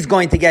way, he's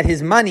going to get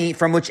his money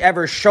from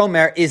whichever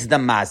Shomer is the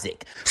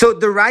mazik. So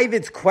the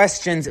Ravid's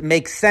questions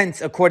make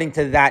sense according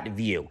to that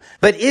view.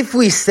 But if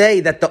we say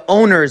that the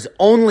owners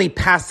only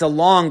pass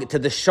along to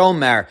the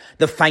Shomer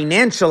the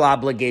financial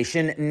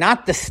obligation,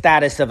 not the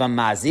status of a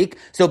mazik,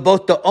 so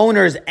both the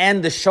owners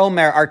and the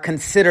Shomer are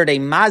considered a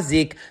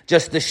mazik,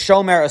 just the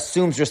Shomer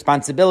assumes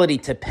responsibility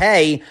to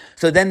pay,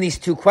 so then these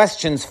two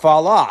questions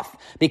fall off.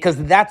 Because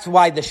that's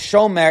why the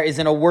Shomer is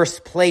in a worse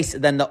place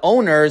than the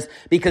owners,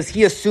 because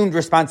he assumed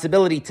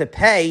responsibility to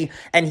pay,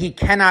 and he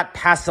cannot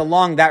pass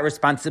along that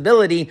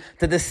responsibility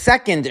to the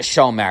second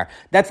Shomer.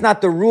 That's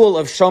not the rule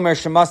of Shomer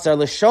Shemasar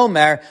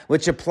l'Shomer,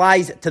 which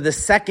applies to the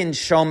second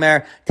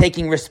Shomer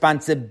taking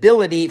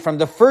responsibility from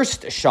the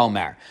first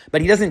Shomer.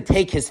 But he doesn't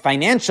take his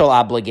financial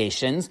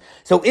obligations.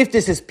 So if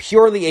this is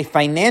purely a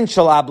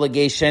financial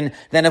obligation,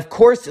 then of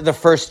course the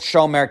first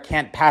Shomer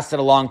can't pass it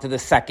along to the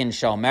second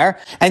Shomer.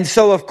 And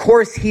so of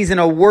course he's in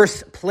a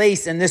worse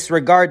place in this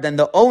regard than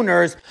the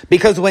owners,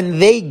 because when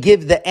they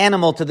give the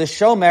animal to the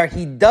Shomer,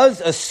 he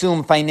does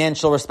assume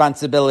financial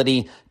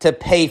responsibility to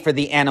pay for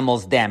the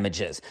animal's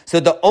damages. So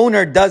the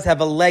owner does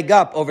have a leg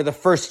up over the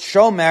first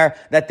Shomer,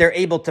 that they're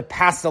able to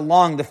pass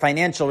along the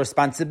financial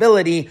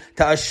responsibility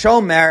to a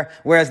Shomer,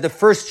 whereas the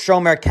first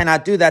Shomer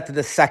cannot do that to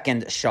the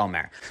second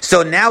Shomer.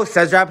 So now,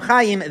 says Rab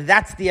Chaim,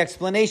 that's the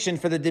explanation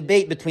for the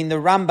debate between the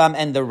Rambam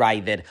and the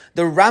Ravid.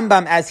 The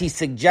Rambam, as he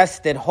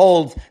suggested,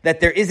 holds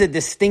that there is a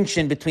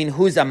distinction between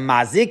who's a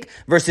mazik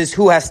versus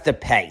who has to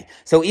pay.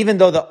 So even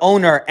though the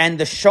owner and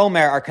the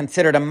Shomer are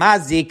considered a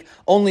mazik,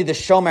 only the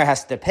Shomer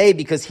has to pay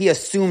because he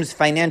assumes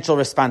financial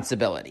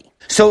responsibility.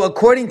 So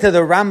according to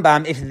the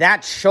Rambam, if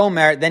that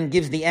Shomer then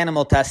gives the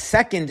animal to a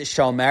second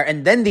Shomer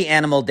and then the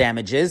animal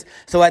damages,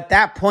 so at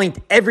that point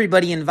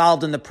everybody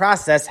involved in the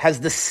process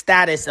has the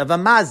status of a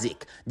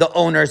mazik. The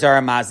owners are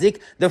a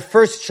mazik, the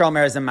first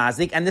Shomer is a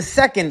mazik, and the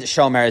second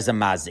Shomer is a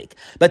mazik.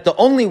 But the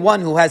only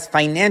one who has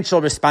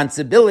financial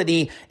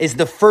responsibility is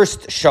the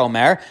first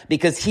Shomer,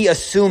 because he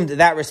assumed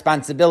that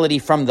responsibility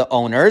from the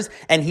owners,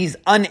 and he's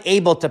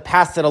unable to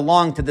pass it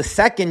along to the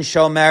second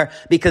Shomer,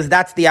 because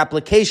that's the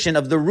application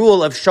of the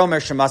rule of Shomer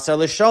Shomer shemasar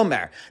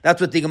l'Shomer.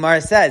 That's what the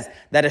Gemara says,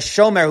 that a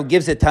Shomer who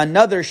gives it to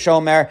another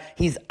Shomer,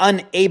 he's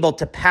unable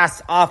to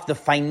pass off the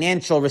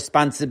financial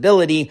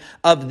responsibility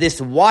of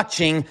this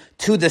watching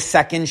to the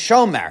second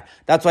Shomer.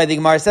 That's why the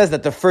Gemara says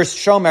that the first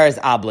Shomer is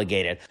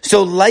obligated.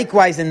 So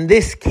likewise in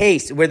this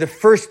case, where the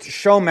first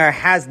Shomer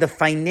has the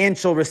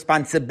financial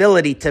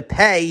responsibility to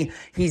pay,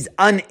 he's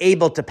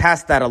unable to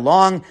pass that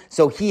along,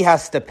 so he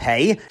has to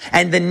pay.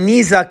 And the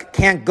Nizak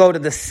can't go to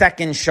the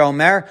second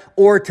Shomer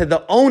or to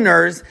the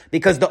owners,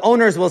 because the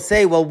owners will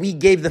say, well, we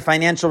gave the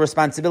financial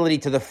responsibility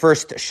to the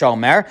first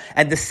Shomer,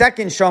 and the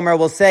second Shomer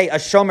will say, a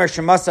Shomer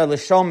shemasar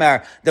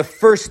l'Shomer, the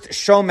first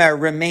Shomer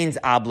remains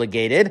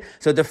obligated,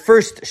 so the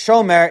first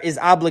Shomer is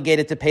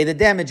obligated to pay the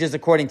damages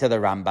according to the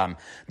Rambam.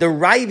 The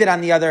Ravid,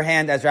 on the other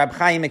hand, as Rab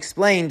Chaim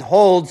explained,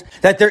 holds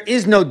that there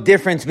is no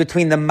difference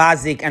between the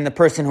mazik and the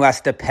person who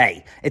has to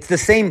pay. It's the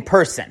same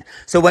person.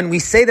 So when we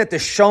say that the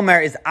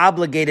Shomer is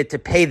obligated to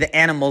pay the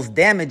animal's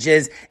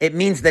damages, it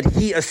means that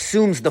he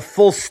assumes the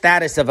full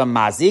status of a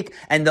mazik,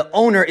 and the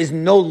owner is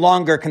no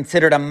longer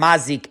considered a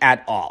mazik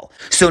at all.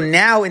 So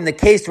now in the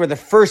case where the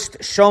first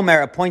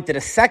Shomer appointed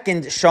a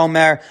second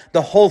Shomer,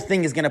 the whole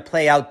thing is going to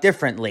play out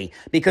differently,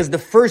 because the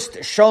first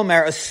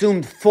Shomer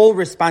assumed full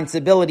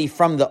responsibility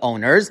from the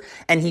owners,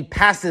 and he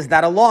passes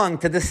that along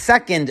to the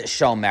second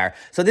Shomer.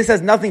 So this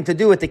has nothing to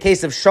do with the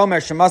case of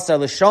Shomer shemasar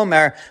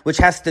l'Shomer, which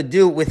has to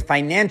do with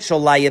financial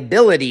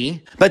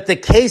liability, but the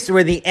case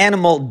where the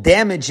animal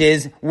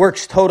damages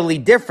works totally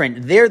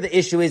different. There the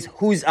issue is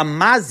who's a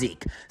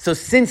mazik. So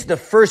since the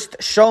first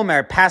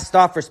Shomer passed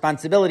off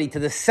responsibility to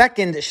the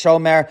second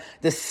Shomer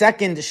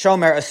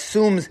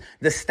assumes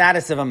the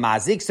status of a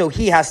mazik, so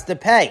he has to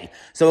pay.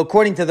 So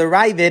according to the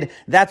Ravid,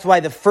 that's why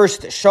the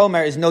first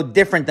Shomer is no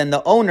different than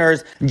the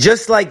owners.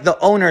 Just like the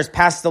owners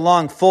passed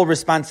along full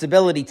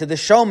responsibility to the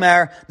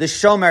Shomer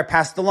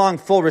passed along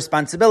full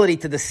responsibility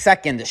to the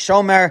second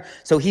Shomer,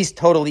 so he's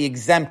totally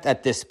exempt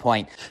at this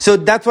point. So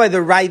that's why the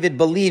Ravid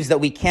believes that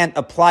we can't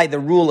apply the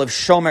rule of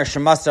Shomer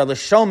shemasar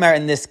l'Shomer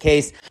in this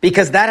case,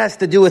 because that has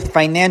to do with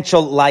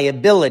financial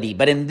liability.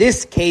 But in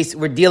this case,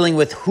 we're dealing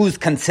with who's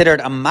considered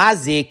a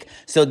mazik,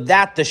 so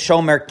that the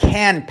Shomer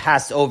can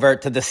pass over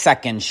to the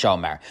second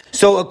Shomer.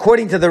 So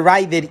according to the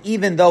Ravid,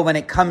 even though when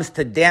it comes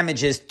to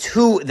damages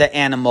to the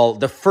animal,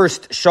 the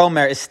first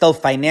Shomer is still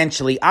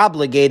financially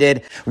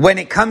obligated, when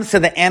it comes to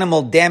the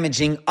animal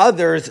damaging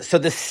others, so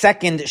the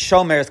second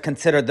Shomer is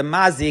considered the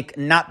mazik,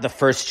 not the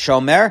first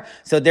Shomer,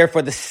 so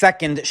therefore the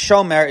second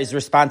Shomer is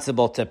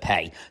responsible to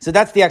pay. So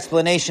that's the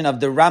explanation of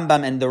the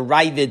Rambam and the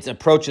Ravid's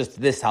approaches to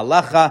this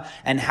halacha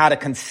and how to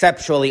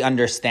conceptually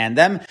understand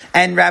them.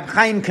 And Rab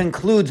Chaim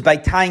concludes by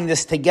tying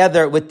this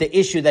together with the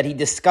issue that he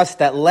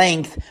discussed at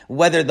length,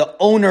 whether the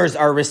owners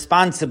are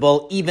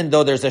responsible even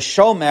though there's a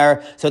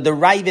Shomer. So the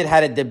Ravid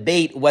had a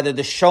debate whether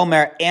the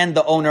Shomer and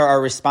the owner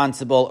are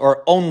responsible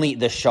or only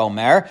the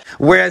Shomer,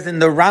 whereas in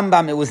the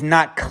Rambam it was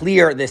not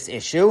clear, this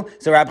issue.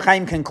 So Rab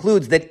Chaim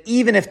concludes that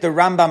even if the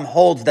Rambam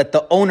holds that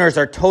the owners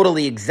are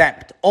totally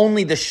exempt,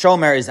 only the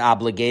Shomer is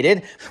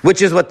obligated,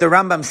 which is what the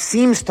Rambam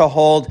seems to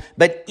hold,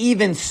 but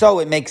even so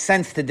it makes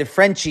sense to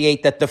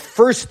differentiate that the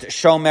first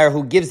Shomer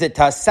who gives it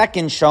to a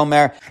second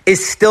Shomer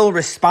is still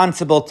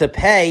responsible to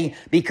pay,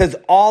 because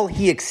all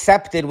he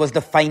accepted was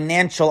the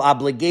financial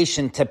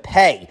obligation to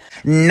pay,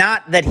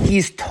 not that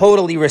he's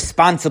totally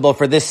responsible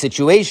for this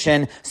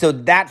situation, so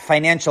that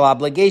financial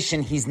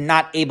obligation he's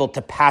not able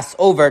to pass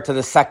over to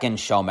the second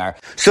Shomer.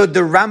 So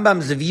the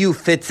Rambam's view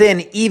fits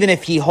in even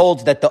if he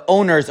holds that the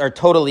owners are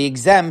totally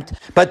exempt,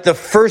 but the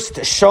first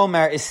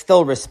Shomer is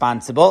still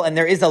responsible, and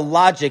there is a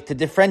logic to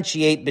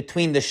differentiate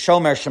between the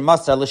Shomer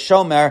shemasar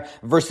l'Shomer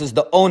versus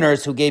the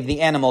owners who gave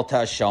the animal to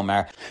a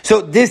Shomer.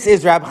 So this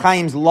is Rab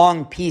Chaim's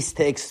long piece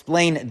to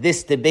explain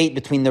this debate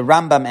between the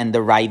Rambam and the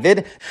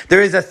Ravid.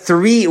 There is a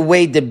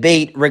three-way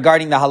debate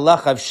regarding the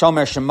halacha of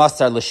Shomer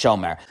shemasar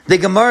l'Shomer. The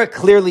Gemara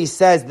clearly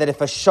says that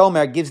if a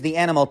Shomer gives the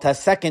animal to a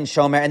second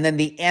Shomer and then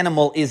the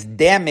animal is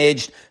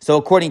damaged, so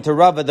according to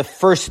Rava, the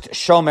first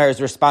Shomer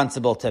is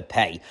responsible to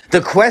pay.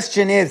 The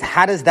question is,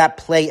 how does that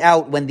play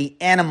out when the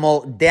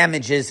animal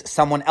damages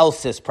someone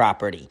else's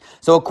property?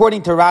 So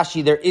according to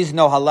Rashi, there is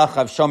no halacha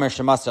of Shomer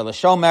shemasar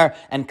l'Shomer,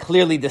 and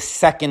clearly the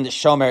second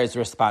Shomer is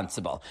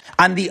responsible.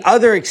 On the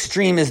other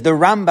extreme is the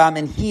Rambam,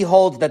 and he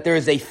holds that there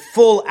is a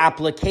full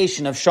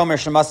application of Shomer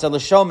shemasar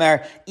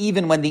l'Shomer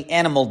even when the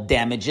animal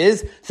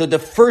damages. So the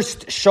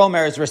first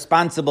Shomer is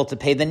responsible to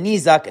pay the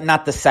nizak,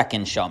 not the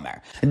second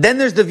Shomer. Then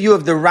there's the view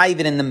of the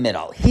Ravid in the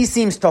middle. He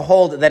seems to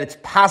hold that it's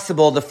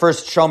possible the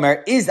first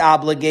Shomer is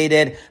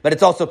obligated, but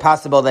it's also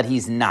possible that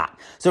he's not.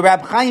 So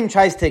Rab Chaim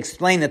tries to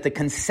explain that the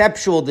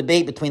conceptual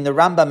debate between the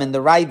Rambam and the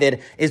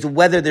Ravid is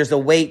whether there's a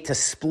way to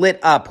split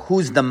up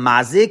who's the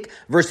mazik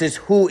versus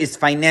who is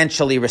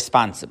financially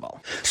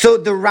responsible. So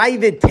the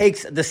Ravid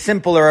takes the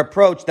simpler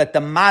approach that the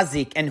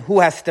mazik and who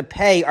has to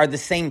pay are the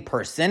same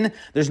person.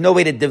 There's no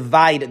way to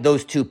divide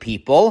those two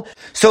people.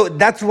 So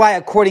that's why,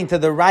 according to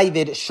the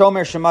Ravid,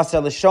 Shomer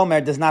shemasar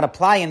l'Shomer does not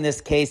apply in this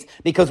case,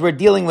 because we're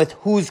dealing with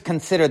who's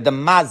considered the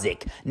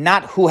mazik,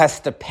 not who has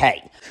to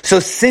pay. So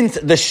since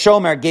the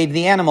Shomer gave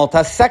the animal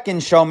Molta,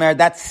 second Shomer,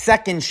 that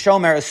second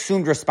Shomer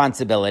assumed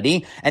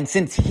responsibility, and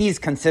since he's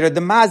considered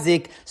the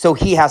Mazik, so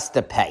he has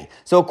to pay.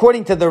 So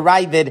according to the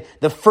Ravid,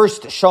 the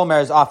first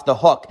Shomer is off the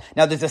hook.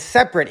 Now there's a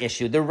separate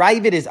issue. The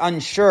Ravid is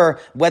unsure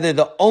whether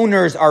the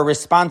owners are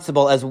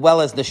responsible as well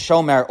as the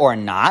Shomer or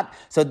not.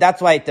 So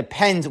that's why it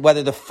depends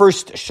whether the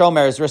first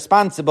Shomer is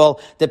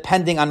responsible,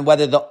 depending on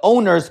whether the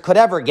owners could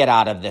ever get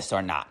out of this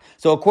or not.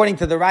 So according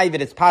to the Ravid,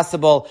 it's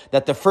possible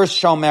that the first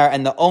Shomer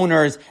and the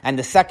owners and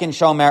the second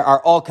Shomer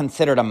are all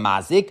considered a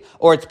mazik,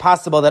 or it's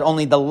possible that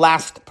only the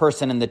last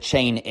person in the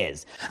chain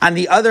is. On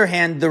the other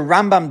hand, the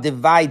Rambam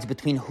divides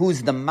between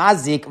who's the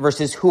mazik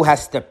versus who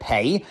has to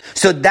pay.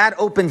 So that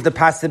opens the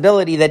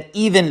possibility that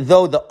even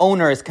though the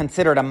owner is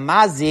considered a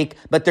mazik,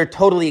 but they're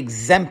totally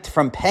exempt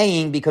from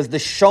paying because the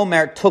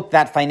Shomer took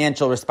that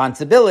financial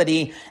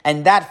responsibility,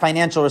 and that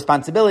financial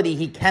responsibility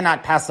he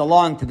cannot pass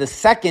along to the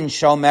second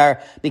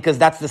Shomer because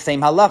that's the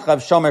same halacha of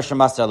Shomer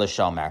Shemasar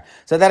l'Shomer.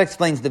 So that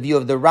explains the view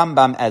of the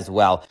Rambam as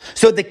well.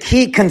 So the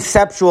key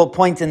conceptual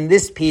points in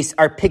this piece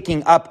are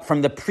picking up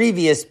from the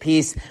previous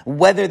piece,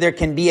 whether there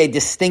can be a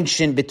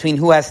distinction between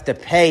who has to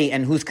pay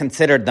and who's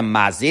considered the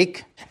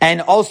mazik.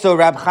 And also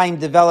Rab Chaim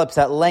develops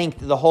at length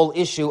the whole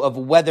issue of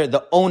whether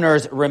the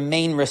owners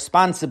remain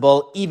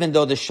responsible even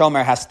though the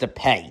Shomer has to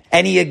pay.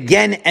 And he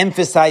again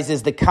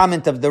emphasizes the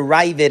comment of the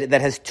Ravid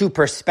that has two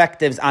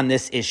perspectives on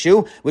this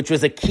issue, which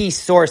was a key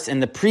source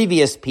in the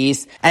previous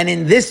piece. And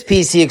in this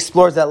piece he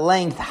explores at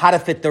length how to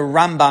fit the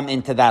Rambam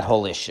into that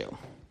whole issue.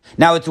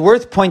 Now, it's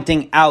worth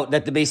pointing out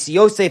that the Beis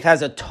Yosef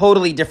has a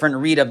totally different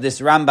read of this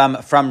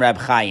Rambam from Rab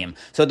Chaim.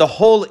 So the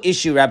whole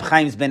issue Rab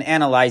Chaim's been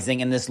analyzing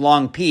in this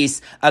long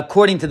piece,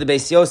 according to the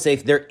Beis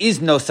Yosef, there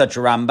is no such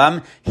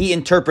Rambam. He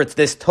interprets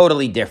this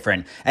totally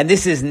different. And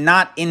this is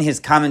not in his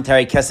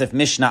commentary Kesef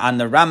Mishnah on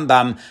the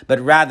Rambam, but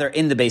rather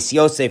in the Beis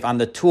Yosef on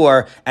the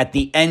tour at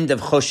the end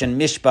of Choshen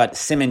Mishpat,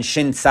 Siman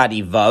Shin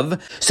Tzadi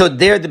Vav. So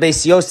there the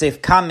Beis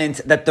Yosef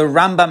comments that the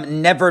Rambam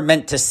never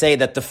meant to say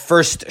that the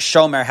first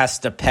Shomer has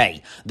to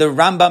pay. The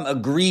Rambam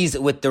agrees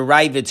with the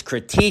Ravid's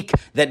critique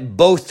that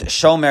both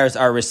Shomers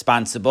are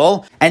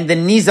responsible, and the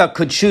Nizak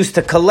could choose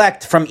to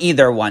collect from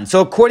either one. So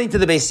according to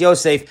the Beis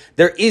Yosef,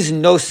 there is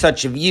no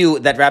such view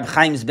that Rab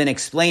Chaim's been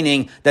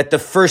explaining that the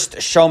first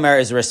Shomer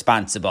is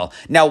responsible.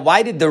 Now,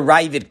 why did the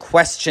Ravid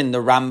question the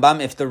Rambam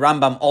if the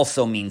Rambam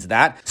also means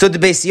that? So the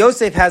Beis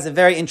Yosef has a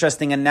very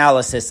interesting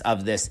analysis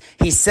of this.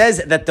 He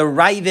says that the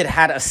Ravid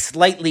had a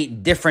slightly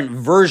different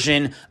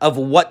version of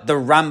what the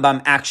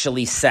Rambam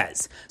actually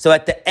says. So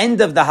at the end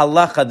of the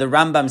halacha, the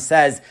Rambam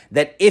says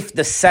that if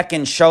the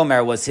second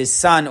Shomer was his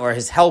son or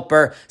his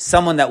helper,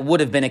 someone that would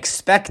have been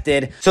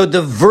expected, so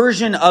the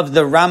version of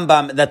the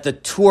Rambam that the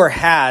Tur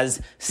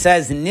has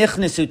says,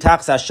 Nichnesu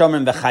tachsa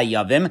Shomer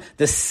v'chayavim,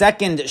 the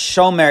second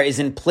Shomer is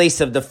in place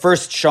of the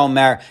first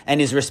Shomer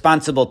and is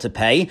responsible to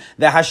pay,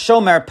 the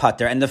HaShomer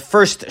pater, and the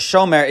first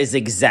Shomer is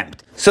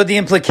exempt. So the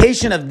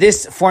implication of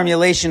this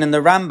formulation in the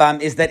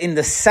Rambam is that in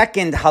the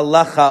second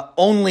halacha,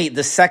 only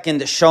the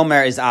second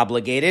Shomer is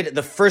obligated.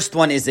 The first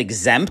one is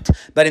exempt.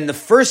 But in the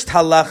first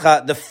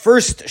halacha, the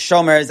first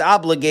Shomer is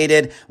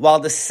obligated while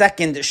the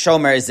second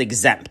Shomer is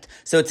exempt.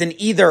 So it's an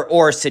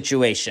either-or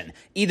situation.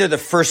 Either the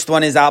first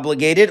one is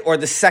obligated or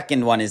the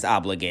second one is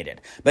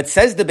obligated. But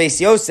says the Beis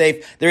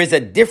Yosef, there is a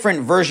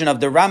different version of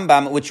the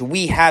Rambam which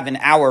we have in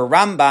our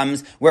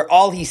Rambams, where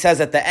all he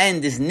says at the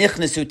end is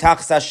Nichnesu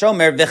tachsa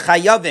Shomer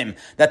v'chayavim,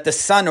 that the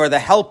son or the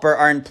helper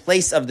are in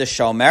place of the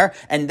Shomer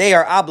and they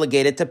are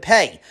obligated to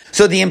pay.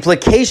 So the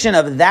implication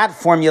of that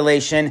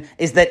formulation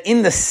is that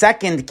in the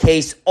second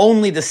case,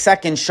 only the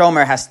second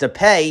Shomer has to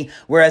pay,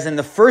 whereas in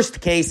the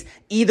first case,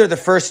 either the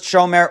first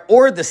Shomer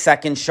or the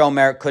second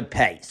Shomer could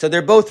pay. So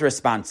they're both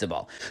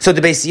responsible. So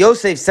the Beis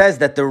Yosef says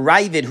that the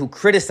Ravid who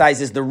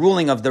criticizes the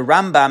ruling of the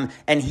Rambam,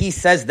 and he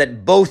says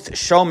that both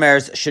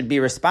Shomers should be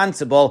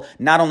responsible,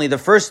 not only the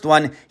first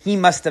one, he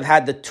must have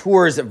had the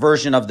Tur's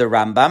version of the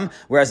Rambam,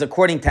 whereas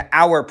according to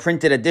our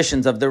printed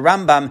editions of the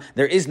Rambam,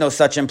 there is no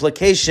such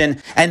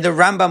implication, and the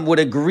Rambam would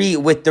agree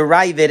with the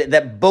Ravid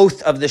that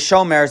both of the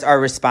Shomers are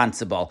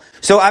responsible.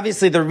 So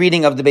obviously the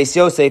reading of the Beis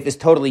Yosef is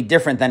totally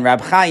different than Rab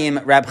Chaim.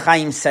 Rab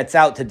Chaim sets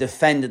out to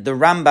defend the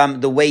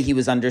Rambam the way he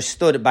was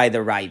understood by the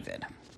Ravid.